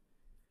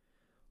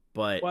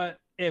 But what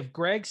if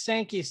Greg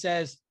Sankey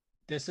says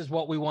this is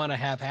what we want to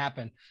have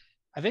happen?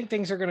 I think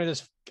things are going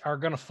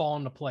to fall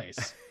into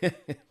place.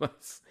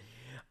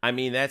 I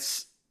mean,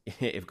 that's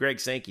if Greg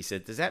Sankey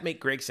said, does that make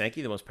Greg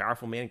Sankey the most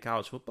powerful man in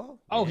college football?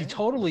 Oh, yeah. He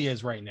totally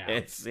is right now.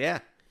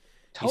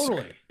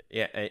 Totally.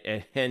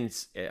 And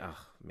hence, oh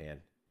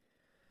man.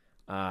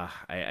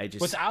 I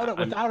just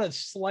without a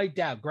slight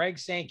doubt, Greg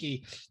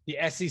Sankey, the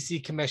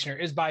SEC commissioner,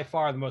 is by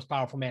far the most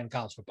powerful man in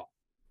college football.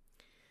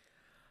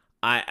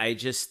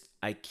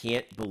 I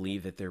can't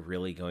believe that they're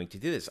really going to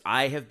do this.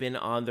 I have been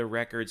on the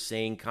record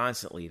saying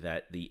constantly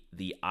that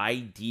the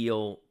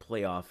ideal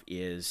playoff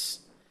is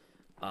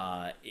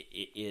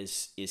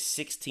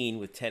 16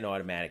 with 10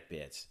 automatic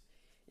bids.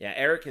 Yeah,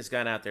 Eric has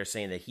gone out there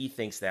saying that he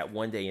thinks that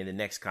one day in the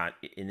next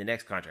contract,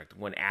 the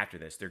one after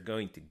this, they're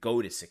going to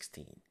go to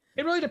 16.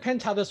 It really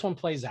depends how this one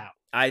plays out.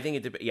 I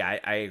think it. Yeah,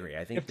 I agree.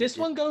 I think if this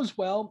one goes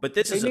well, but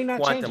this is a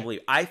quantum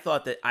leap. I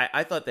thought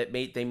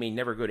that they may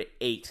never go to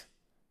 8.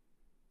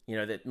 You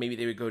know, that maybe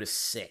they would go to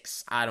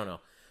 6. I don't know,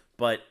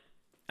 but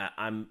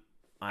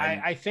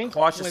I think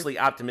cautiously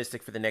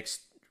optimistic for the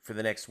next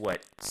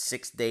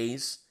 6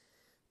 days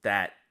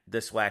that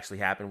this will actually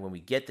happen when we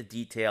get the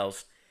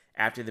details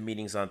after the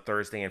meetings on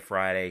Thursday and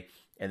Friday,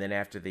 and then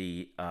after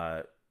the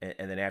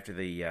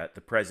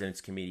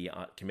President's committee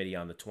on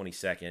the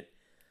 22nd.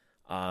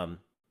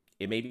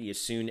 It may be as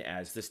soon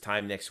as this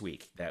time next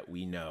week that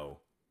we know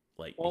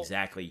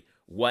exactly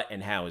what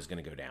and how is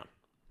going to go down.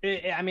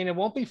 It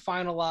won't be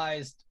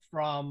finalized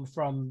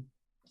from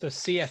the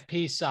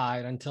CFP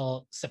side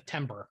until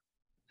September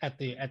at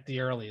the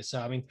earliest.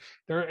 So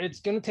it's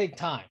going to take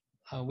time.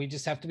 We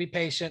just have to be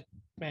patient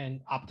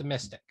and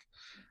optimistic.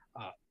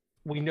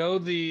 We know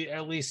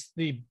at least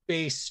the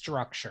base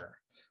structure,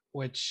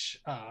 which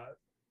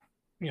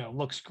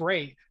looks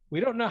great. We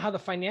don't know how the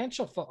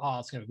financial football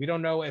is going to be. We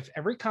don't know if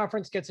every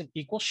conference gets an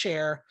equal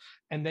share,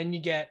 and then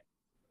you get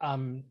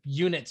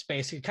units,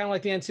 basically, kind of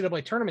like the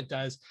NCAA tournament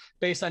does,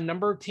 based on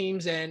number of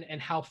teams in and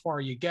how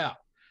far you go.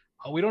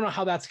 We don't know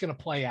how that's going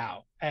to play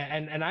out.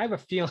 And I have a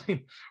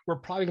feeling we're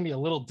probably going to be a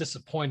little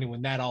disappointed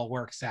when that all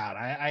works out.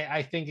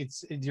 I think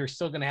you're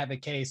still going to have a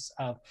case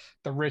of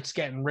the rich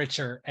getting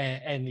richer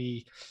and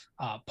the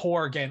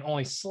poor getting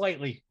only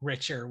slightly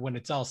richer when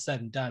it's all said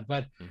and done.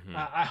 But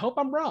I hope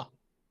I'm wrong.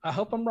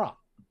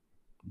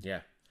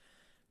 Yeah,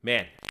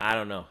 man, I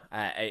don't know.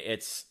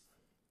 It's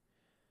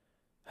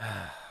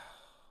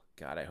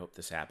God. I hope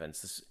this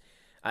happens. This,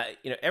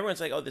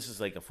 everyone's like, "Oh, this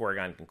is like a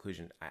foregone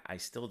conclusion." I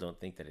still don't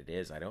think that it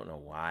is. I don't know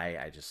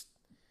why.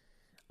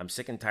 I'm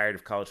sick and tired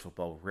of college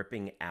football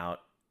ripping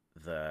out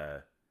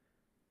the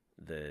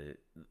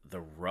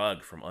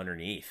rug from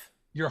underneath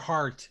your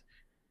heart.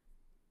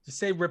 Just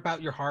say, "Rip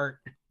out your heart."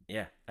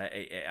 Yeah,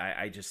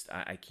 I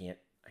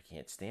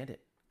can't stand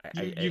it.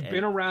 You've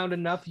been around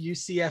enough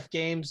UCF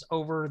games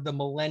over the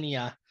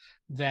millennia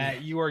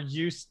that you are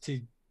used to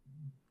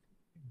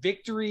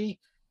victory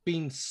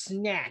being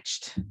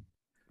snatched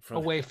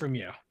away from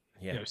you.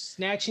 Yeah.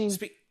 Snatching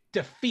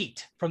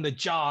defeat from the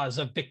jaws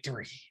of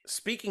victory.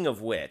 Speaking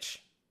of which,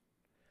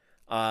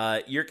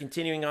 you're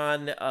continuing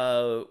on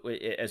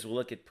as we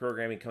look at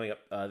programming coming up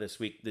this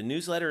week. The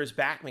newsletter is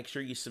back. Make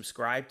sure you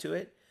subscribe to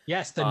it.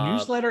 Yes, the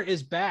newsletter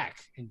is back,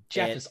 and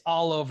Jeff is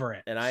all over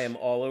it. And I am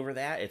all over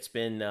that. It's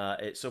been,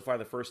 so far,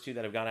 the first 2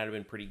 that have gone out have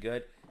been pretty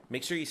good.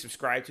 Make sure you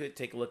subscribe to it.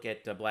 Take a look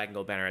at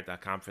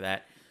blackandgoldbanneret.com for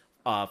that.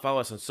 Follow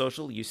us on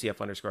social,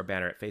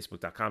 UCF_banneret,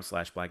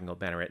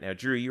 Facebook.com/blackandgoldbanneret. Now,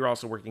 Drew, you're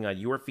also working on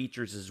your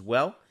features as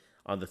well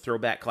on the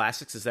Throwback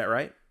Classics. Is that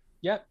right?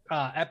 Yep.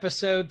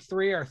 Episode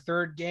 3, our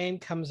 3rd game,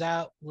 comes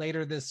out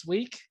later this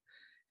week.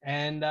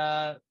 And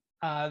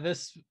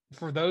this,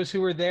 for those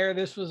who were there,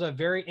 this was a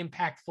very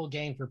impactful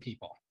game for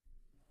people.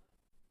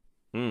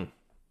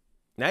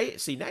 Now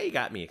you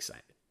got me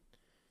excited.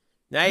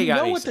 Now you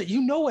got me excited.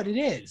 You know what it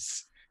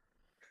is.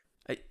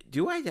 I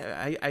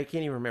can't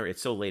even remember.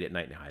 It's so late at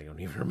night now. I don't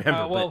even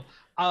remember. Well,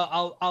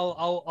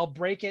 I'll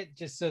break it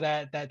just so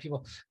that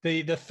people.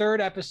 The 3rd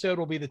episode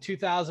will be the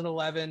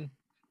 2011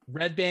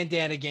 Red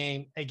Bandana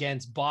game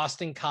against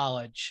Boston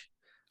College.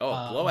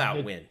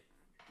 Blowout win.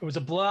 It was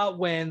a blowout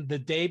win the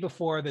day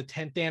before the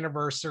 10th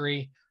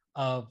anniversary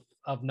of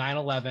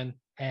 9/11,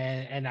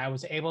 and I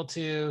was able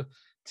to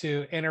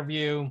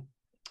interview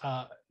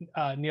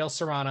Neil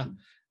Serrana,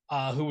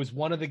 who was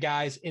one of the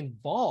guys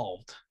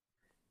involved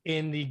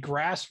in the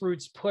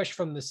grassroots push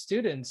from the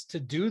students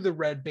to do the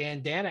red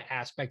bandana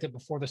aspect of it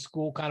before the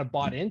school kind of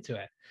bought into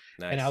it.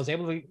 Nice. And I was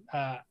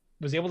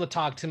able to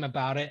talk to him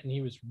about it, and he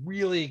was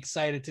really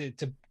excited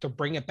to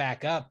bring it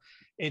back up.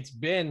 It's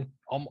been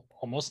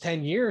almost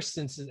 10 years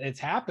since it's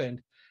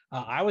happened.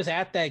 I was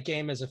at that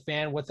game as a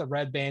fan with the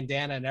red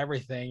bandana and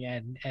everything.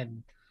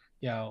 And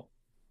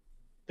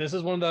this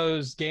is one of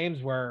those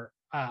games where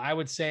I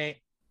would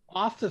say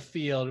off the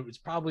field, it was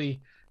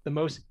probably the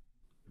most,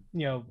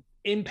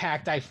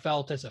 impact I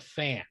felt as a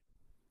fan.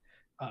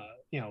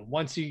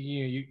 Once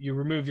you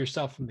remove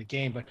yourself from the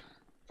game, but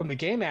from the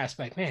game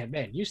aspect, man,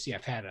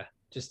 UCF had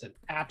just an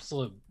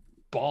absolute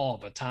ball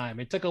of a time.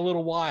 It took a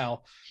little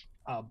while,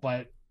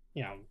 but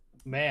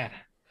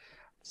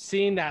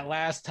seeing that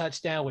last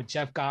touchdown with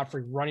Jeff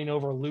Godfrey running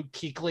over Luke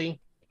Kuechly,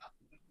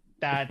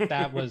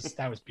 that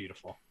was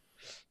beautiful.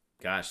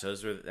 Gosh,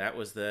 that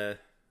was the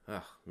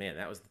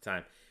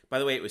time. By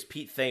the way, it was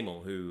Pete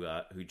Thamel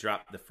who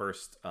dropped the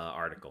first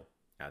article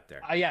out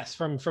there. Yes,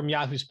 from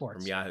Yahoo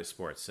Sports. From Yahoo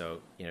Sports.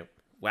 So,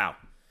 wow.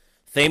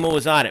 Thamel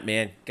was on it,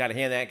 man. Got to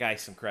hand that guy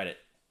some credit.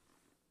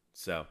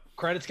 So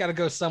credit's got to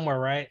go somewhere,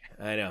 right?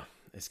 I know.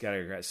 It's got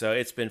to go. So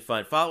it's been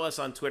fun. Follow us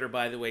on Twitter,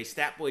 by the way.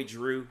 Statboy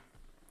Drew,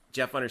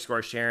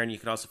 Jeff_Sharon. You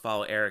can also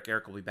follow Eric.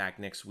 Eric will be back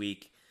next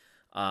week.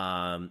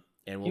 And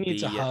we'll he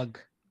needs a hug.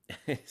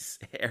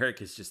 Eric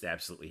has just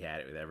absolutely had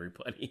it with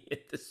everybody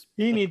at this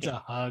point. He needs a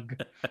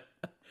hug.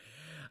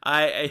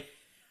 I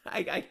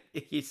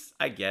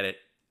get it.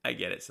 I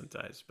get it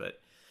sometimes,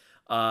 but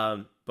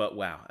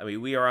wow. I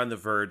mean, we are on the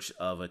verge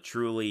of a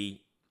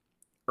truly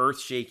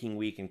earth-shaking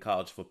week in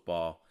college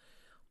football.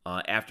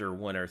 After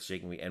one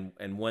earth-shaking week,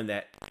 and one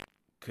that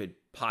could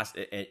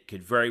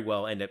very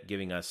well end up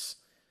giving us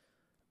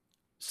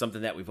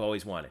something that we've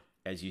always wanted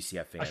as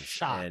UCF fans.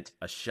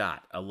 A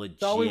shot. A legit.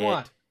 That's all we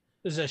want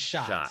is a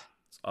shot.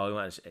 That's all we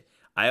want.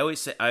 I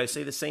always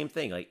say the same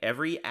thing. Like,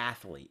 every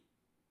athlete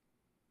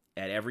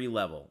at every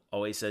level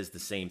always says the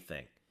same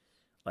thing.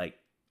 Like,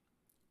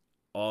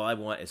 all I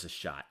want is a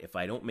shot. If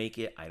I don't make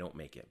it, I don't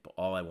make it. But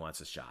all I want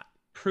is a shot.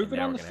 Prove it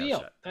on the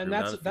field. And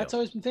that's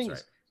always been things.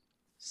 Right.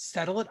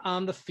 Settle it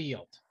on the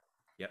field.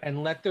 Yep.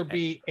 And let there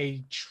be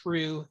a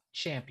true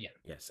champion.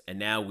 Yes. And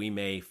now we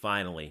may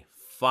finally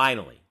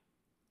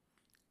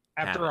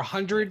after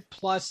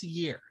 100+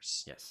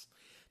 years. Yes.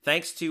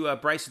 Thanks to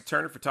Bryson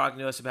Turner for talking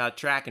to us about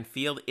track and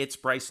field. It's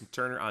Bryson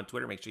Turner on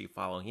Twitter. Make sure you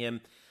follow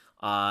him.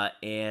 All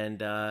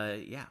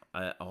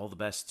the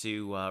best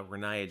to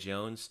Renaya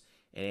Jones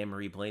and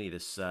Anne-Marie Blaney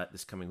this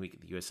coming week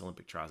at the U.S.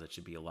 Olympic Trials. That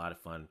should be a lot of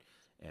fun,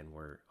 and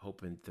we're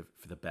hoping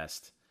for the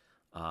best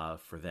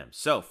for them.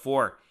 So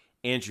for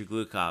Andrew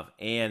Glukov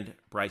and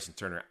Bryson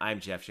Turner, I'm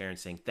Jeff Sharon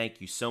saying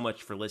thank you so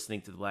much for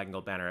listening to the Black and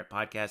Gold Banneret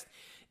podcast.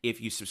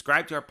 If you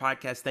subscribe to our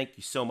podcast, thank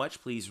you so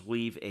much. Please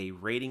leave a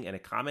rating and a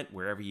comment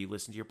wherever you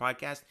listen to your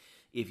podcast.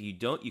 If you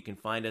don't, you can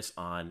find us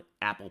on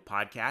Apple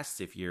Podcasts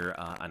if you're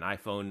an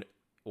iPhone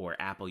or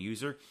Apple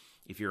user.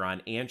 If you're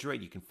on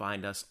Android, you can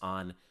find us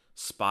on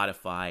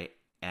Spotify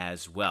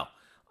as well.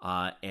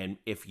 And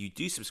if you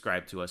do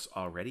subscribe to us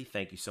already,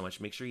 thank you so much.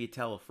 Make sure you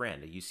tell a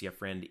friend, a UCF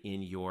friend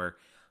in your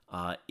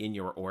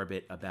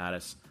orbit about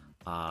us.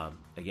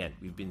 Again,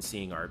 we've been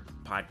seeing our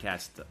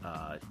podcast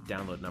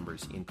download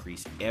numbers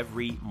increase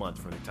every month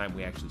from the time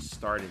we actually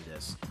started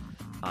this.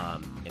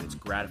 And it's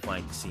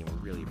gratifying to see, and we're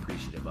really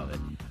appreciative of it.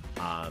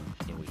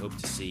 And we hope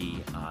to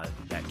see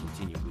that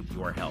continue with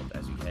your help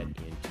as we head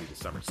into the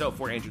summer. So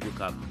for Andrew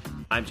Glukov,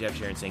 I'm Jeff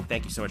Sharon saying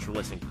thank you so much for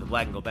listening to the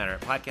Black and Gold Banneret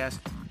podcast.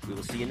 We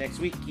will see you next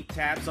week. Keep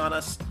tabs on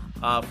us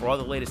for all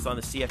the latest on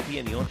the CFP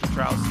and the Olympic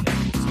trials. And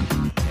we'll see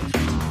you next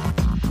week.